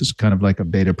 units. It's kind of like a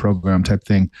beta program type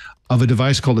thing of a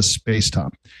device called a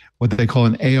Spacetop, what they call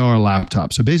an AR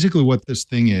laptop. So basically what this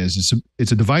thing is,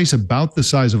 it's a device about the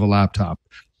size of a laptop,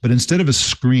 but instead of a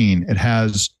screen, it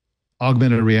has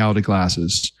augmented reality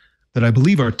glasses that I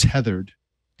believe are tethered.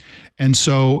 And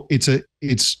so it's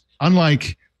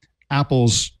unlike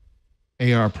Apple's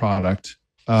AR product.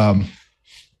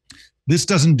 This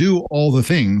doesn't do all the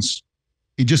things.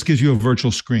 It just gives you a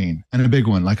virtual screen, and a big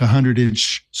one, like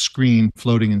 100-inch screen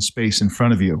floating in space in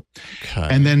front of you. Okay.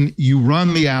 And then you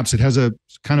run the apps. It has a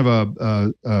kind of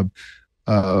a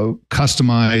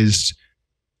customized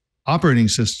operating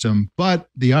system, but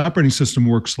the operating system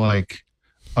works like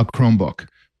a Chromebook.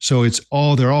 So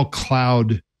they're all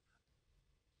cloud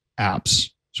apps,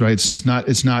 right?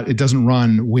 It doesn't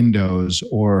run Windows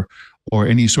or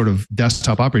any sort of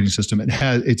desktop operating system.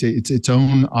 It's its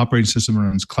own operating system,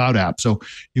 runs cloud apps. So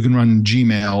you can run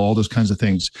Gmail, all those kinds of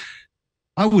things.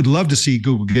 I would love to see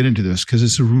Google get into this because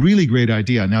it's a really great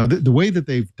idea. Now, the way that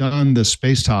they've done the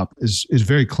Spacetop is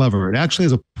very clever. It actually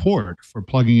has a port for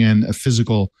plugging in a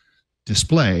physical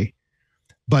display,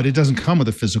 but it doesn't come with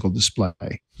a physical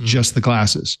display, just the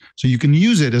glasses. So you can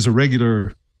use it as a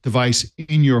regular device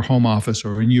in your home office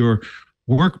or in your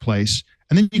workplace,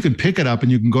 and then you can pick it up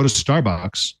and you can go to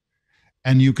Starbucks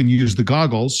and you can use the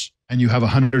goggles and you have a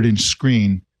 100-inch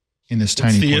screen in this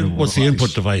tiny what's the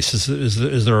input device?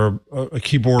 Is there a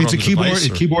keyboard? It's a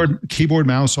keyboard,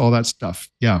 mouse, all that stuff.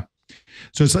 Yeah.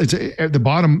 So it's the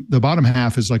bottom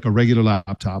half is like a regular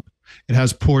laptop. It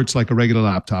has ports like a regular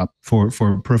laptop for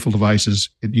peripheral devices.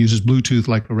 It uses Bluetooth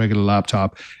like a regular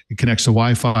laptop. It connects to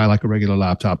Wi-Fi like a regular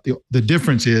laptop. The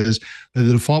difference is that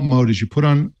the default mode is you put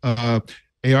on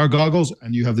AR goggles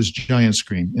and you have this giant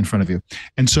screen in front of you.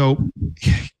 And so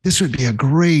this would be a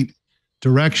great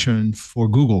direction for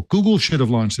Google. Google should have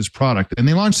launched this product, and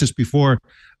they launched this before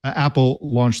Apple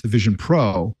launched the Vision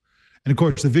Pro. And of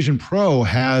course, the Vision Pro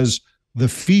has the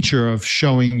feature of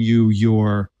showing you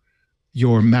your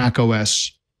Mac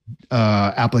OS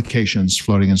applications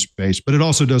floating in space, but it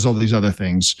also does all these other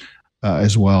things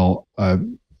as well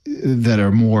that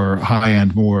are more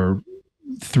high-end, more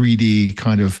 3D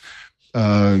kind of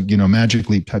Magic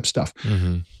Leap type stuff.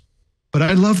 Mm-hmm. But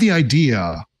I love the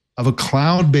idea of a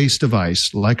cloud-based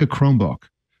device like a Chromebook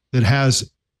that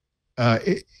has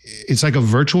it's like a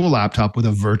virtual laptop with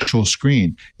a virtual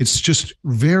screen. It's just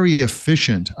very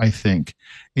efficient, I think,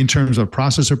 in terms of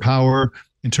processor power,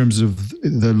 in terms of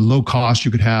the low cost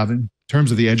you could have, in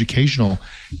terms of the educational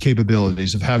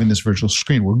capabilities of having this virtual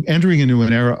screen. We're entering into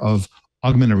an era of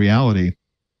augmented reality,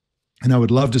 and I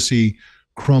would love to see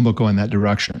Chromebook go in that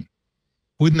direction.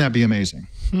 Wouldn't that be amazing?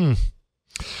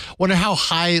 Wonder how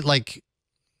high, like,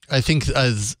 I think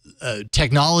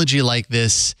technology like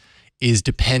this is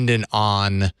dependent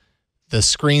on the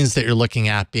screens that you're looking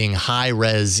at being high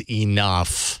res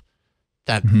enough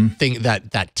that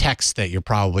that text that you're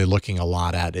probably looking a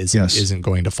lot at isn't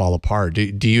going to fall apart.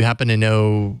 Do you happen to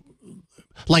know?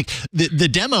 Like the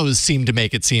demos seem to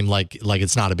make it seem like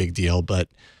it's not a big deal, but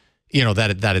you know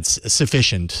that it's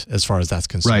sufficient as far as that's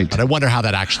concerned. Right. But I wonder how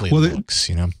that actually looks.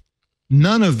 You know,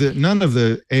 none of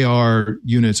the AR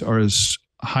units are as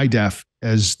high def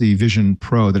as the Vision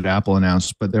Pro that Apple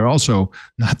announced, but they're also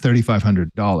not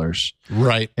 $3,500.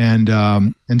 Right. And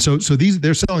so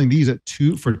they're selling these for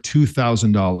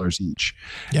 $2,000 each.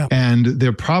 Yeah. And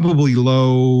they're probably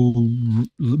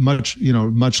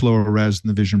much lower res than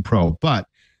the Vision Pro, but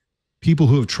people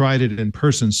who have tried it in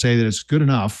person say that it's good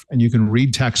enough, and you can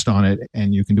read text on it,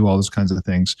 and you can do all those kinds of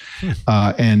things.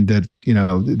 And that, you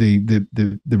know,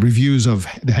 the reviews of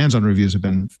the hands-on reviews have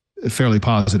been fairly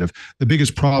positive. The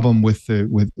biggest problem with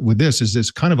this is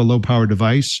it's kind of a low power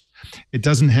device. It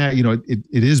doesn't have, you know, it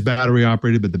is battery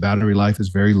operated, but the battery life is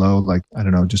very low, like, I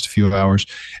don't know, just a few hours,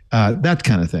 that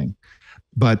kind of thing.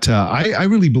 But I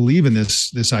really believe in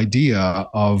this idea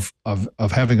of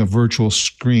having a virtual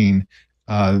screen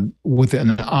with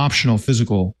an optional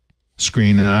physical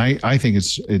screen, and I think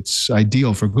it's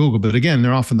ideal for Google. But again,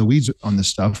 they're off in the weeds on this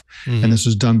stuff, and this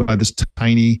was done by this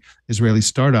tiny Israeli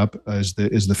startup as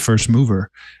the first mover,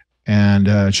 and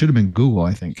it should have been Google,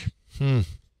 I think.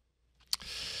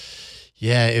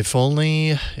 Yeah, if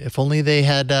only they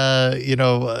had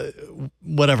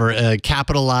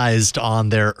capitalized on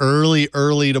their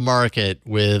early to market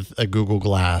with a Google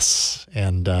Glass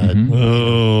and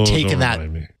taken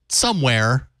that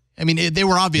somewhere. I mean, they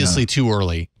were obviously too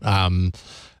early, but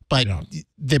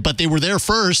they were there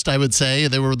first. I would say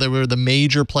they were the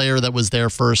major player that was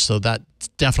there first, so that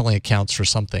definitely accounts for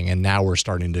something. And now we're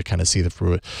starting to kind of see the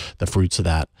fruits of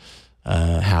that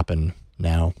happen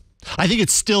now. I think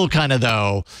it's still kind of,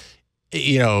 though,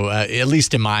 you know, at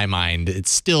least in my mind, it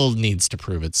still needs to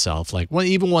prove itself. Like,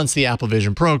 even once the Apple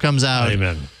Vision Pro comes out,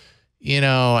 Amen. You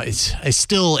know, I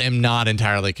still am not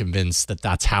entirely convinced that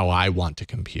that's how I want to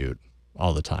compute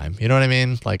all the time. You know what I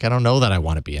mean? Like, I don't know that I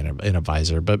want to be in a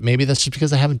visor, but maybe that's just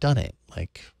because I haven't done it.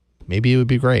 Like, maybe it would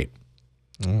be great.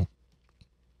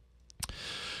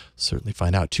 Certainly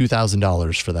find out.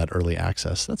 $2,000 for that early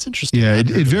access. That's interesting. Yeah,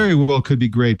 it very well could be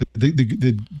great. But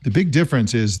the big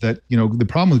difference is that, you know, the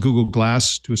problem with Google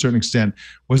Glass to a certain extent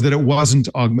was that it wasn't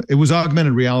it was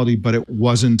augmented reality, but it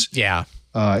wasn't. Yeah.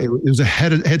 It was a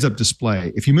heads up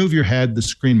display. If you move your head, the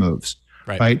screen moves.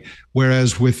 Right.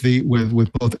 Whereas with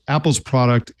both Apple's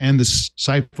product and the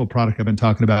Sightful product I've been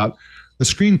talking about, the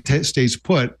screen stays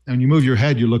put, and when you move your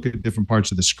head, you look at different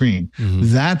parts of the screen.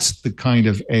 That's the kind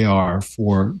of AR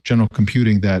for general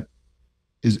computing that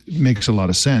makes a lot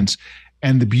of sense.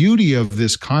 And the beauty of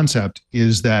this concept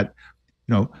is that,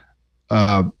 you know,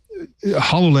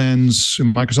 HoloLens,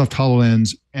 Microsoft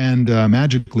HoloLens, and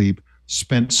Magic Leap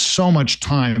spent so much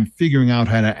time figuring out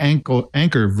how to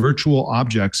anchor virtual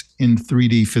objects in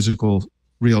 3D physical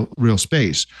real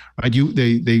space. Right?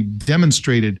 They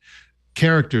demonstrated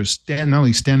characters not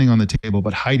only standing on the table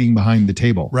but hiding behind the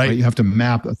table. Right? You have to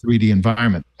map a 3D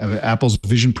environment. Apple's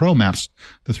Vision Pro maps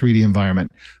the 3D environment.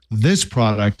 This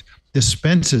product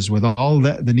dispenses with all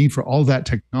that, the need for all that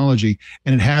technology,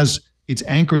 and it has its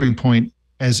anchoring point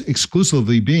as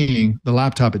exclusively being the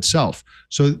laptop itself.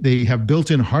 So they have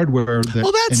built-in hardware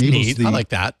that enables I like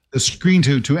that. The screen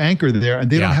to anchor there,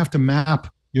 and they don't have to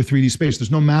map your 3D space.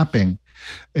 There's no mapping.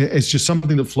 It's just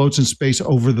something that floats in space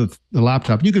over the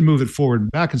laptop. You can move it forward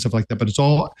and back and stuff like that, but it's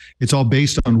all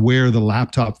based on where the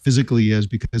laptop physically is,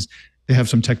 because they have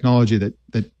some technology that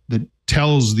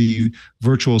tells the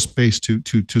virtual space to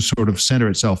sort of center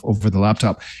itself over the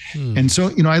laptop. And so,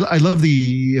 you know, I love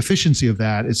the efficiency of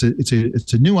that.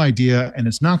 It's a new idea, and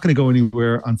it's not going to go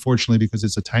anywhere, unfortunately, because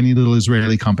it's a tiny little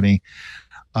Israeli company.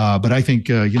 But I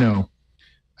think, I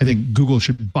think Google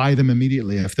should buy them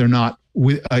immediately if they're not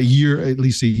within a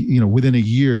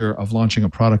year of launching a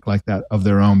product like that of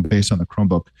their own based on the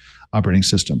Chromebook operating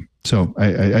system. So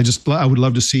I would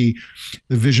love to see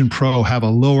the Vision Pro have a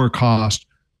lower cost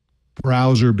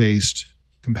browser-based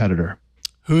competitor.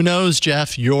 Who knows,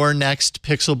 Jeff? Your next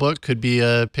Pixelbook could be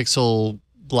a Pixel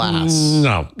glass.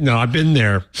 No, I've been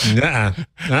there.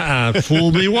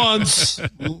 Fool me once.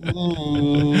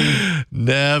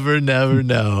 Never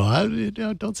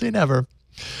know. Don't say never.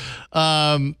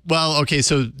 Well, okay.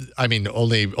 So, I mean,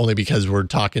 only because we're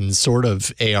talking sort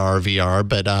of AR, VR,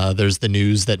 but there's the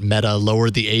news that Meta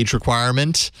lowered the age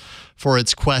requirement for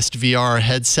its Quest VR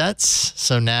headsets.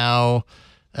 So now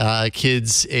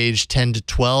kids aged 10 to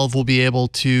 12 will be able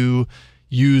to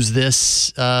use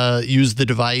the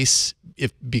device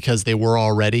because they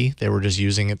were just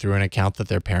using it through an account that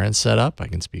their parents set up. I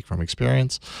can speak from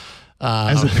experience.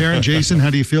 As a parent, Jason, how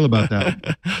do you feel about that?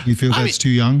 Do you feel that's too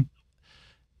young?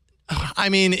 I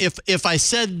mean, if I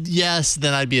said yes,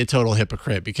 then I'd be a total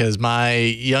hypocrite because my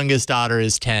youngest daughter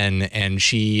is 10 and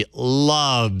she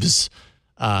loves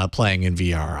playing in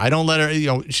VR. I don't let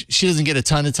her, she doesn't get a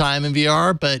ton of time in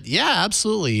VR, but yeah,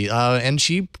 absolutely. And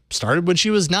she started when she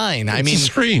was 9. It's a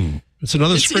screen. It's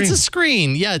another screen. It's a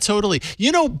screen. Yeah, totally.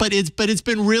 But it's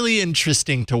been really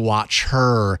interesting to watch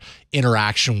her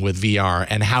interaction with VR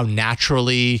and how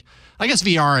naturally, I guess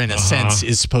VR in a sense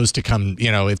is supposed to come,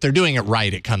 if they're doing it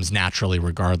right, it comes naturally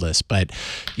regardless. But,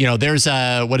 there's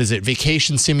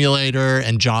Vacation Simulator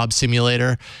and Job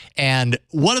Simulator. And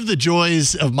one of the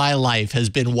joys of my life has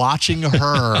been watching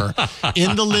her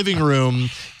in the living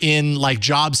room in like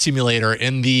Job Simulator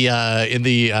in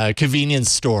the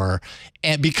convenience store.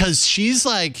 And because she's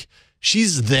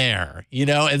there,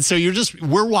 and so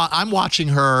I'm watching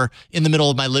her in the middle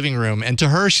of my living room, and to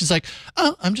her, she's like,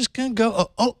 oh, I'm just going to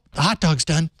go. Oh, the hot dog's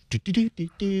done.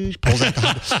 Pulls out the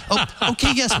hot dog. Oh,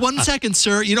 okay. Yes. 1 second,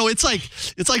 sir. It's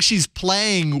like she's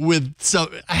playing with,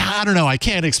 so I don't know. I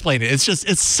can't explain it.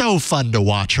 It's so fun to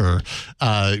watch her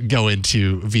go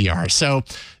into VR. So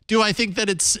do I think that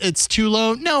it's too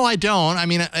low? No, I don't. I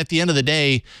mean, at the end of the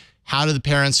day, how do the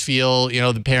parents feel?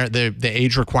 The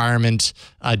age requirement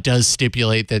does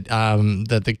stipulate that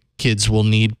that the kids will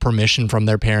need permission from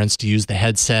their parents to use the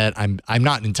headset. I'm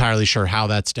not entirely sure how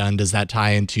that's done. Does that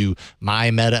tie into my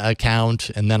Meta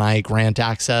account and then I grant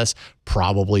access?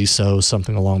 Probably so,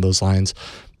 something along those lines.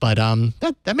 But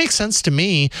that makes sense to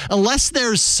me, unless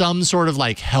there's some sort of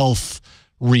like health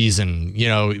reason,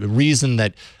 reason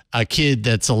that a kid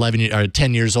that's 11 or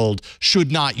 10 years old should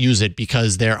not use it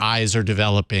because their eyes are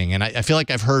developing. And I feel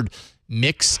like I've heard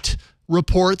mixed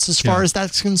reports as far as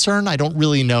that's concerned. I don't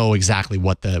really know exactly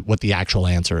what the actual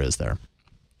answer is there.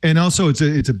 And also it's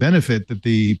a benefit that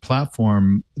the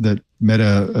platform that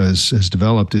Meta has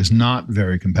developed is not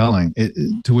very compelling,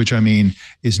 to which I mean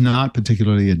is not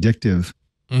particularly addictive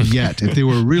yet. If they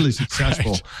were really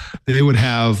successful, they would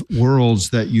have worlds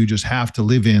that you just have to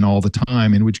live in all the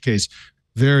time, in which case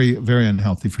very, very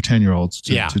unhealthy for 10-year-olds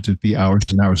to be hours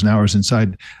and hours and hours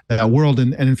inside that world.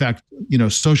 And in fact,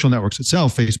 social networks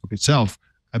itself, Facebook itself,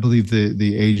 I believe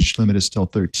the age limit is still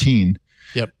 13.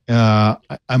 Yep.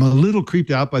 I'm a little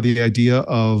creeped out by the idea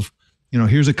of,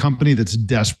 here's a company that's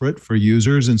desperate for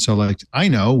users. And so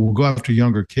we'll go after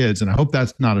younger kids. And I hope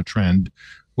that's not a trend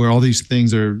where all these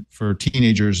things are for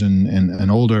teenagers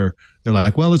and older. They're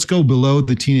like, well, let's go below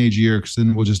the teenage year because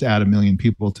then we'll just add 1 million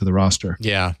people to the roster.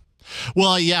 Yeah.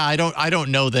 Well, yeah, I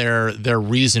don't know their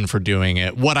reason for doing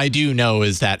it. What I do know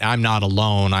is that I'm not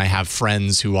alone. I have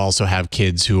friends who also have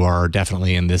kids who are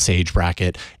definitely in this age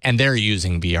bracket, and they're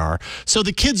using VR. So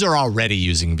the kids are already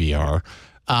using VR.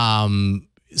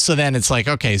 So then it's like,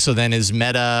 okay, so then is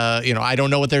Meta, I don't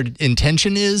know what their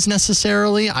intention is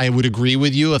necessarily. I would agree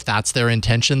with you if that's their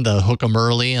intention, the hook them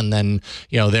early and then,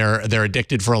 they're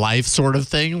addicted for life sort of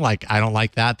thing. Like, I don't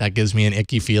like that. That gives me an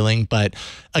icky feeling. But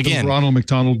again, the Ronald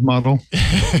McDonald model.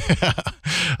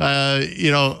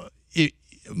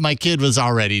 My kid was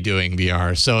already doing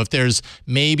VR. So if there's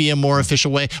maybe a more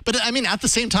official way, but I mean, at the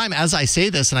same time, as I say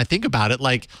this and I think about it,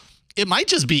 like, it might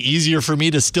just be easier for me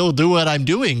to still do what I'm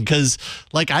doing because,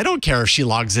 I don't care if she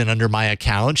logs in under my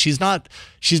account. She's not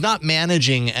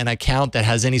managing an account that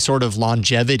has any sort of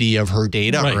longevity of her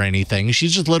data or anything.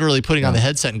 She's just literally putting on the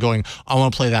headset and going, I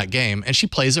want to play that game. And she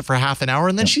plays it for half an hour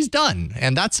and then she's done.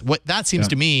 And that seems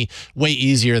to me way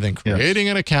easier than creating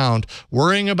an account,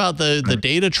 worrying about the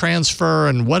data transfer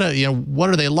and what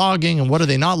are they logging and what are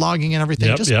they not logging and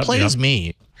everything. Play as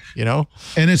me.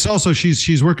 And it's also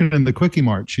she's working in the Quickie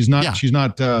Mart. She's not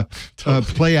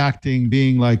play acting,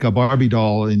 being like a Barbie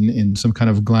doll in some kind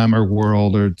of glamour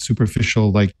world or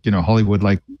superficial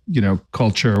Hollywood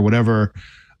culture or whatever.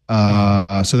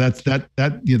 So that's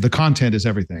the content is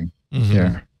everything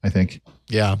there, I think.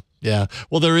 Yeah.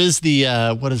 Well, there is the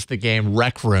what is the game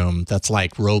Rec Room that's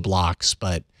like Roblox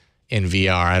but in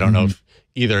VR. I don't know if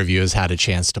either of you has had a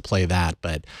chance to play that,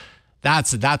 but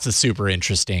that's a super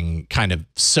interesting kind of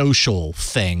social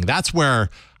thing. That's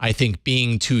where I think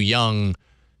being too young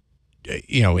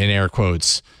in air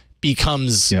quotes,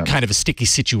 becomes kind of a sticky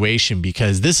situation,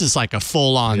 because this is like a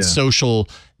full-on social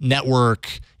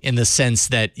network in the sense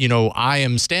that, I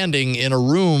am standing in a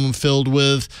room filled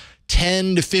with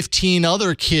 10 to 15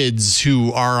 other kids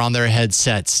who are on their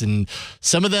headsets, and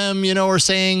some of them, are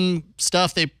saying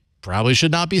stuff they probably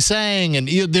should not be saying. And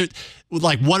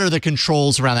like, what are the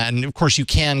controls around that? And of course, you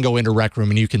can go into Rec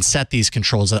Room and you can set these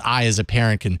controls that I, as a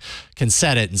parent, can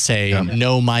set it and say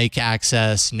no mic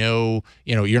access, no,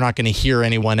 you're not going to hear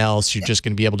anyone else. You're just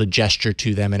going to be able to gesture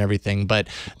to them and everything. But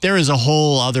there is a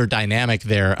whole other dynamic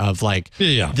there of like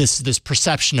this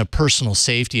perception of personal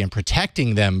safety and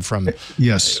protecting them from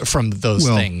those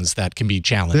things that can be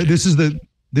challenging. This is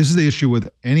the issue with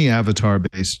any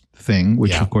avatar-based thing,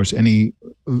 which of course any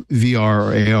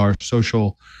VR or AR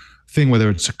social thing, whether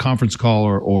it's a conference call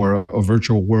or a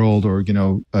virtual world, or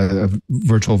a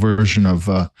virtual version of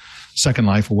Second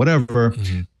Life or whatever.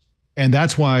 And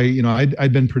that's why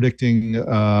I'd been predicting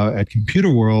at Computer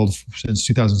World since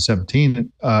 2017,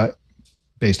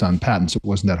 based on patents, it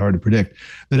wasn't that hard to predict,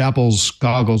 that Apple's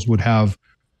goggles would have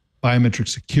biometric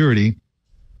security,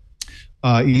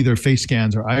 either face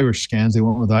scans or iris scans. They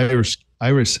went with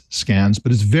iris scans,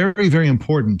 but it's very, very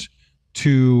important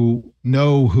to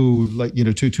know who, to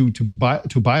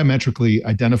biometrically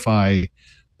identify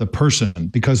the person,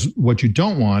 because what you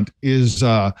don't want is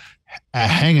a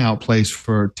hangout place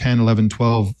for 10, 11,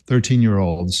 12,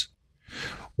 13-year-olds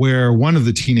where one of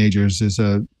the teenagers is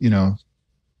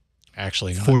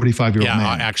actually 45-year-old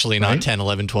man. Actually not 10,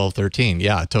 11, 12, 13.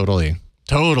 Yeah, totally.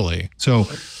 So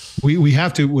we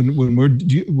have to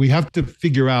we have to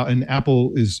figure out, and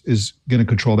Apple is going to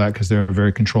control that because they're a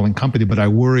very controlling company. But I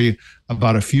worry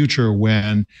about a future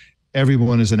when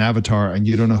everyone is an avatar and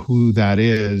you don't know who that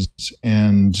is,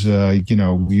 and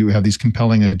you have these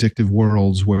compelling, addictive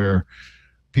worlds where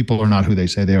people are not who they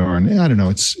say they are. And I don't know.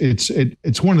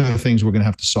 It's one of the things we're going to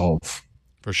have to solve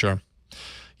for sure.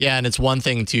 Yeah, and it's one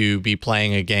thing to be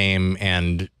playing a game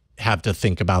and have to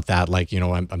think about that. Like,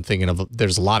 I'm thinking of,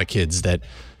 there's a lot of kids that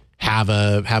have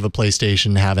a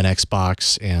PlayStation, have an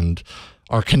Xbox, and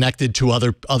are connected to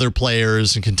other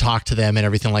players and can talk to them and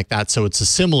everything like that. So it's a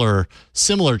similar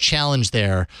challenge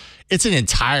there. It's an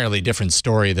entirely different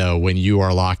story though when you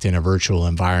are locked in a virtual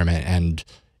environment and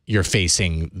you're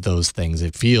facing those things.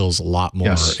 It feels a lot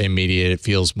more immediate. It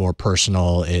feels more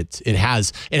personal. It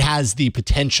has the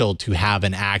potential to have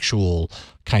an actual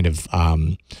kind of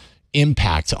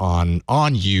impact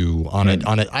on you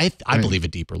I believe a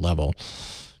deeper level.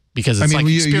 Because it's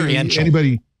experiential.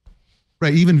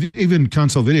 Even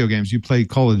console video games. You play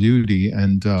Call of Duty,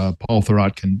 and Paul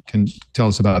Thurrott can tell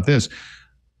us about this.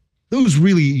 Those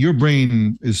really, your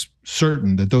brain is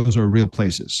certain that those are real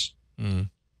places.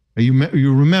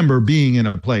 You remember being in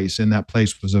a place, and that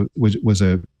place was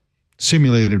a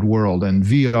simulated world, and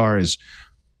VR is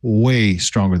way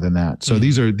stronger than that. So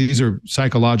these are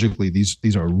psychologically,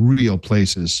 these are real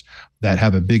places that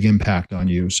have a big impact on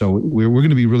you. So we're going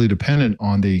to be really dependent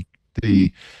on the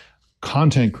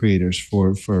content creators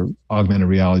for augmented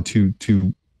reality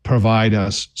to provide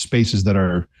us spaces that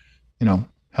are,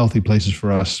 healthy places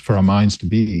for us, for our minds to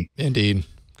be. Indeed.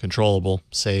 Controllable,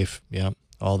 safe. Yeah.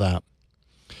 All that.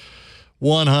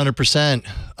 100%.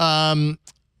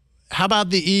 How about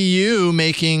the EU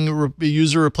making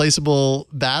user-replaceable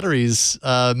batteries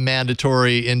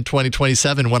mandatory in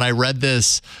 2027? When I read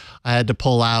this, I had to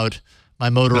pull out my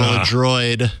Motorola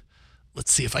Droid.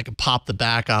 Let's see if I can pop the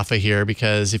back off of here,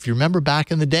 because if you remember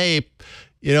back in the day,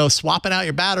 swapping out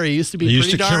your battery used to be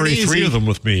pretty darn easy. I used to carry 3 of them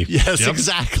with me. Yes,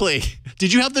 exactly.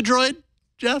 Did you have the Droid,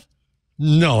 Jeff?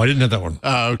 No, I didn't have that one.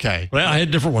 Oh, okay. But I had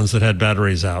different ones that had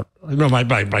batteries out. No, my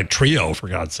Trio, for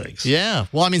God's sakes. Yeah.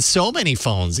 Well, I mean, so many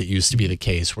phones, it used to be the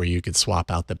case where you could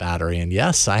swap out the battery. And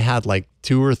yes, I had like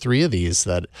 2 or 3 of these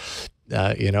that,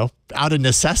 out of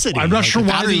necessity. I'm not sure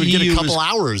why the would get a couple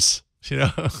hours.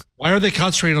 Why are they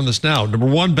concentrating on this now? Number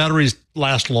one, batteries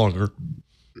last longer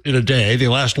in a day. They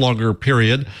last longer,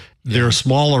 period. They're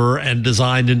smaller and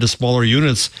designed into smaller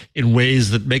units in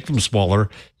ways that make them smaller.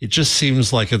 It just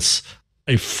seems like it's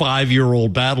a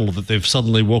 5-year-old battle that they've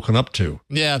suddenly woken up to.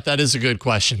 Yeah, that is a good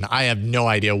question. I have no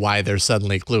idea why they're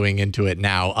suddenly cluing into it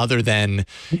now, other than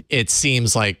it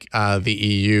seems like the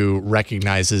EU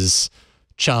recognizes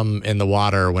chum in the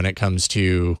water when it comes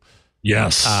to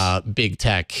big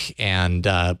tech and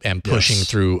pushing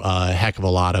through a heck of a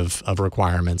lot of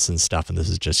requirements and stuff. And this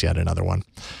is just yet another one.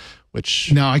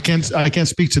 Which now I can't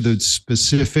speak to the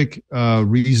specific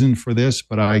reason for this,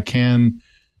 but I can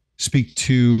speak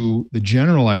to the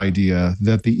general idea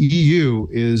that the EU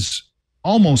is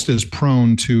almost as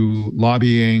prone to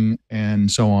lobbying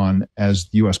and so on as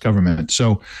the U.S. government.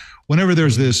 So whenever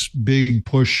there's this big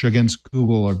push against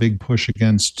Google or big push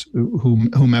against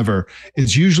whomever,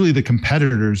 it's usually the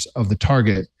competitors of the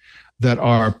target that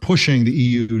are pushing the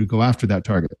EU to go after that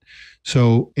target.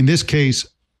 So in this case,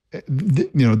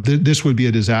 this would be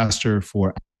a disaster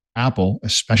for Apple,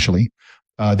 especially.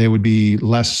 They would be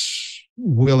less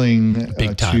willing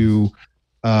to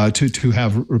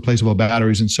have replaceable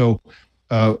batteries, and so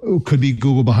could be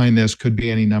Google behind this, could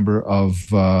be any number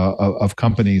of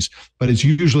companies, but it's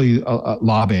usually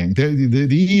lobbying. The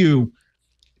EU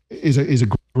is a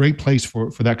great place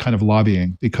for that kind of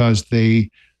lobbying because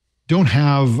they don't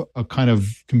have a kind of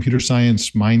computer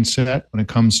science mindset when it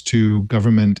comes to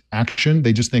government action.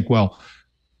 They just think, well,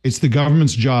 it's the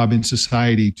government's job in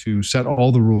society to set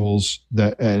all the rules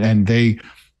and they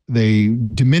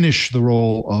diminish the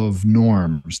role of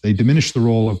norms. They diminish the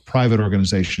role of private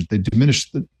organizations. They diminish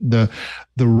the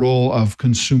role of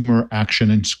consumer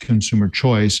action and consumer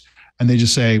choice. And they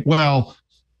just say, well,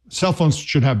 cell phones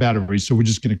should have batteries, so we're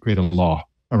just going to create a law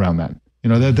around that.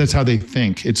 That's how they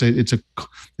think. It's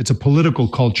a political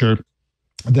culture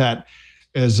that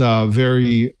is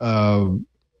very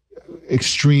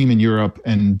extreme in Europe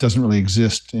and doesn't really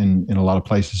exist in a lot of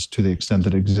places to the extent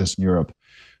that it exists in Europe.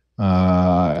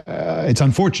 It's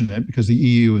unfortunate because the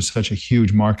EU is such a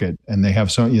huge market, and they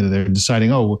have they're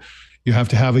deciding, you have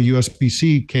to have a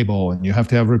USB-C cable, and you have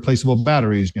to have replaceable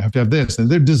batteries, and you have to have this, and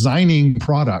they're designing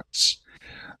products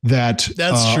that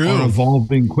are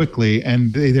evolving quickly,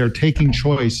 and they're taking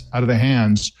choice out of the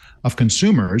hands of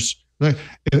consumers. Like,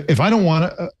 if I don't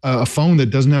want a phone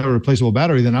that doesn't have a replaceable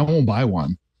battery, then I won't buy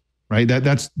one, right?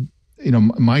 That's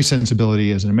my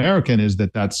sensibility as an American is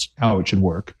that that's how it should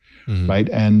work, right?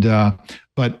 And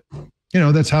but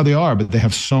that's how they are. But they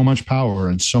have so much power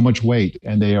and so much weight,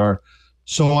 and they are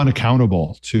so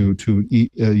unaccountable to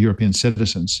European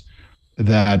citizens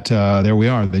that there we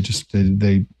are. They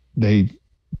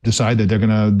decide that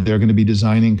they're gonna be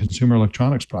designing consumer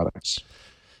electronics products.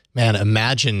 Man,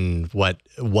 imagine what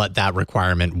that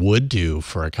requirement would do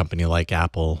for a company like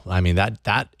Apple. I mean, that's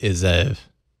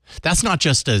not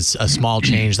just a small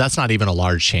change. That's not even a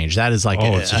large change. That is like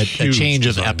a change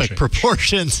of epic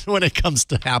proportions when it comes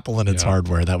to Apple and its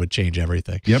hardware. That would change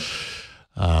everything. Yep.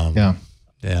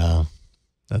 Yeah.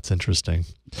 That's interesting.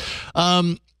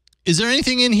 Is there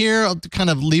anything in here? I'll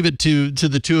kind of leave it to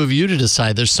the two of you to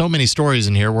decide. There's so many stories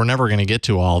in here. We're never going to get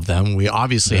to all of them. We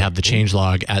obviously have the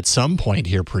changelog at some point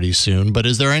here pretty soon. But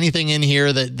is there anything in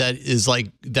here that is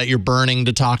like that you're burning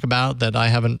to talk about that I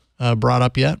haven't brought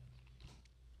up yet?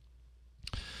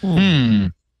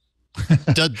 Doesn't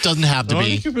have to be. I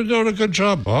think you've been doing a good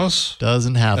job, boss.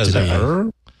 Doesn't have to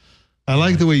be. I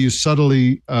like the way you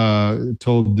subtly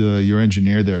told your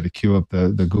engineer there to cue up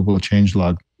the Google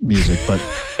changelog music, but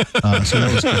so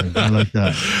that was good. I like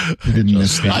that. You didn't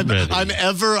miss that.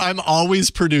 I'm always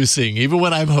producing. Even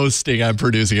when I'm hosting, I'm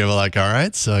producing. I'm like, all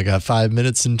right, so I got 5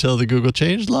 minutes until the Google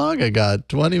changelog. I got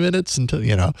 20 minutes until,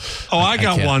 Oh, I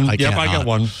got one. I got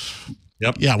one.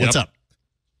 Yep. Yeah, what's up?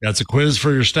 That's a quiz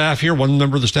for your staff here. One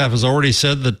member of the staff has already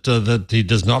said that he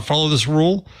does not follow this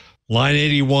rule. Line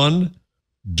 81,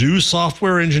 do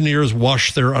software engineers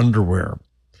wash their underwear?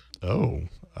 Oh.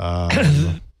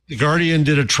 The Guardian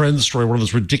did a trend story, one of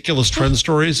those ridiculous trend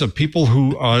stories of people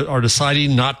who are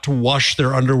deciding not to wash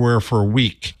their underwear for a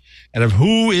week. And of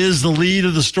who is the lead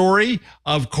of the story?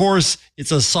 Of course,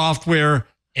 it's a software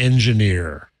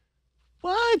engineer.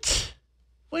 What?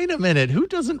 Wait a minute. Who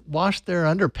doesn't wash their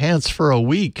underpants for a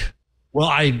week? Well,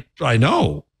 I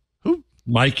know. Who?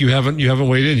 Mike, you haven't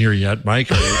weighed in here yet, Mike.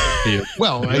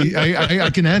 Well, I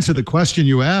can answer the question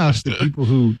you asked. The people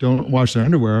who don't wash their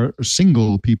underwear are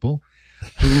single people.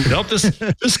 Nope,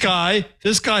 this guy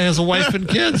has a wife and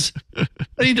kids, and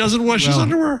he doesn't wash his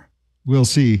underwear. We'll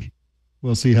see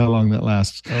how long that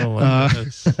lasts. Oh my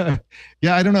goodness.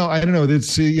 Yeah, I don't know.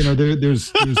 It's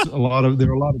there's a lot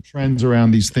of trends around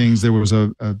these things. There was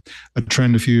a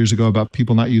trend a few years ago about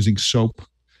people not using soap.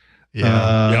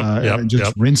 Yeah.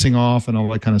 Just rinsing off and all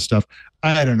that kind of stuff.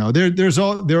 I don't know.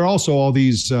 There are also all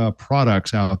these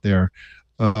products out there.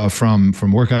 From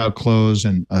workout clothes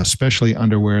and especially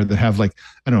underwear that have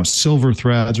silver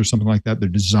threads or something like that. They're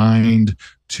designed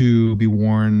to be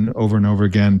worn over and over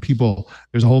again.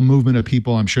 There's a whole movement of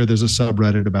people. I'm sure there's a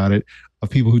subreddit about it of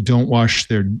people who don't wash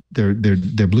their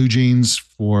blue jeans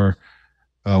for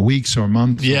weeks or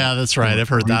months. Yeah, that's right. I've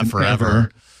heard that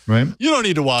forever. right? You don't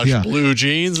need to wash blue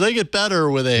jeans. They get better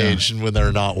with age and when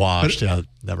they're not washed.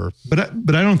 Never. But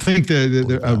I don't think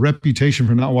the reputation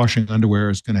for not washing underwear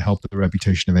is going to help the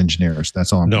reputation of engineers.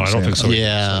 That's all I'm saying. No, I don't think so.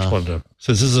 Yeah.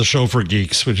 So this is a show for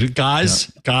geeks, which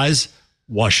guys,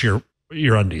 wash your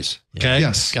undies. Okay.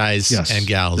 Yes. Guys and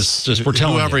gals. Just we're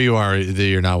telling whoever you are, that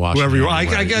you're not washing. Whoever you are.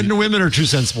 I got women are too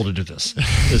sensible to do this.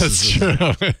 That's true.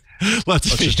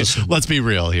 Let's be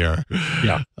real here.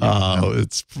 Yeah.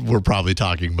 We're probably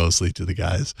talking mostly to the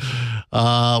guys.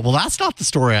 Well, that's not the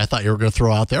story I thought you were going to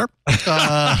throw out there.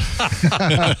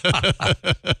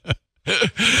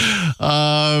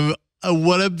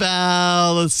 What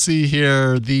about, let's see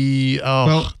here.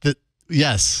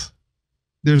 Yes.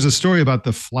 There's a story about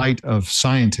the flight of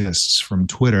scientists from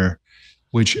Twitter,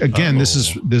 which again, this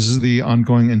is the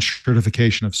ongoing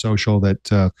enshirtification of social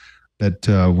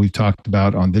that we've talked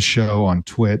about on this show, on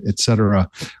Twit, et cetera.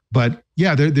 But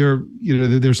yeah,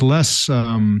 there's less,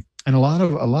 and a lot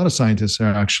of scientists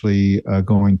are actually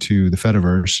going to the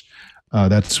Fediverse.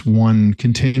 That's one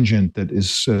contingent that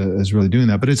is really doing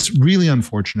that, but it's really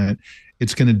unfortunate.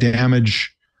 It's going to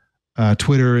damage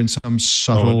Twitter in some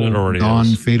subtle,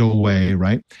 non-fatal way,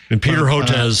 right? And Peter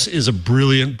Hotez is a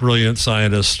brilliant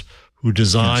scientist who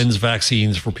designs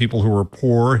vaccines for people who are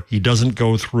poor. He doesn't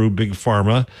go through big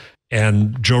pharma.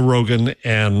 And Joe Rogan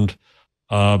and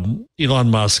Elon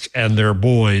Musk and their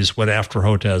boys went after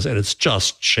Hotez, and it's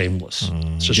just shameless.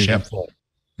 It's just shameful.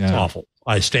 Yeah. It's awful.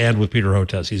 I stand with Peter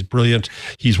Hotez. He's brilliant.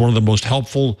 He's one of the most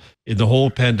helpful in the whole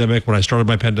pandemic. When I started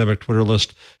my pandemic Twitter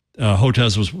list,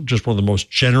 Hotez was just one of the most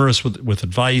generous with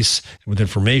advice, and with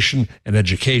information and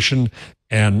education,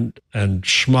 and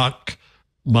Schmuck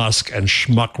Musk and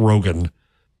Schmuck Rogan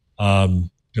going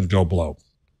to go below.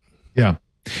 Yeah.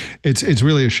 It's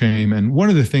really a shame. And one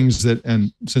of the things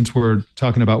and since we're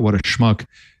talking about what a schmuck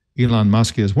Elon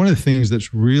Musk is, one of the things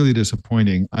that's really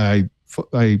disappointing, I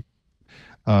follow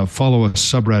a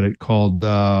subreddit called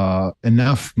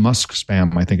Enough Musk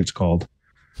Spam, I think it's called.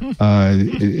 But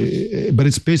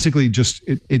it's basically just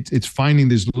it's finding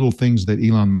these little things that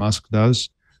Elon Musk does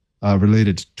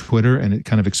related to Twitter, and it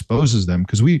kind of exposes them,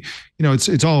 because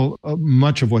it's all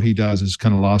much of what he does is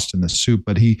kind of lost in the soup.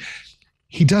 But he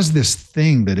does this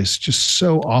thing that is just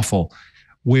so awful,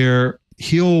 where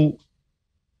he'll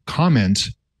comment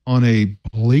on a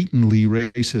blatantly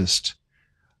racist,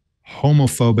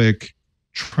 homophobic,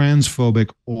 transphobic,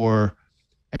 or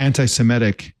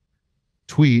anti-Semitic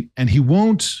tweet, and he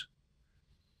won't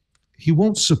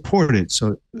support it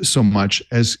so much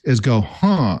as go,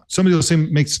 somebody will say,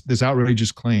 makes this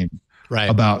outrageous claim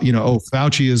about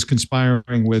Fauci is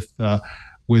conspiring with I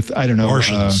don't know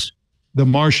Martians. The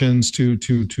Martians to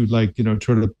like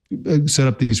try to set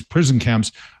up these prison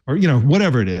camps, or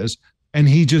whatever it is, and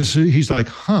he's like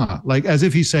like as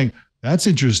if he's saying, that's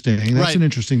interesting, that's an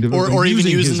interesting development, or even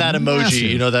using that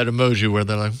emoji, that emoji where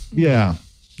they're like,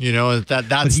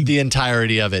 that's the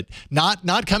entirety of it.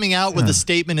 Not coming out with a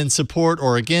statement in support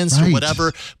or against or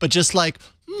whatever, but just like,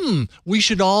 we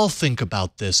should all think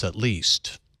about this at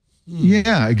least.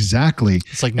 Yeah, exactly.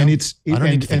 It's like, and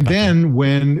then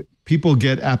when people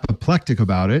get apoplectic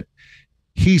about it,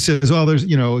 he says, "Oh, there's,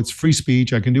 it's free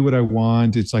speech. I can do what I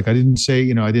want." It's like, I didn't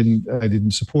say, I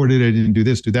didn't support it. I didn't do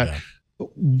this, do that. Yeah. But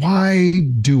why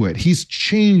do it? He's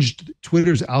changed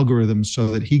Twitter's algorithm so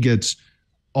that he gets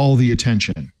all the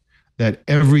attention, that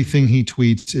everything he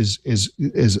tweets is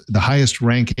the highest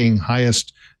ranking,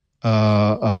 highest,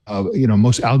 most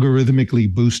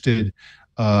algorithmically boosted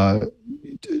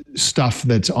stuff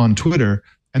that's on Twitter.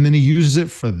 And then he uses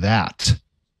it for that,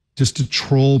 just to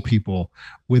troll people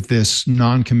with this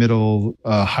non-committal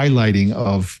highlighting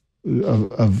of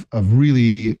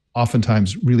really,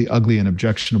 oftentimes really ugly and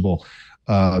objectionable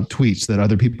tweets that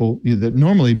other people, that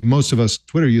normally most of us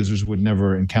Twitter users would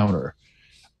never encounter.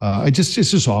 It's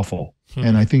just awful.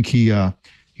 And I think he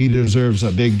deserves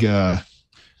a big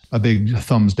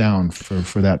thumbs down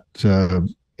for that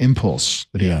impulse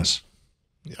that he has.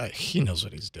 He knows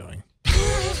what he's doing.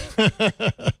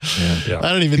 I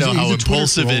don't even know how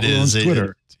impulsive it is.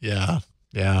 Twitter. Yeah.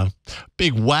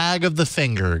 Big wag of the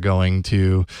finger going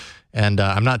to, and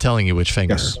I'm not telling you which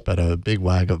finger, but a big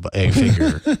wag of a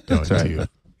finger going to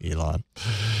Elon.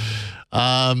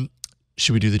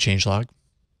 Should we do the changelog?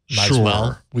 Might as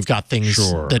well. We've got things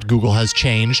that Google has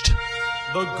changed.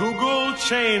 The Google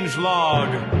changelog.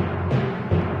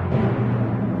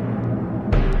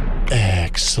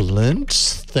 Excellent.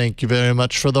 Thank you very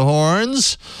much for the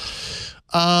horns.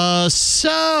 So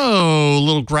a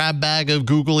little grab bag of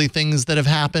googly things that have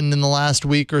happened in the last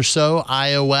week or so.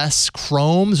 iOS,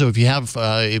 Chrome. So if you have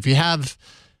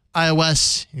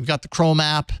iOS, you've got the Chrome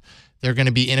app. They're going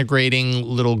to be integrating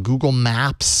little Google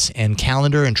Maps and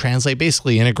Calendar and Translate,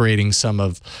 basically integrating some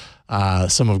of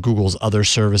Google's other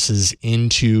services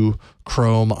into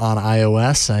Chrome on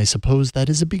iOS. I suppose that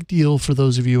is a big deal for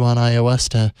those of you on iOS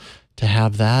to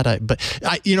have that. But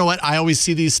you know what? I always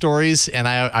see these stories and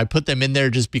I put them in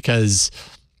there just because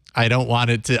I don't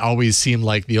want it to always seem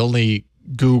like the only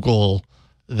Google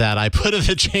that I put in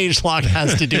the changelog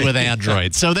has to do with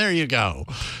Android. So there you go.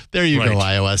 There you go,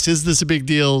 iOS. Is this a big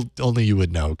deal? Only you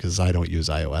would know because I don't use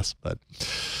iOS, but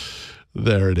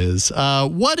there it is.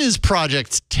 What is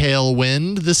Project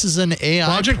Tailwind? This is an AI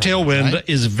Project Tailwind, right?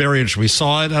 Is very interesting. We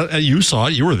saw it. You saw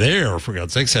it. You were there, for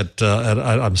God's sakes.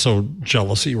 I'm so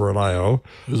jealous that you were at I.O.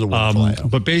 It was a wonderful I.O.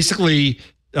 But basically,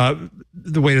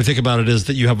 the way to think about it is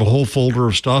that you have a whole folder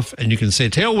of stuff and you can say,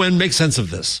 Tailwind, make sense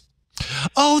of this.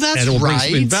 Oh, that's right. And it will bring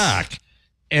something back.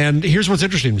 And here's what's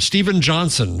interesting. Stephen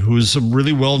Johnson, who's a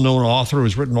really well-known author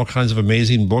who's written all kinds of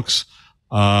amazing books.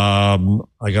 I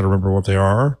got to remember what they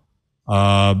are.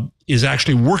 Is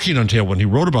actually working on Tailwind. He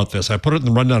wrote about this. I put it in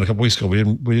the rundown a couple weeks ago. We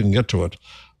didn't get to it.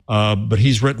 But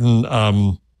he's written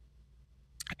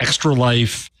Extra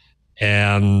Life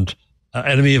and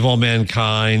Enemy of All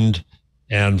Mankind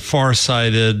and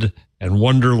Farsighted and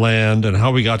Wonderland and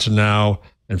How We Got to Now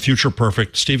and Future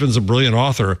Perfect. Stephen's a brilliant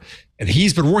author, and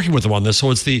he's been working with them on this.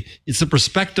 So it's the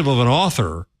perspective of an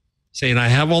author saying, I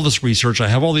have all this research, I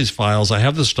have all these files, I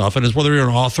have this stuff, and it's whether you're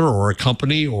an author or a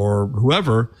company or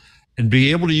whoever, and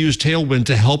be able to use Tailwind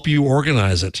to help you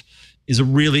organize it is a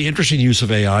really interesting use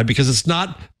of AI because it's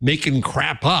not making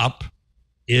crap up.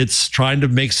 It's trying to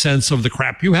make sense of the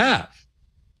crap you have.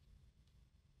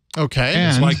 Okay.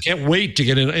 And so I can't wait to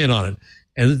get in on it.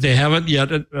 And they haven't yet,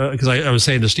 because I was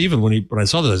saying to Stephen when I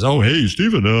saw this, I said, oh, hey,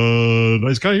 Stephen,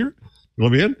 nice guy here. You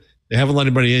let me in? They haven't let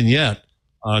anybody in yet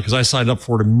because I signed up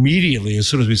for it immediately as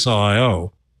soon as we saw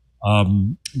I.O.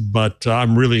 But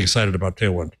I'm really excited about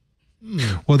Tailwind.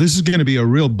 Well, this is going to be a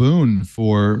real boon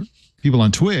for people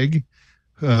on Twig,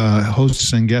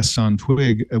 hosts and guests on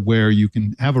Twig, where you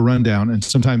can have a rundown. And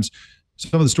sometimes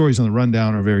some of the stories on the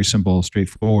rundown are very simple,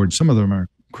 straightforward. Some of them are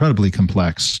incredibly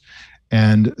complex.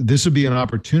 And this would be an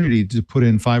opportunity to put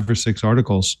in 5 or 6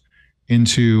 articles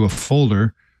into a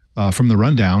folder from the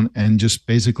rundown and just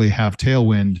basically have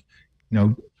Tailwind,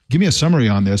 give me a summary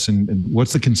on this and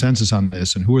what's the consensus on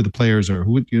this and who are the players or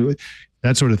who,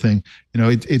 that sort of thing.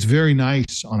 It's very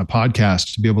nice on a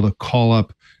podcast to be able to call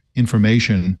up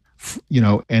information,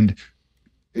 and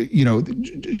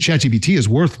ChatGPT is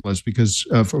worthless because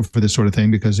for this sort of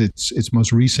thing, because its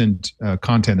most recent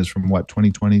content is from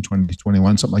 2020,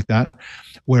 2021, something like that.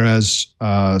 Whereas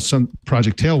some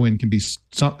Project Tailwind can be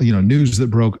news that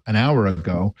broke an hour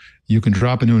ago. You can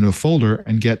drop it into a folder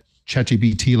and get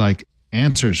ChatGPT like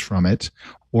answers from it,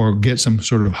 or get some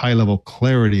sort of high level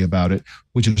clarity about it,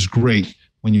 which is great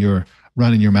when you're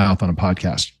running your mouth on a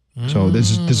podcast. So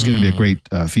this is going to be a great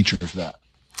feature for that.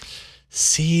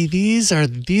 See, these are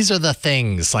the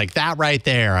things like that right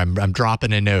there. I'm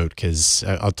dropping a note because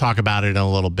I'll talk about it in a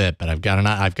little bit. But I've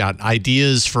got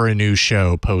ideas for a new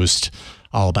show post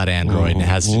all about Android, and it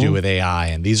has to do with AI.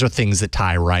 And these are things that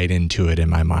tie right into it in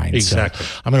my mind. Exactly.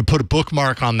 So I'm going to put a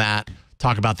bookmark on that.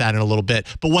 Talk about that in a little bit.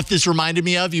 But what this reminded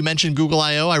me of, you mentioned Google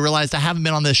I.O. I realized I haven't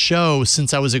been on this show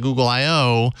since I was at Google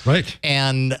I.O. Right.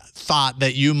 And thought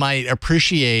that you might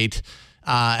appreciate.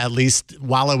 At least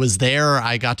while I was there,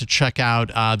 I got to check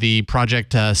out the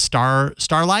Project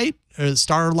Starlight.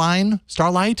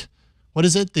 What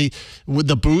is it? The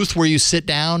booth where you sit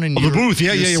down and the booth,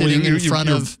 you're sitting in front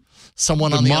of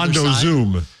someone on the other side.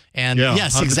 Zoom. And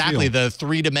yes, exactly. The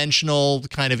 3-dimensional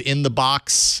kind of in the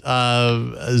box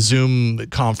Zoom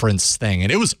conference thing,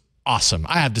 and it was awesome.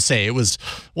 I have to say, it was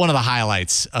one of the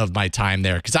highlights of my time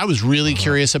there because I was really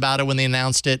curious about it when they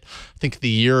announced it. I think the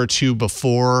year or two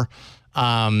before.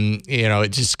 It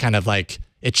just kind of like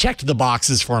it checked the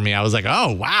boxes for me. I was like,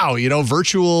 oh wow,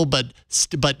 virtual, but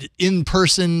in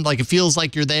person, like it feels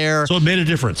like you're there. So it made a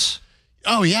difference.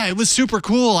 Oh yeah, it was super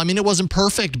cool. I mean, it wasn't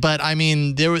perfect, but I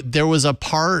mean, there was a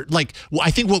part like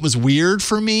I think what was weird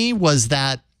for me was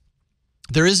that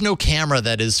there is no camera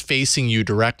that is facing you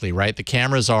directly, right? The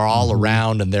cameras are all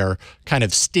around and they're kind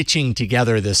of stitching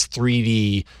together this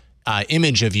 3D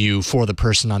image of you for the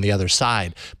person on the other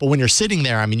side. But when you're sitting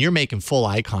there, I mean, you're making full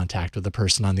eye contact with the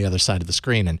person on the other side of the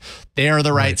screen, and they're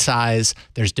the right size.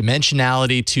 There's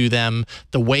dimensionality to them.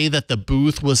 The way that the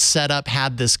booth was set up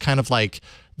had this kind of like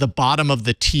the bottom of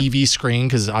the TV screen,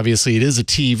 because obviously it is a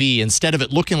TV. Instead of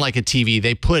it looking like a TV,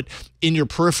 they put in your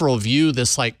peripheral view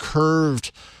this like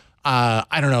curved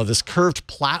this curved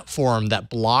platform that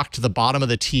blocked the bottom of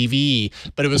the TV,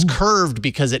 but it was curved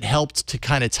because it helped to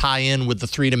kind of tie in with the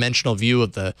 3-dimensional view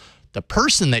of the the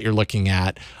person that you're looking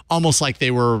at, almost like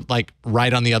they were like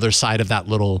right on the other side of that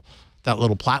little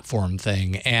platform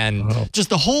thing. And just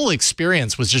the whole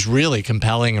experience was just really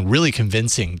compelling and really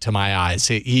convincing to my eyes.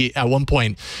 He at one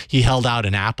point, he held out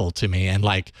an apple to me, and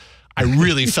like, I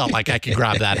really felt like I could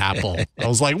grab that apple. I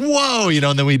was like, whoa,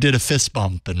 and then we did a fist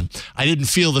bump, and I didn't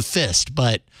feel the fist,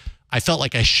 but I felt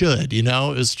like I should, it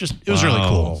was really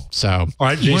cool. So, all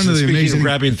right, Jason, one of the speaking amazing of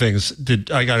grabbing things,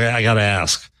 I gotta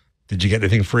ask, did you get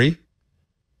anything free?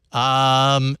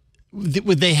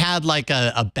 They had like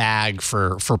a bag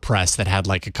for press that had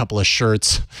like a couple of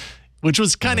shirts, which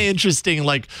was kind of interesting.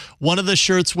 Like one of the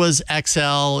shirts was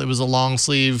XL. It was a long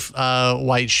sleeve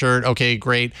white shirt. Okay,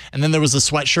 great. And then there was a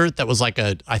sweatshirt that was I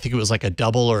think it was like a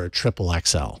double or a triple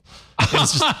XL.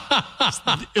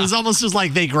 It was almost just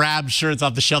like they grabbed shirts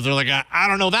off the shelf. They're like, I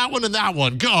don't know, that one and that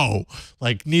one, go.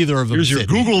 Like neither of them. Here's your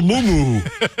Google Moo.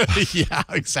 Yeah,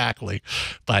 exactly.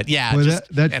 But yeah, well,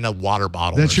 that and a water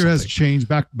bottle. That sure has changed.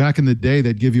 Back in the day,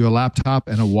 they'd give you a laptop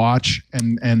and a watch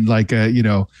and like a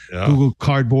Google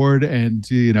Cardboard and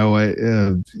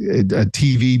a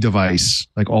TV device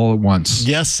like all at once.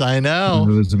 Yes, I know.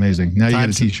 It was amazing. Now you get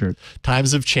a T-shirt.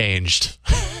 Times have changed.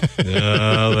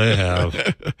 Yeah, they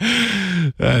have.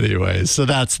 Anyway, so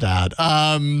that's that.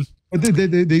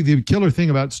 The killer thing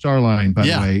about Starline, by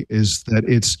the way, is that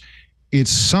it's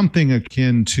something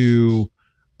akin to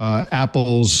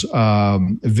Apple's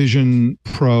Vision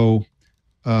Pro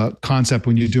concept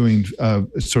when you're doing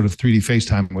sort of 3D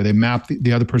FaceTime, where they map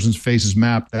the other person's face is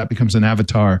mapped. That becomes an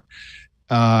avatar.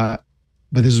 But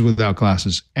this is without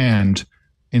glasses. And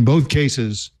in both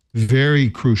cases, very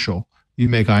crucial, you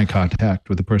make eye contact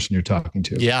with the person you're talking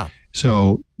to. Yeah.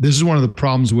 So this is one of the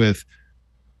problems with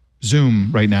Zoom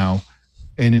right now.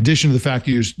 In addition to the fact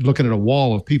that you're looking at a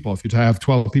wall of people, if you have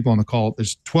 12 people on the call,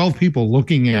 there's 12 people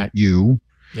looking at you.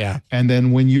 Yeah. And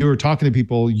then when you're talking to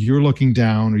people, you're looking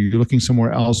down or you're looking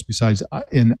somewhere else besides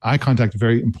in eye contact,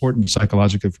 very important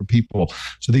psychologically for people.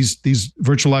 So these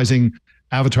virtualizing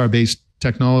avatar-based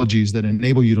technologies that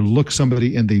enable you to look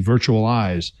somebody in the virtual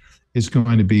eyes is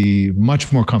going to be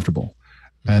much more comfortable.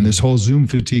 And this whole Zoom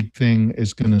fatigue thing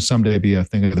is going to someday be a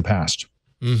thing of the past.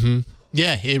 Mm-hmm.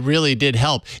 Yeah, it really did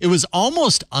help. It was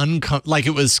almost like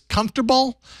it was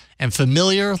comfortable and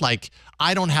familiar. Like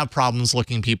I don't have problems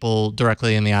looking people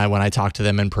directly in the eye when I talk to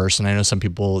them in person. I know some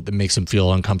people, it makes them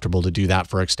feel uncomfortable to do that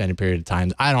for an extended period of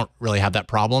time. I don't really have that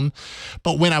problem.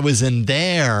 But when I was in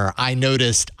there, I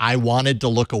noticed I wanted to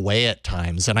look away at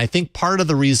times. And I think part of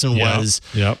the reason was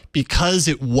because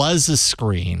it was a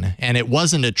screen and it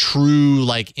wasn't a true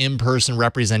like in-person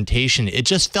representation. It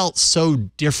just felt so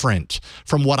different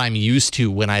from what I'm used to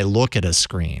when I look at a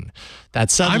screen. That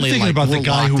suddenly, I'm thinking about the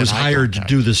guy who was hired to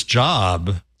do this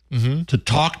job. Mm-hmm. To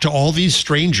talk to all these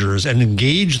strangers and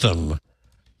engage them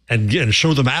and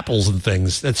show them apples and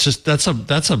things. That's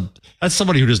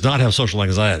somebody who does not have social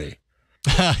anxiety.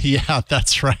 Yeah,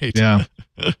 that's right. Yeah.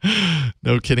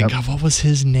 No kidding. God, what was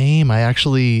his name? I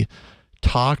actually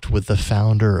talked with the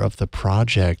founder of the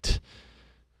project.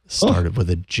 Started with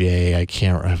a J.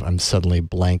 I'm suddenly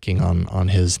blanking on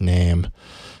his name.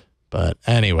 But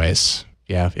anyways,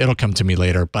 yeah, it'll come to me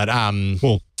later. But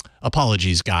cool.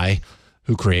 Apologies, guy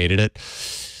who created it.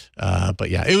 But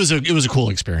yeah, it was a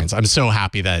cool experience. I'm so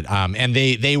happy that and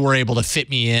they were able to fit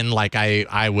me in. Like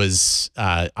I was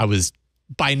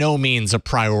by no means a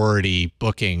priority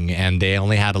booking, and they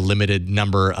only had a limited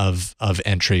number of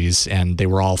entries, and they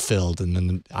were all filled. And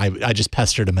then I just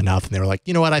pestered them enough, and they were like,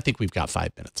 you know what? I think we've got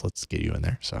 5 minutes. Let's get you in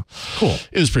there. So cool.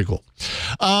 It was pretty cool.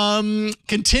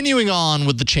 Continuing on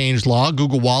with the changelog,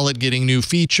 Google Wallet getting new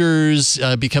features,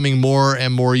 becoming more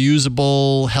and more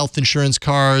usable. Health insurance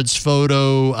cards,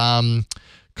 photo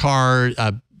card.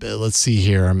 Let's see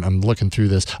here. I'm looking through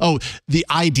this. Oh, the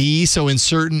ID. So in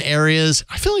certain areas,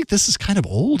 I feel like this is kind of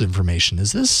old information.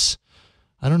 Is this?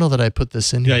 I don't know that I put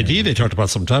this in here. The ID they talked about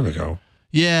some time ago.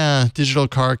 Yeah, digital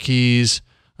car keys.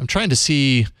 I'm trying to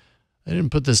see. I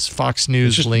didn't put this Fox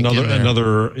News link in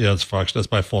there. Yeah, it's Fox. That's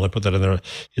my fault. I put that in there.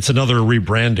 It's another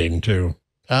rebranding too.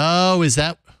 Oh, is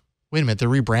that? Wait a minute. They're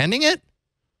rebranding it?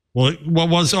 Well, what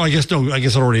was? Oh, I guess no. I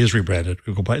guess it already is rebranded.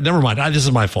 Google Play. Never mind. This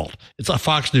is my fault. It's a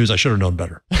Fox News. I should have known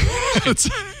better. It's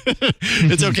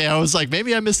okay. I was like,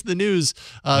 maybe I missed the news.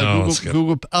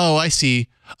 Google. Oh, I see.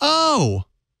 Oh,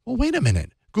 well, wait a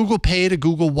minute. Google Pay to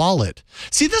Google Wallet.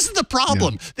 See, this is the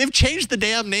problem. Yeah. They've changed the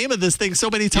damn name of this thing so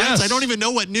many times. Yes. I don't even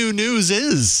know what new news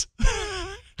is.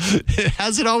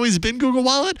 Has it always been Google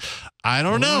Wallet? I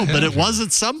don't know, but it was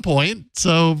at some point.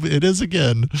 So it is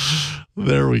again.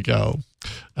 There we go.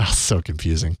 Oh, so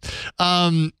confusing.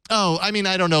 I mean,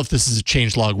 I don't know if this is a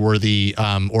changelog worthy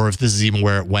or if this is even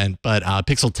where it went, but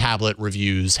Pixel tablet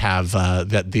reviews have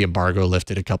that the embargo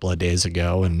lifted a couple of days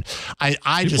ago. And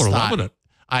I just thought loving it.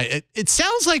 It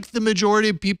sounds like the majority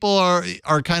of people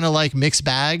are kind of like mixed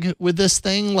bag with this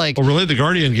thing. Like, oh, really? The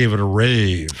Guardian gave it a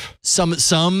rave.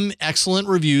 Some excellent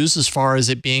reviews as far as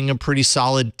it being a pretty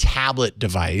solid tablet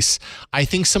device. I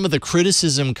think some of the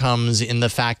criticism comes in the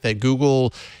fact that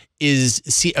Google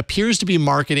appears to be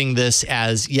marketing this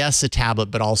as, yes, a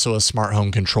tablet, but also a smart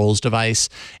home controls device.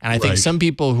 And I think some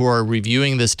people who are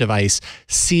reviewing this device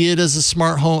see it as a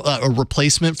smart home, a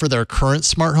replacement for their current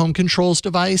smart home controls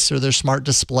device or their smart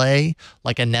display,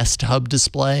 like a Nest Hub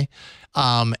display.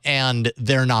 And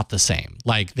they're not the same.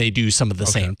 Like, they do some of the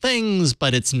same things,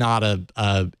 but it's not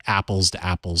a apples to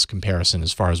apples comparison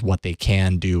as far as what they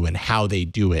can do and how they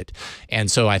do it. And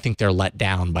so I think they're let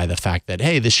down by the fact that,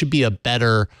 hey, this should be a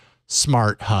better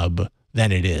smart hub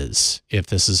than it is if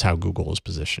this is how Google is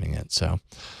positioning it. So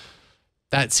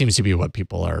that seems to be what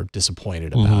people are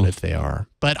disappointed about if they are.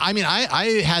 But I mean,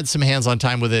 I had some hands-on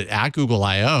time with it at Google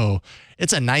I/O.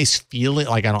 It's a nice feeling.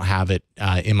 Like, I don't have it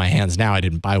in my hands now. I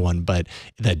didn't buy one, but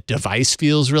the device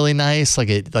feels really nice. Like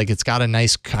it's got a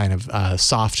nice kind of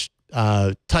soft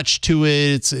touch to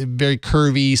it. It's very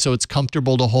curvy, so it's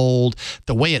comfortable to hold.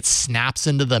 The way it snaps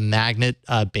into the magnet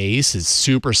base is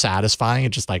super satisfying.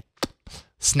 It just like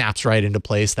snaps right into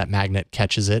place. That magnet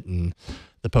catches it, and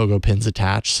the pogo pins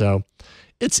attached. So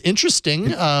it's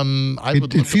interesting.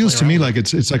 It feels to me like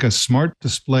it's like a smart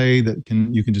display that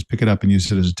you can just pick it up and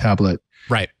use it as a tablet.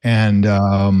 Right. And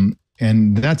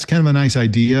that's kind of a nice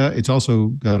idea. It's also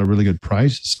got a really good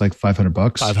price. It's like $500.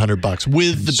 $500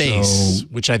 with the base,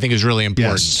 which I think is really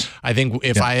important. Yes. I think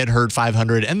if I had heard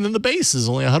 $500 and then the base is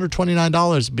only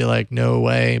 $129, it'd be like, no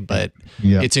way. But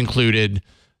it's included.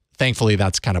 Thankfully,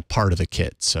 that's kind of part of the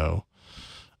kit. So,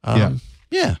 built-in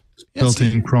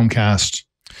Chromecast.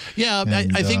 Yeah,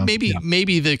 and, I think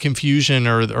maybe the confusion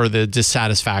or the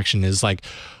dissatisfaction is like,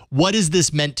 what is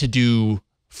this meant to do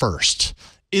first?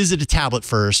 Is it a tablet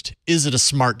first? Is it a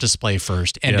smart display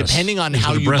first? And depending on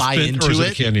how you buy into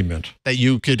it, that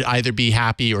you could either be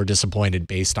happy or disappointed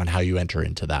based on how you enter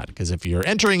into that. Because if you're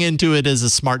entering into it as a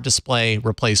smart display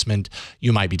replacement,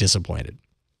 you might be disappointed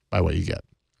by what you get.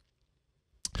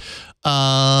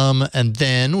 And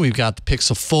then we've got the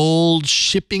Pixel Fold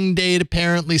shipping date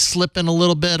apparently slipping a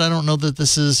little bit. I don't know that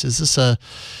is this a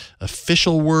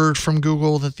official word from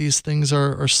Google that these things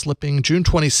are slipping? June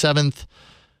 27th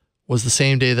was the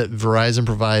same day that Verizon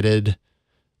provided,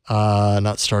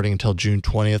 not starting until June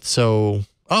 20th. So,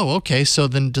 okay. So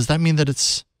then does that mean that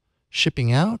it's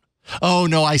shipping out? Oh,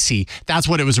 no, I see. That's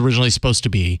what it was originally supposed to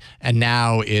be. And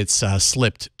now it's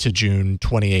slipped to June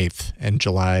 28th and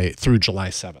through July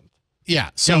 7th.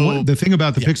 Yeah. So the thing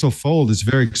about the Pixel Fold is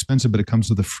very expensive, but it comes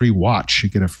with a free watch. You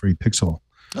get a free Pixel.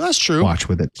 Oh, that's true. Watch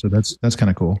with it. So that's kind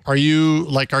of cool. Are you,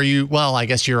 well, I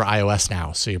guess you're iOS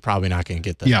now, so you're probably not going to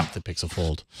get the Pixel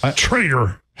Fold.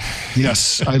 Traitor.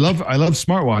 Yes. I love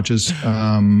smartwatches.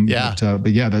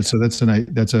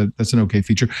 But that's an okay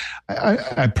feature.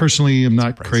 I personally am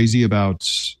not crazy about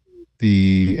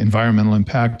the environmental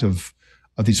impact of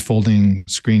these folding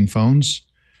screen phones.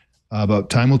 But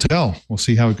time will tell. We'll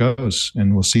see how it goes,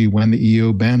 and we'll see when the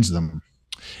EU bans them.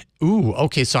 Ooh,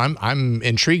 okay. So I'm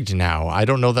intrigued now. I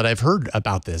don't know that I've heard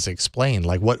about this. Explain,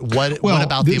 like what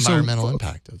about the environmental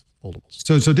impact of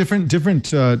foldables? So different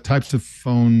types of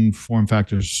phone form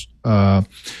factors that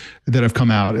have come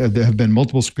out. There have been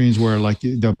multiple screens where like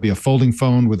there'll be a folding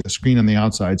phone with a screen on the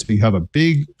outside. So you have a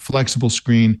big flexible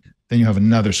screen, then you have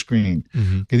another screen.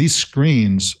 Mm-hmm. Okay, these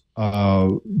screens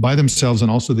by themselves,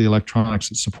 and also the electronics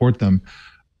that support them,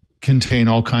 contain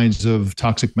all kinds of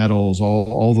toxic metals,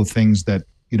 all the things that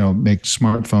make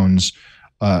smartphones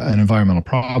an environmental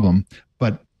problem,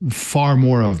 but far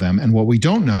more of them. And what we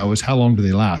don't know is how long do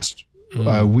they last.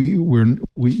 We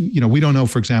don't know.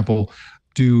 For example,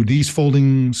 do these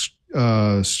folding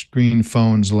screen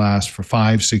phones last for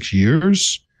 5-6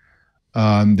 years?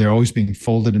 They're always being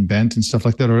folded and bent and stuff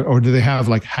like that, or do they have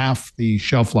like half the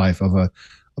shelf life of a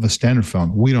standard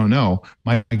phone? We don't know.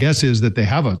 My guess is that they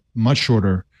have a much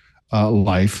shorter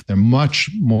life. They're much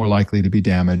more likely to be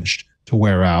damaged, to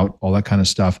wear out, all that kind of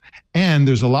stuff. And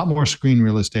there's a lot more screen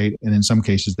real estate. And in some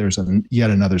cases, there's yet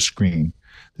another screen.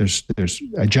 There's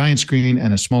a giant screen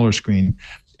and a smaller screen.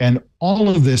 And all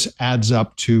of this adds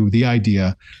up to the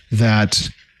idea that,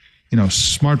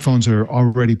 smartphones are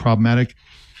already problematic,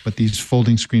 but these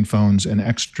folding screen phones and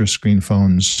extra screen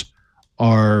phones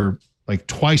are like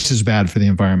twice as bad for the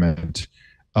environment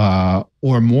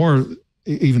or more,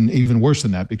 even worse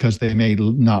than that, because they may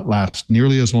not last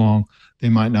nearly as long. They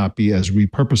might not be as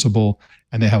repurposable,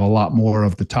 and they have a lot more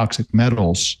of the toxic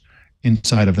metals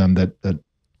inside of them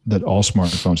that all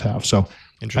smartphones have. So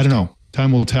I don't know.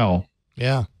 Time will tell.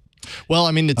 Yeah. Well,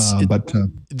 I mean,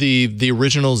 the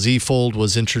original Z Fold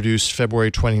was introduced February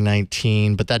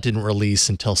 2019, but that didn't release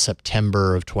until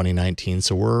September of 2019.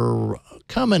 So we're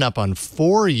coming up on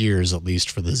 4 years at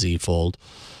least for the Z Fold,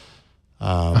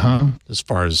 as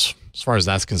far as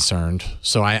that's concerned.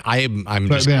 So I'm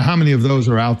just. But how many of those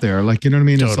are out there? Like, you know what I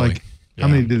mean? Totally. It's like, how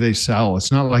many do they sell?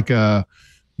 It's not like a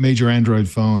major Android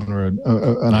phone or an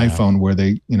iPhone where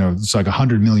it's like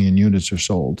 100 million units are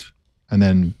sold, and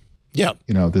then. Yeah,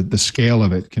 the scale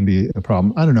of it can be a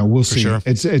problem. I don't know. We'll see. Sure.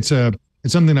 It's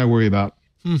something I worry about.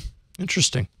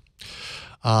 Interesting.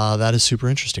 That is super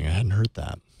interesting. I hadn't heard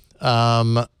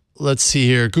that. Let's see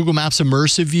here. Google Maps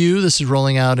Immersive View. This is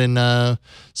rolling out in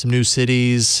some new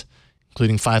cities,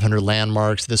 including 500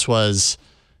 landmarks. This was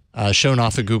shown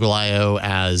off at Google I/O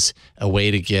as a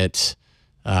way to get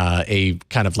a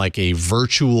kind of like a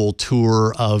virtual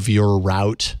tour of your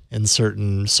route in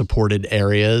certain supported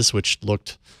areas, which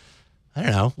looked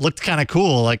kind of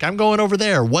cool. Like, I'm going over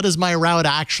there. What is my route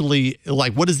actually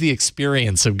like? What is the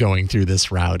experience of going through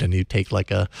this route? And you take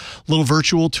like a little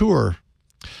virtual tour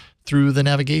through the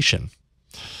navigation.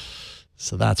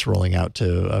 So that's rolling out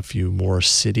to a few more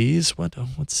cities. What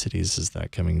cities is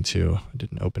that coming to? I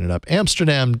didn't open it up.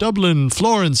 Amsterdam, Dublin,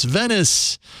 Florence,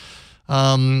 Venice.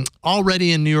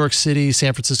 Already in New York City,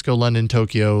 San Francisco, London,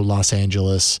 Tokyo, Los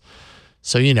Angeles.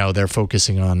 So, they're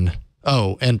focusing on...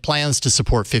 Oh, and plans to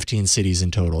support 15 cities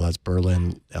in total. That's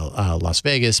Berlin, Las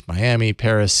Vegas, Miami,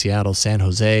 Paris, Seattle, San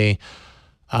Jose.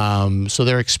 So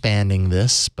they're expanding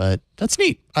this, but that's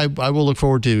neat. I will look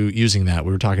forward to using that.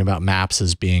 We were talking about Maps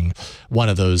as being one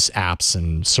of those apps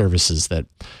and services that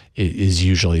is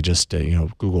usually just,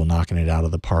 Google knocking it out of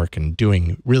the park and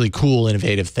doing really cool,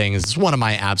 innovative things. It's one of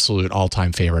my absolute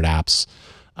all-time favorite apps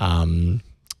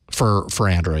for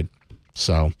Android.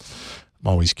 So I'm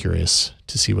always curious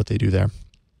to see what they do there.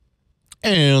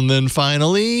 And then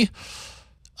finally,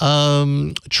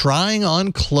 trying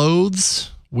on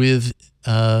clothes with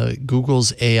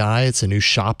Google's AI. It's a new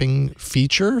shopping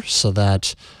feature so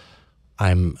that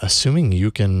I'm assuming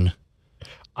you can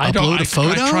upload a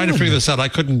photo. I tried to figure this out. I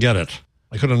couldn't get it.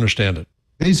 I couldn't understand it.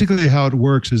 Basically, how it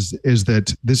works is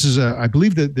that this is I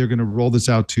believe that they're going to roll this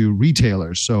out to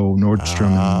retailers. So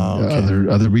Nordstrom and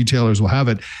other retailers will have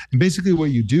it. And basically, what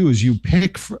you do is you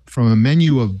pick from a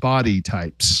menu of body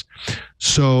types.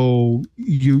 So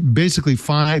you basically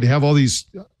have all these,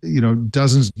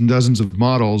 dozens and dozens of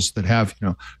models that have,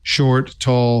 short,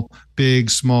 tall, big,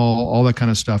 small, all that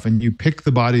kind of stuff. And you pick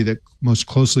the body that most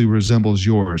closely resembles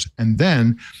yours. And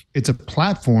then it's a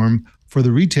platform for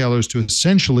the retailers to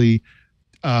essentially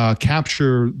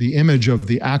capture the image of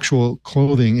the actual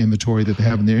clothing inventory that they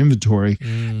have in their inventory.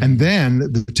 And then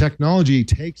the technology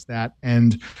takes that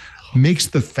and makes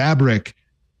the fabric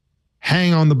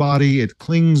hang on the body. It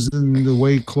clings in the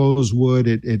way clothes would.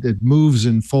 It moves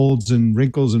and folds and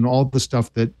wrinkles and all the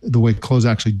stuff that the way clothes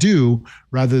actually do,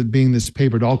 rather than being this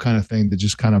paper doll kind of thing that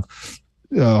just kind of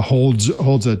holds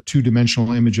a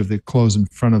two-dimensional image of the clothes in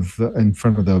front of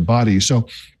the body. So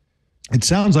it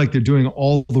sounds like they're doing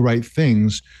all the right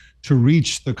things to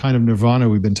reach the kind of nirvana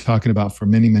we've been talking about for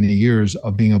many, many years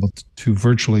of being able to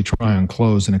virtually try on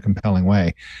clothes in a compelling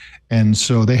way. And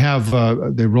so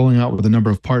they're rolling out with a number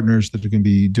of partners that are going to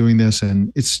be doing this.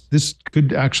 And this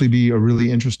could actually be a really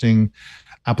interesting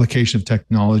application of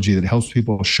technology that helps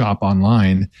people shop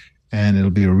online. And it'll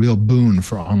be a real boon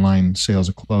for online sales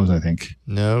of clothes, I think.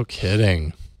 No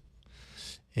kidding.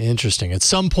 Interesting. At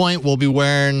some point, we'll be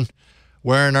wearing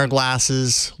our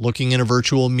glasses, looking in a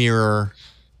virtual mirror,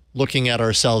 looking at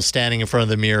ourselves standing in front of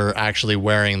the mirror, actually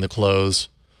wearing the clothes,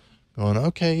 going,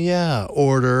 okay, yeah,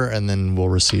 order, and then we'll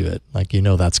receive it. Like,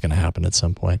 that's going to happen at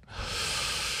some point.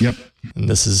 Yep. And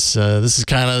this is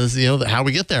kind of, how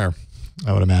we get there,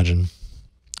 I would imagine.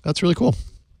 That's really cool.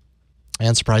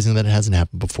 And surprising that it hasn't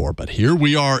happened before. But here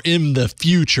we are in the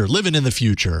future, living in the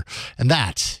future. And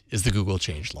that is the Google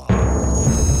changelog.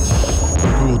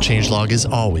 Google changelog is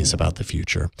always about the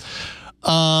future.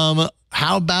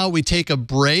 How about we take a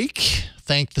break,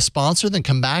 thank the sponsor, then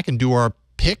come back and do our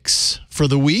picks for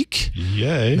the week.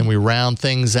 Yay. And we round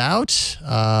things out.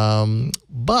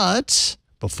 But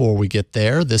before we get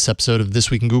there, this episode of This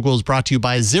Week in Google is brought to you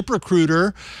by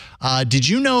ZipRecruiter. Did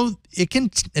you know it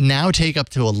can now take up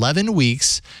to 11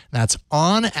 weeks, that's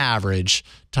on average,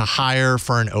 to hire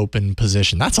for an open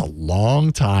position? That's a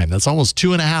long time. That's almost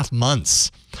 2.5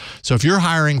 months. So if you're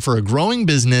hiring for a growing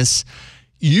business,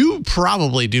 you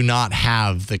probably do not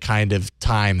have the kind of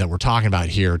time that we're talking about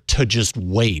here to just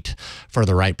wait for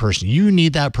the right person. You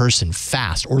need that person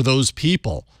fast, or those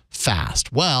people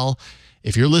fast. Well,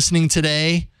 if you're listening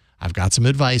today, I've got some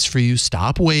advice for you.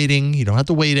 Stop waiting. You don't have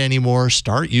to wait anymore.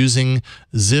 Start using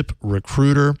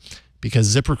ZipRecruiter,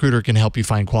 because ZipRecruiter can help you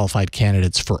find qualified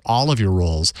candidates for all of your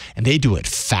roles, and they do it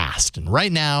fast. And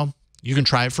right now, you can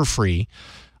try it for free.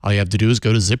 All you have to do is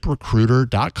go to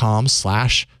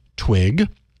ZipRecruiter.com/twig.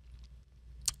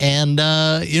 And,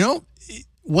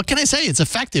 what can I say? It's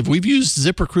effective. We've used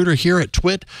ZipRecruiter here at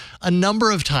Twit a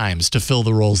number of times to fill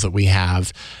the roles that we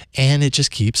have, and it just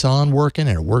keeps on working,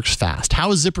 and it works fast.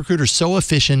 How is ZipRecruiter so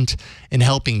efficient in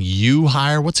helping you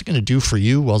hire? What's it going to do for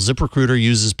you? Well, ZipRecruiter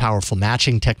uses powerful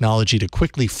matching technology to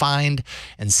quickly find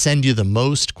and send you the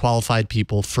most qualified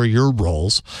people for your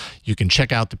roles. You can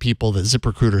check out the people that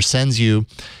ZipRecruiter sends you.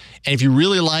 And if you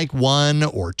really like one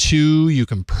or two, you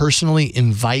can personally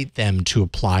invite them to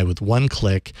apply with one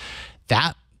click.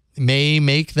 That may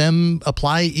make them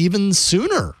apply even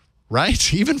sooner,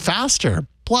 right? Even faster.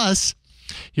 Plus,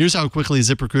 here's how quickly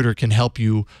ZipRecruiter can help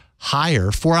you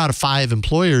hire. 4 out of 5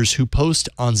 employers who post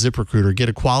on ZipRecruiter get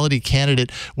a quality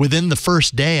candidate within the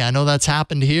first day. I know that's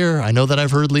happened here. I know that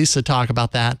I've heard Lisa talk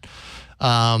about that.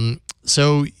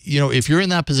 So, if you're in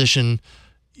that position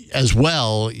as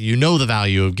well, you know the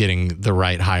value of getting the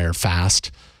right hire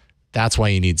fast. That's why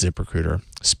you need ZipRecruiter.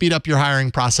 Speed up your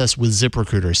hiring process with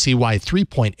ZipRecruiter. See why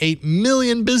 3.8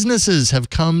 million businesses have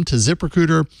come to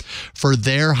ZipRecruiter for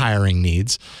their hiring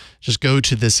needs. Just go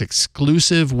to this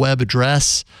exclusive web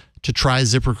address to try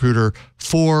ZipRecruiter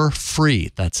for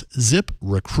free. That's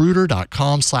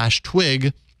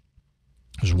ZipRecruiter.com/twig.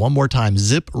 There's one more time,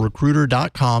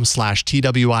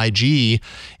 ZipRecruiter.com/TWIG,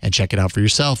 and check it out for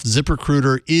yourself.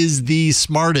 ZipRecruiter is the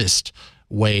smartest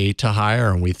way to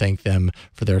hire, and we thank them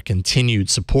for their continued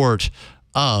support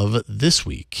of This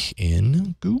Week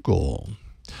in Google.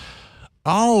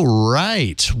 All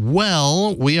right.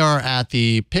 Well, we are at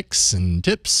the picks and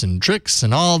tips and tricks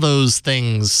and all those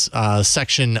things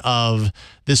section of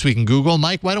This Week in Google.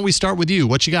 Mike, why don't we start with you?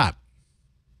 What you got?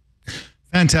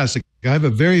 Fantastic. I have a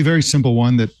very, very simple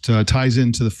one that ties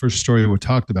into the first story we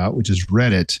talked about, which is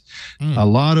Reddit. A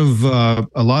lot of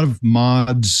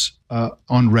mods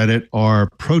on Reddit are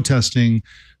protesting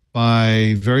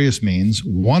by various means.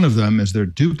 One of them is they're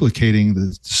duplicating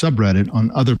the subreddit on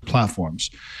other platforms,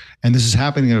 and this is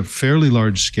happening at a fairly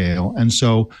large scale. And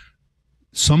so,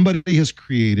 somebody has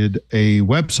created a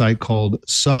website called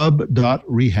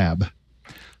sub.rehab.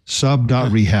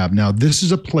 Sub.rehab. Now, this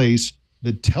is a place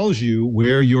that tells you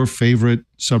where your favorite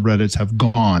subreddits have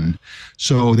gone.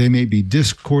 So they may be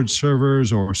Discord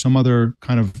servers or some other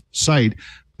kind of site,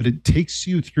 but it takes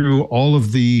you through all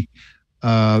of the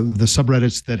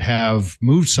subreddits that have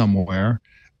moved somewhere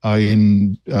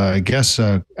in,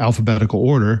 alphabetical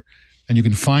order, and you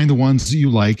can find the ones that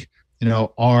you like.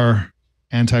 R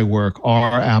anti-work,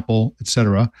 R Apple,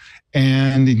 etc.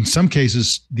 And in some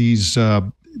cases, these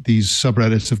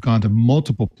subreddits have gone to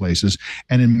multiple places,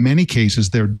 and in many cases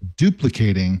they're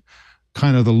duplicating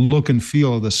kind of the look and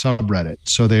feel of the subreddit.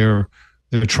 So they're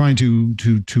trying to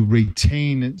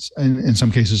retain, in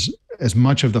some cases, as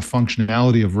much of the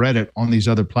functionality of Reddit on these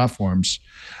other platforms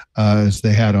as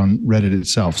they had on Reddit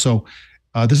itself. So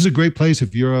this is a great place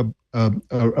if you're a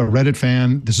Reddit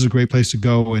fan. This is a great place to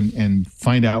go and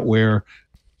find out where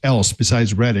else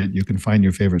besides Reddit you can find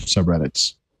your favorite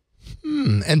subreddits.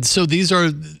 And so this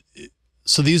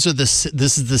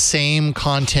is the same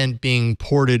content being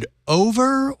ported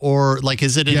over, or like,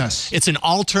 is it yes. It's an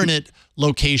alternate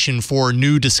location for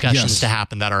new discussions to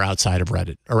happen that are outside of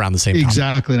Reddit around the same time?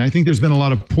 Exactly. And I think there's been a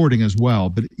lot of porting as well,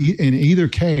 but in either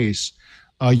case,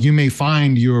 you may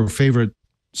find your favorite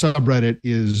subreddit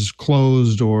is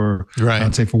closed or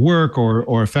not safe for work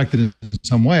or affected in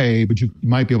some way, but you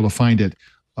might be able to find it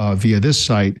via this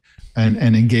site and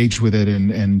engage with it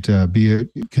and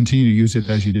continue to use it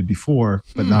as you did before,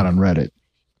 but not on Reddit.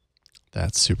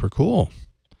 That's super cool.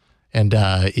 And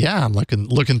I'm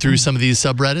looking through some of these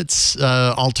subreddits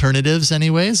alternatives,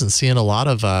 anyways, and seeing a lot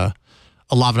of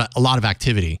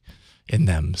activity in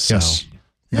them. So, yes.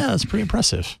 Yeah, that's pretty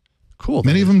impressive. Cool.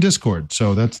 Many of them Discord,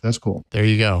 so that's cool. There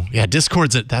you go. Yeah,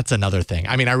 that's another thing.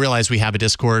 I mean, I realize we have a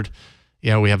Discord.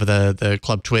 We have the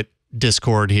Club Twit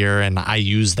Discord here, and I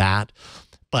use that.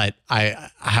 But I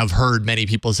have heard many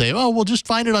people say, "Oh, we'll just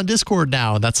find it on Discord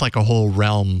now." And that's like a whole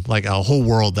realm, like a whole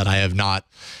world that I have not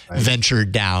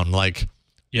ventured down. Like,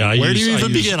 where do you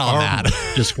even begin on that?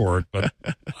 Discord, but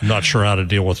I'm not sure how to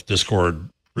deal with Discord.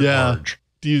 Yeah. Large.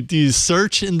 Do you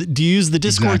search and do you use the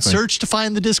Discord Exactly. search to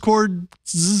find the Discord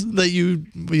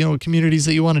that communities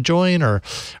that you want to join, or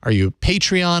are you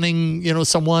Patreoning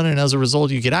someone and as a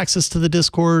result you get access to the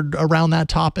Discord around that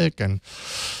topic? And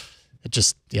it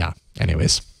just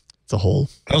anyways, it's a whole.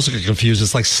 I also get confused.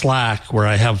 It's like Slack, where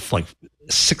I have like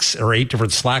 6 or 8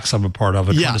 different Slacks I'm a part of,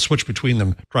 and trying to switch between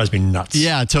them drives me nuts.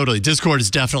 Yeah, totally. Discord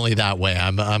is definitely that way.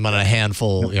 I'm on a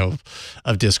handful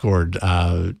of Discord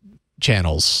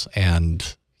channels,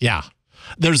 and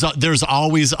there's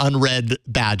always unread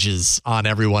badges on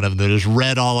every one of them. There's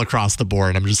red all across the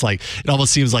board. I'm just like, it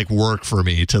almost seems like work for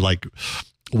me to like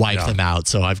wipe them out.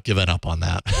 So I've given up on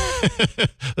that.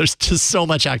 There's just so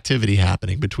much activity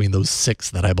happening between those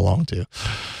 6 that I belong to.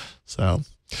 So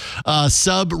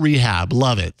Sub Rehab,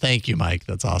 love it. Thank you, Mike.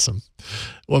 That's awesome.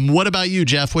 What about you,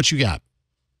 Jeff? What you got?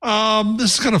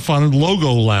 This is kind of fun.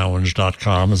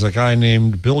 LogoLounge.com is a guy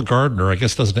named Bill Gardner, I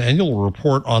guess, does an annual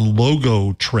report on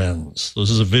logo trends. This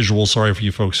is a visual. Sorry for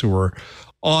you folks who are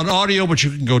on audio, but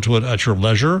you can go to it at your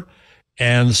leisure.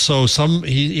 And so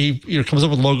he comes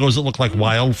up with logos that look like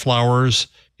wildflowers.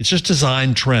 It's just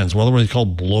design trends. One of them is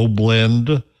called Blow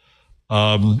Blend.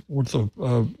 Another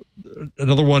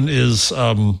one is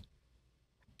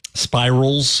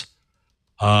spirals.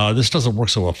 This doesn't work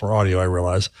so well for audio, I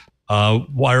realize.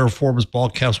 Wire forms, ball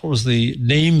caps. What was the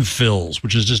name fills,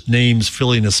 which is just names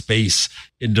filling a space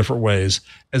in different ways.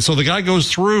 And so the guy goes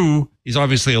through, he's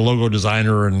obviously a logo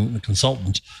designer and a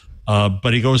consultant,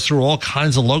 but he goes through all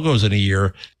kinds of logos in a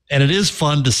year. And it is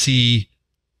fun to see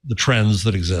the trends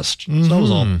that exist. So that was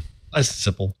all nice and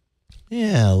simple.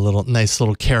 Yeah, nice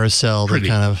little carousel Pretty.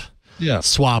 to kind of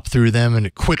swap through them, and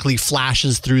it quickly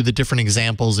flashes through the different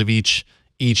examples of each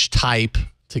type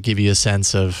to give you a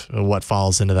sense of what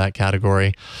falls into that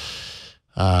category.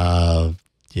 There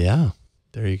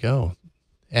you go.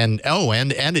 And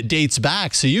it dates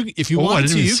back. So if you want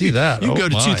to, you can go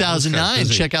to 2009,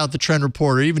 check out the trend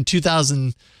report, or even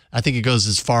 2000. I think it goes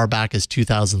as far back as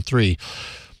 2003.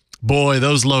 Boy,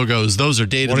 those logos, those are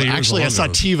dated. Actually, I saw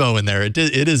TiVo in there. It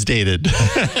is dated.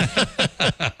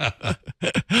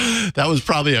 That was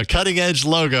probably a cutting edge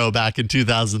logo back in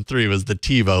 2003, was the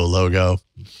TiVo logo.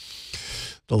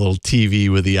 The little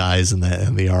TV with the eyes and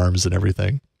the arms and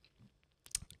everything.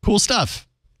 Cool stuff.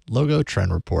 Logo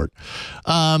trend report.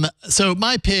 So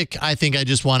my pick, I think I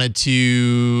just wanted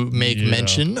to make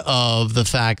mention of the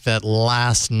fact that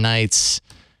last night's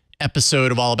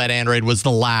episode of All About Android was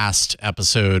the last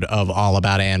episode of All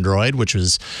About Android, which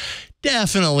was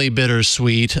definitely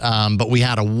bittersweet. But we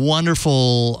had a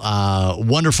wonderful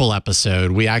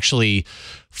episode. We actually,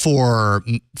 for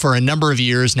a number of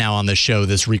years now on the show,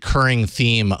 this recurring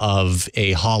theme of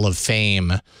a Hall of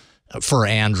Fame for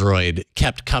Android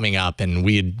kept coming up, and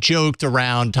we had joked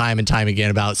around time and time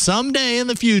again about someday in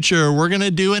the future we're going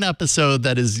to do an episode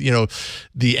that is,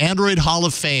 the Android Hall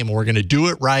of Fame. We're going to do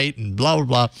it right and blah, blah,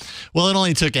 blah. Well, it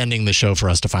only took ending the show for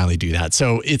us to finally do that.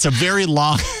 So it's a very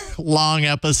long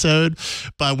episode,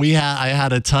 but I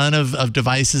had a ton of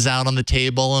devices out on the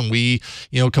table, and we,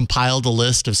 compiled a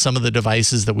list of some of the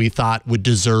devices that we thought would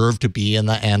deserve to be in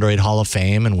the Android Hall of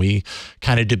Fame. And we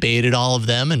kind of debated all of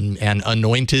them and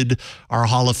anointed our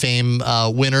Hall of Fame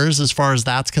winners as far as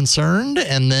that's concerned.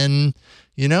 And then,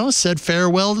 said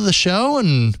farewell to the show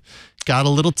and got a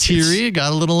little teary,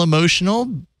 got a little emotional,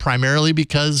 primarily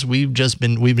because we've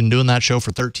been doing that show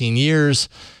for 13 years.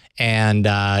 And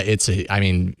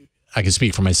I can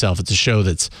speak for myself. It's a show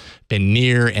that's been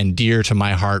near and dear to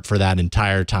my heart for that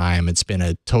entire time. It's been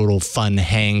a total fun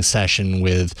hang session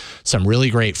with some really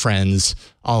great friends,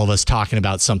 all of us talking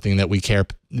about something that we care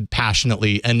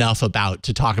passionately enough about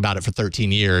to talk about it for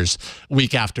 13 years,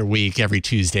 week after week, every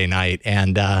Tuesday night.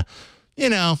 And,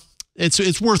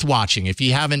 it's worth watching. If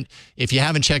you haven't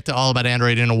checked All About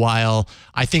Android in a while,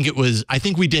 I think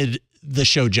we did the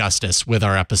show justice with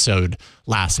our episode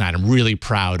last night. I'm really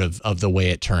proud of the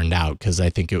way it turned out, because I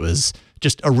think it was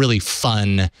just a really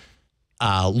fun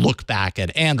look back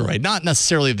at Android. Not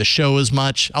necessarily the show as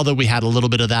much, although we had a little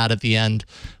bit of that at the end.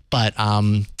 But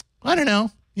I don't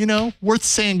know, worth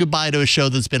saying goodbye to a show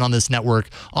that's been on this network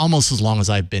almost as long as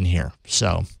I've been here.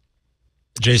 So,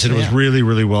 Jason, it was really,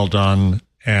 really well done,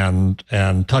 and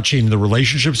touching the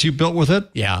relationships you built with it.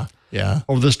 Yeah.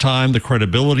 Over this time, the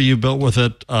credibility you built with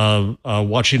it,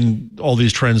 watching all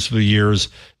these trends through the years,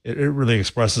 it really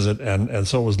expresses it, and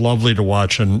so it was lovely to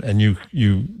watch. And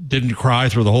you didn't cry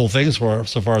through the whole thing, so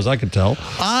far as I could tell.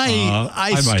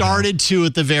 I started to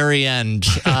at the very end.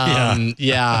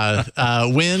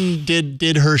 Wynn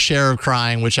did her share of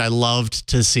crying, which I loved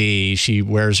to see. She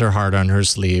wears her heart on her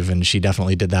sleeve, and she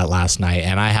definitely did that last night.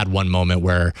 And I had one moment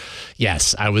where,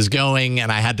 yes, I was going,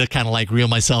 and I had to kind of like reel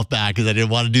myself back because I didn't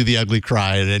want to do the ugly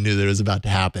cry, and I knew that it was about to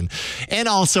happen. And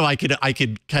also, I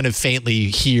could kind of faintly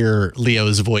hear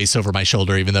Leo's voice over my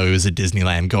shoulder, even though he was at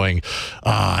Disneyland, going,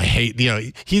 I hate,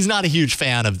 he's not a huge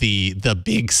fan of the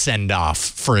big send off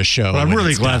for a show. But I'm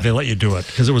really glad they let you do it,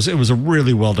 because it was a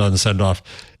really well done send off.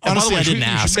 Honestly, I didn't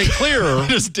ask. You should make clear. I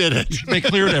just did it. You should make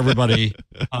clear to everybody.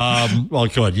 Well,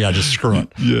 good. Yeah, just screw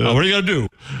it. Yeah. What are you gonna do?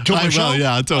 Well,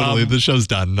 yeah, totally. The show's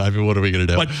done. I mean, what are we gonna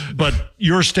do? But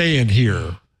you're staying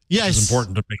here. Yes, it's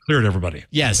important to make clear to everybody.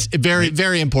 Yes, very,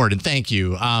 very important. Thank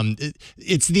you.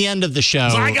 It's the end of the show.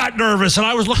 So I got nervous and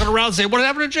I was looking around saying, "What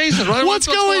happened to Jason? What's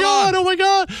going on? Oh my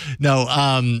God!"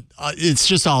 No, it's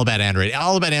just all about Android.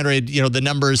 All about Android. The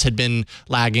numbers had been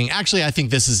lagging. Actually, I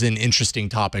think this is an interesting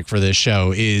topic for this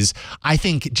show. I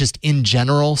think just in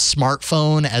general,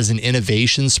 smartphone as an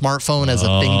innovation, smartphone as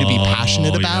a thing to be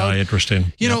passionate about. Yeah,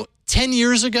 interesting. 10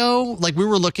 years ago, like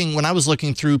when I was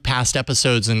looking through past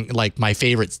episodes and like my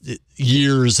favorite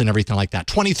years and everything like that,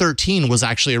 2013 was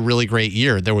actually a really great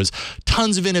year. There was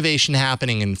tons of innovation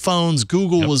happening in phones.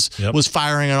 Google was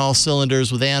firing on all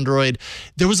cylinders with Android.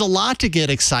 There was a lot to get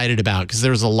excited about because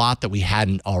there was a lot that we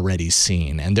hadn't already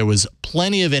seen. And there was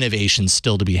plenty of innovation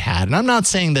still to be had. And I'm not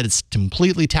saying that it's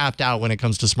completely tapped out when it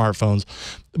comes to smartphones,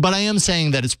 but I am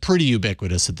saying that it's pretty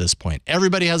ubiquitous at this point.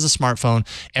 Everybody has a smartphone.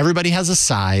 Everybody has a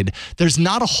side. There's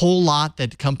not a whole lot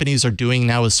that companies are doing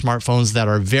now with smartphones that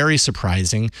are very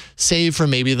surprising, save for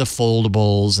maybe the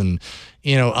foldables and,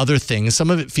 other things. Some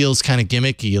of it feels kind of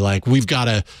gimmicky, like we've got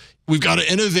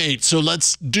to innovate. So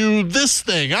let's do this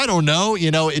thing. I don't know.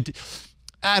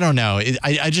 I don't know.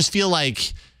 I just feel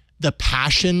like the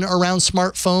passion around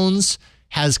smartphones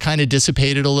has kind of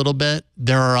dissipated a little bit.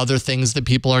 There are other things that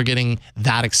people are getting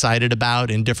that excited about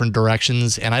in different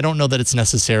directions. And I don't know that it's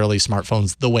necessarily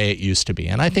smartphones the way it used to be.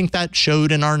 And I think that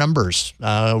showed in our numbers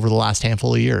over the last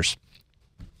handful of years.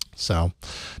 So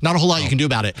not a whole lot you can do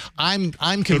about it. I'm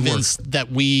convinced that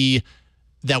we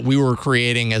were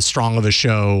creating as strong of a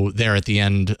show there at the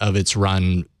end of its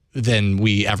run than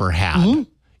we ever had. Mm-hmm.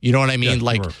 You know what I mean?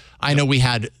 Yeah, I know we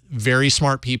had very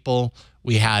smart people.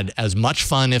 We had as much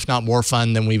fun, if not more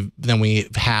fun, than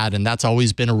we've had, and that's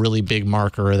always been a really big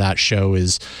marker of that show.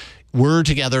 Is we're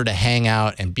together to hang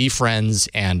out and be friends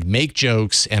and make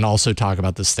jokes and also talk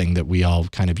about this thing that we all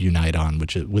kind of unite on,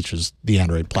 which is the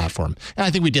Android platform. And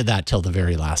I think we did that till the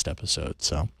very last episode.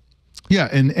 So, yeah,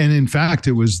 and in fact,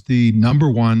 it was the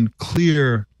 #1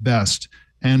 clear best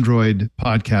Android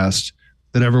podcast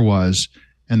that ever was,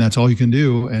 and that's all you can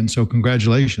do. And so,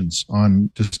 congratulations on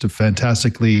just a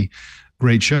fantastically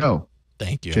great show.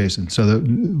 Thank you, Jason. So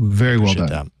very well done.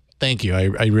 That. Thank you.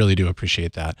 I really do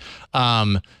appreciate that.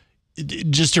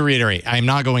 Just to reiterate, I'm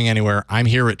not going anywhere. I'm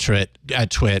here at Twit.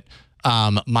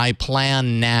 My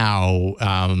plan now,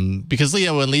 because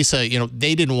Leo and Lisa,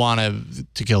 they didn't want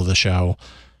to kill the show,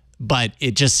 but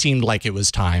it just seemed like it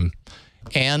was time.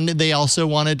 And they also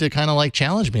wanted to kind of like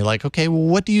challenge me, like, okay, well,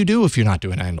 what do you do if you're not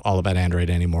doing all about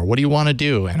Android anymore? What do you want to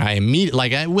do? And I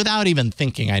immediately, without even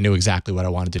thinking, I knew exactly what I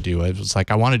wanted to do. It was like,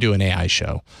 I want to do an AI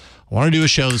show. I want to do a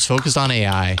show that's focused on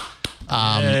AI.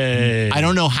 I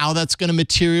don't know how that's going to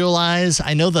materialize.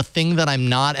 I know the thing that I'm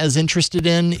not as interested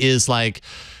in is like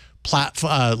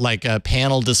a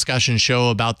panel discussion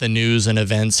show about the news and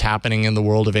events happening in the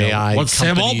world of AI. What's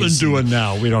Sam Altman doing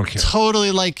now? We don't care.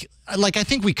 Totally. Like I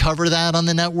think we cover that on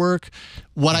the network.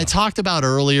 What I talked about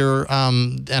earlier,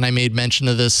 and I made mention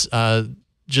of this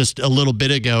just a little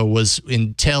bit ago, was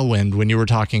in Tailwind when you were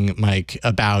talking, Mike,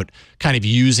 about kind of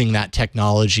using that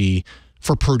technology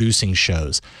for producing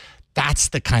shows. That's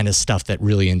the kind of stuff that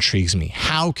really intrigues me.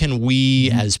 How can we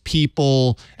as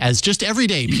people, as just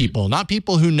everyday people, not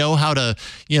people who know how to,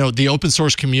 the open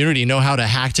source community know how to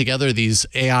hack together these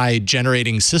AI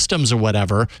generating systems or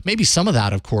whatever, maybe some of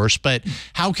that, of course, but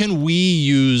how can we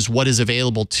use what is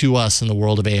available to us in the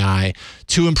world of AI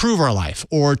to improve our life,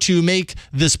 or to make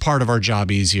this part of our job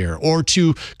easier, or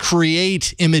to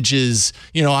create images?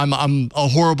 I'm a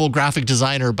horrible graphic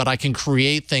designer, but I can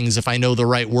create things if I know the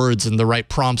right words and the right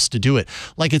prompts to do it.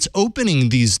 Like, it's opening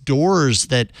these doors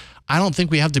that I don't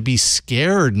think we have to be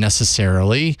scared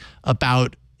necessarily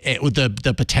about with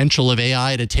the potential of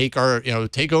AI to take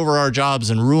over our jobs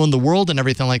and ruin the world and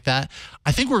everything like that.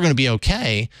 I think we're going to be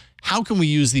okay. How can we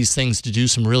use these things to do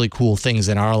some really cool things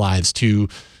in our lives to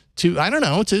I don't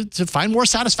know, to find more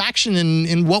satisfaction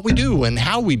in what we do and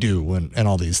how we do and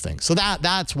all these things. So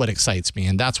that's what excites me,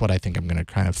 and that's what I think I'm going to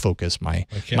kind of focus my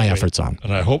efforts on.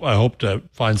 And I hope to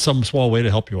find some small way to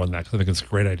help you on that, because I think it's a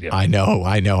great idea. I know.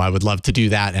 I would love to do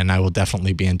that, and I will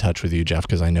definitely be in touch with you, Jeff,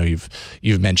 because I know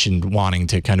you've mentioned wanting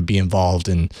to kind of be involved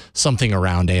in something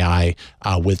around AI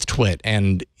with Twit,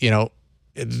 and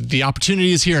the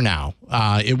opportunity is here now.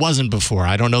 It wasn't before.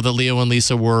 I don't know that Leo and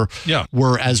Lisa were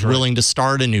as willing to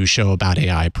start a new show about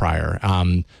AI prior.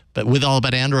 But with All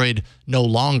About Android no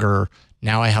longer,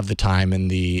 now I have the time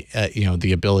and the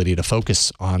ability to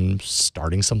focus on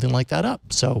starting something like that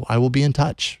up. So I will be in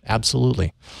touch.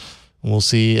 Absolutely. We'll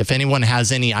see if anyone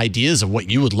has any ideas of what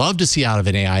you would love to see out of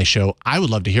an AI show. I would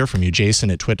love to hear from you,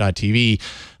 Jason at twit.tv.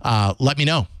 Let me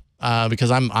know. Because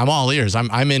I'm all ears.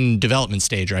 I'm in development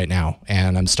stage right now,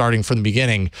 and I'm starting from the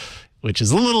beginning, which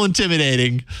is a little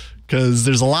intimidating because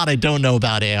there's a lot I don't know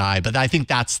about AI. But I think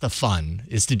that's the fun,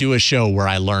 is to do a show where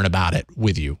I learn about it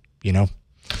with you,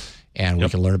 and we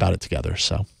can learn about it together.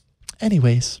 So,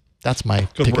 anyways, that's my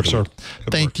good work, sir.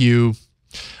 Thank you.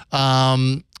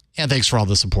 And thanks for all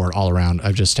the support all around.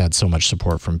 I've just had so much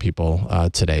support from people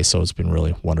today, so it's been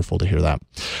really wonderful to hear that.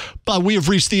 But we have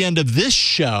reached the end of this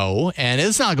show, and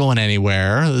it's not going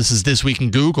anywhere. This is This Week in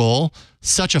Google.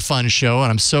 Such a fun show,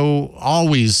 and I'm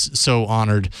always so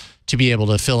honored to be able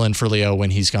to fill in for Leo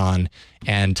when he's gone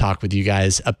and talk with you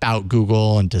guys about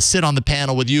Google, and to sit on the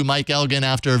panel with you, Mike Elgin,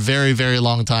 after a very, very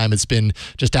long time. It's been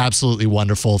just absolutely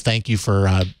wonderful. Thank you for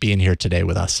being here today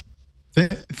with us.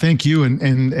 Thank you.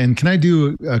 And can I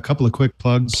do a couple of quick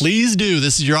plugs? Please do.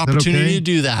 This is your opportunity to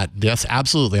do that. Yes,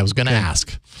 absolutely. I was going to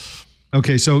ask.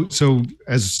 Okay. So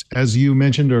as you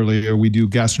mentioned earlier, we do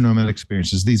gastronomic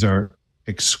experiences. These are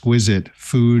exquisite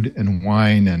food and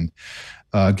wine and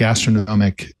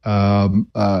gastronomic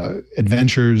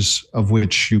adventures of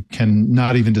which you can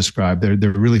not even describe.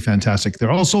 They're really fantastic.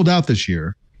 They're all sold out this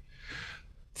year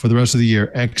for the rest of the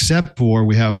year, except for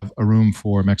we have a room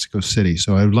for Mexico City.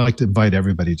 So I would like to invite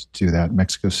everybody to do that.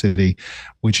 Mexico City,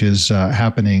 which is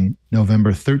happening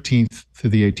November 13th through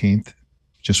the 18th,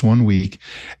 just 1 week.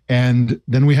 And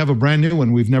then we have a brand new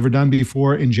one we've never done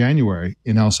before in January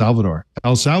in El Salvador.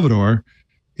 El Salvador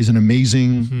is an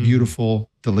amazing, beautiful,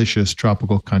 delicious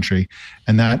tropical country.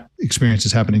 And that experience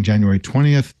is happening January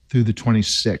 20th through the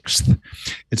 26th.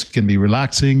 It's going to be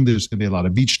relaxing. There's going to be a lot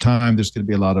of beach time. There's going to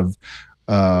be a lot of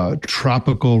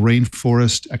tropical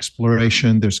rainforest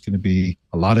exploration. There's going to be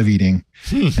a lot of eating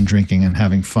and drinking and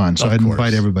having fun. So I'd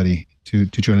invite everybody to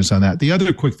join us on that. The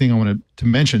other quick thing I wanted to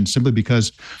mention, simply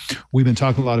because we've been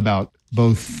talking a lot about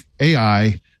both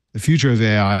AI, the future of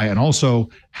AI, and also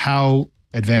how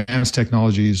advanced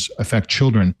technologies affect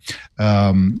children.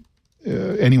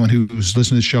 Anyone who's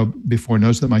listened to the show before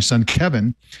knows that my son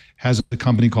Kevin has a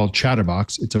company called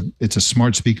Chatterbox. It's a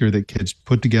smart speaker that kids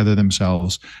put together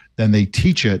themselves. Then they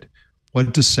teach it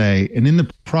what to say, and in the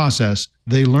process,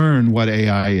 they learn what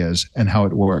AI is and how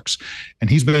it works. And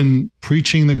he's been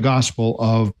preaching the gospel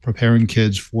of preparing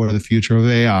kids for the future of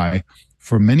AI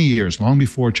for many years, long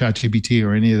before ChatGPT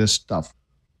or any of this stuff.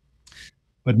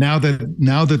 But now that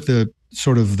the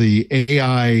sort of the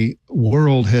AI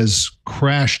world has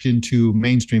crashed into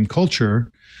mainstream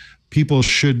culture, people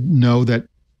should know that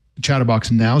Chatterbox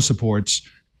now supports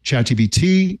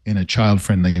ChatGPT in a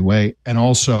child-friendly way, and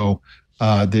also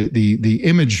the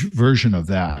image version of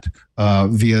that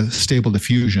via Stable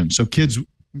Diffusion. So kids,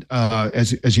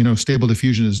 as you know, Stable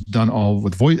Diffusion is done all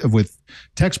with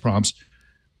text prompts.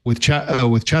 With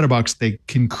Chatterbox,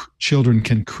 children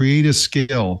can create a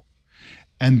skill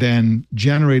and then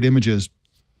generate images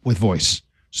with voice.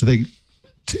 So they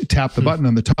tap the button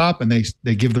on the top, and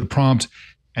they give the prompt,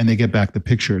 and they get back the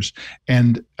pictures.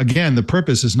 And again, the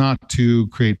purpose is not to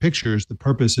create pictures. The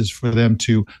purpose is for them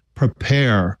to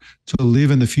prepare to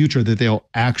live in the future that they'll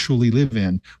actually live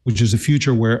in, which is a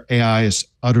future where AI is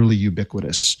utterly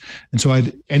ubiquitous. And so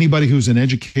anybody who's an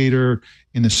educator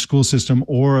in the school system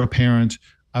or a parent,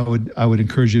 I would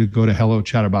encourage you to go to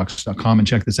hellochatterbox.com and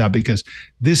check this out, because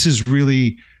this is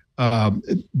really,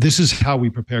 this is how we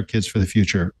prepare kids for the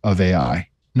future of AI,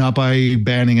 not by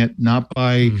banning it, not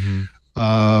by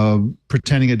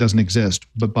pretending it doesn't exist,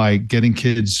 but by getting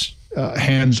kids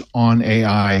hands on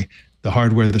AI, the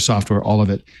hardware, the software, all of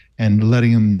it, and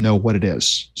letting them know what it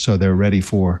is so they're ready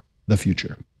for the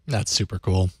future. That's super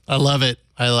cool. I love it.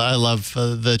 I love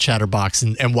the Chatterbox,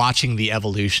 and watching the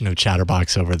evolution of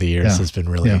Chatterbox over the years has been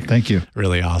really, thank you.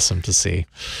 Really awesome to see.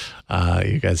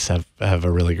 You guys have a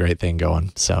really great thing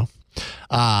going. So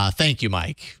thank you,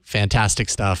 Mike. Fantastic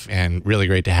stuff, and really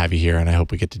great to have you here. And I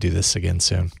hope we get to do this again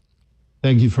soon.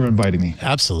 Thank you for inviting me.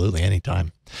 Absolutely.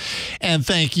 Anytime. And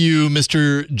thank you,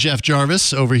 Mr. Jeff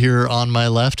Jarvis, over here on my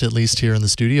left, at least here in the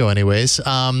studio anyways.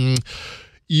 What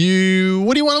do you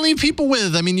want to leave people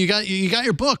with? I mean, you got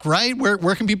your book, right?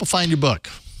 Where can people find your book?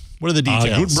 What are the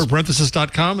details?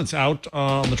 Gutenberg-parenthesis.com. It's out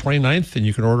on the 29th, and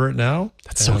you can order it now.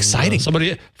 That's so exciting.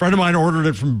 A friend of mine ordered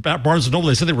it from Barnes & Noble.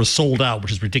 They said they were sold out,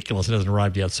 which is ridiculous. It hasn't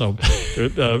arrived yet. So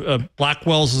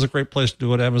Blackwell's is a great place to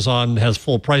do it. Amazon has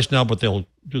full price now, but they'll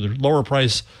do the lower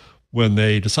price when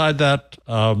they decide that.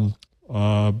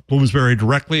 Bloomsbury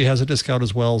directly has a discount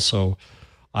as well. So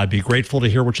I'd be grateful to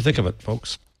hear what you think of it,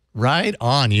 folks. Right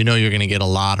on. You know you're going to get a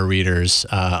lot of readers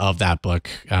of that book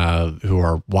who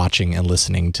are watching and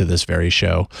listening to this very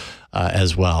show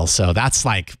as well. So that's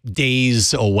like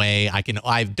days away.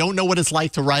 I don't know what it's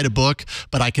like to write a book,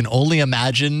 but I can only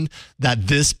imagine that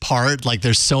this part, like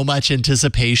there's so much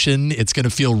anticipation. It's going to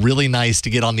feel really nice to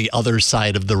get on the other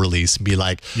side of the release and be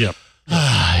like, yep.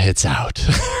 It's out.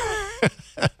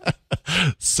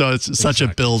 So it's such a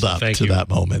build up to that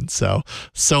moment. So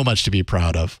much to be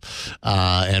proud of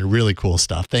and really cool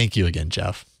stuff. Thank you again,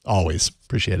 Jeff. Always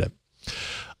appreciate it.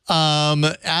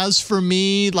 As for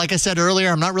me, like I said earlier,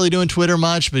 I'm not really doing Twitter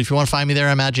much, but if you want to find me there,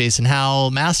 I'm at Jason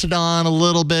Howell. Mastodon a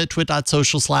little bit,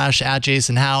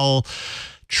 twit.social/@JasonHowell.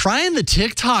 Trying the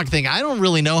TikTok thing. I don't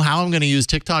really know how I'm going to use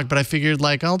TikTok, but I figured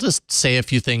like I'll just say a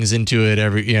few things into it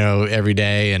every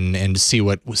day and see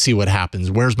what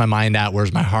happens. Where's my mind at?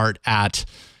 Where's my heart at?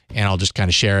 And I'll just kind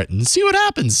of share it and see what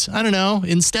happens. I don't know.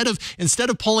 Instead of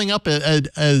pulling up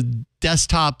a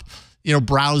desktop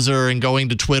browser and going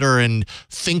to Twitter and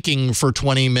thinking for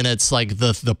 20 minutes like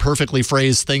the perfectly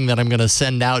phrased thing that I'm going to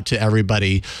send out to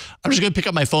everybody, I'm just going to pick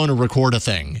up my phone and record a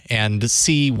thing and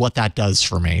see what that does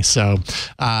for me. So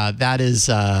that is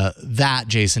that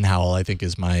Jason Howell, I think,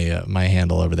 is my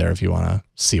handle over there if you want to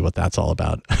see what that's all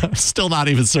about. Still not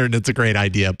even certain it's a great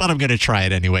idea, but I'm going to try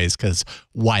it anyways because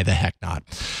why the heck not?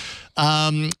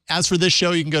 As for this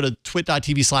show, you can go to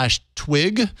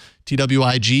twit.tv/twig,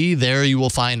 TWIG. There you will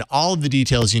find all of the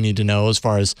details you need to know as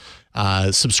far as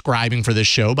subscribing for this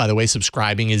show. By the way,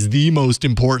 subscribing is the most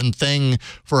important thing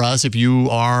for us. If you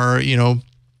are,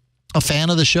 a fan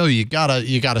of the show, you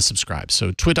gotta subscribe.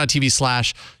 So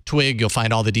twit.tv/twig, you'll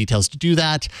find all the details to do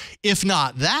that. If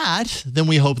not that, then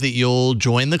we hope that you'll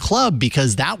join the club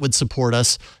because that would support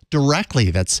us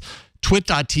directly. That's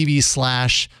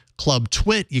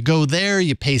twit.tv/clubtwit. You go there,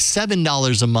 you pay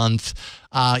 $7 a month.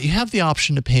 You have the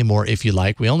option to pay more if you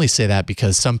like. We only say that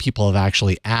because some people have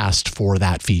actually asked for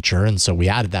that feature, and so we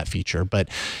added that feature. But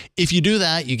if you do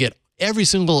that, you get every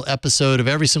single episode of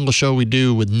every single show we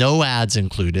do with no ads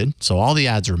included. So all the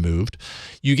ads removed.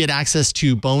 You get access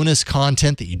to bonus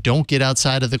content that you don't get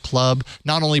outside of the club.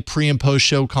 Not only pre and post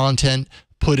show content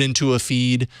put into a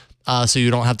feed, so you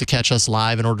don't have to catch us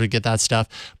live in order to get that stuff.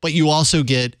 But you also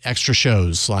get extra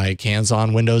shows like Hands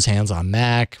on Windows, Hands on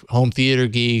Mac, Home Theater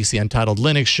Geeks, the Untitled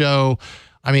Linux Show.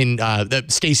 I mean,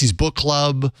 Stacy's Book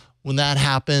Club, when that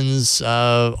happens,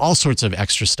 all sorts of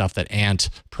extra stuff that Aunt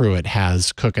Pruitt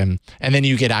has cooking. And then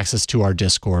you get access to our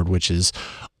Discord, which is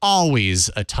always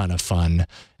a ton of fun.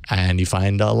 And you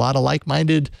find a lot of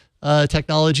like-minded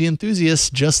technology enthusiasts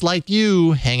just like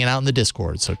you hanging out in the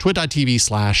Discord. So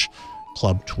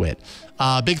twit.tv/clubtwit.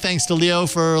 Big thanks to Leo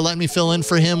for letting me fill in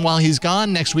for him while he's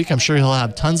gone. Next week, I'm sure he'll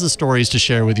have tons of stories to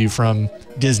share with you from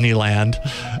Disneyland.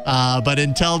 But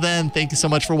until then, thank you so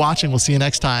much for watching. We'll see you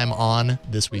next time on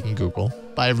This Week in Google.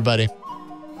 Bye, everybody.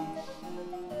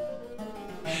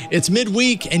 It's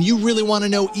midweek, and you really want to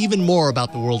know even more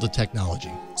about the world of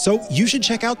technology. So you should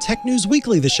check out Tech News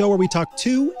Weekly, the show where we talk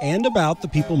to and about the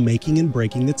people making and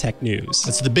breaking the tech news.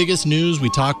 It's the biggest news. We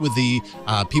talk with the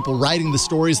people writing the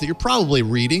stories that you're probably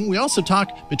reading. We also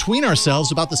talk between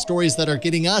ourselves about the stories that are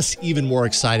getting us even more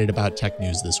excited about tech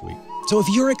news this week. So if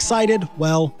you're excited,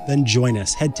 well, then join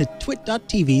us. Head to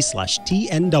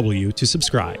twit.tv/TNW to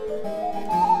subscribe.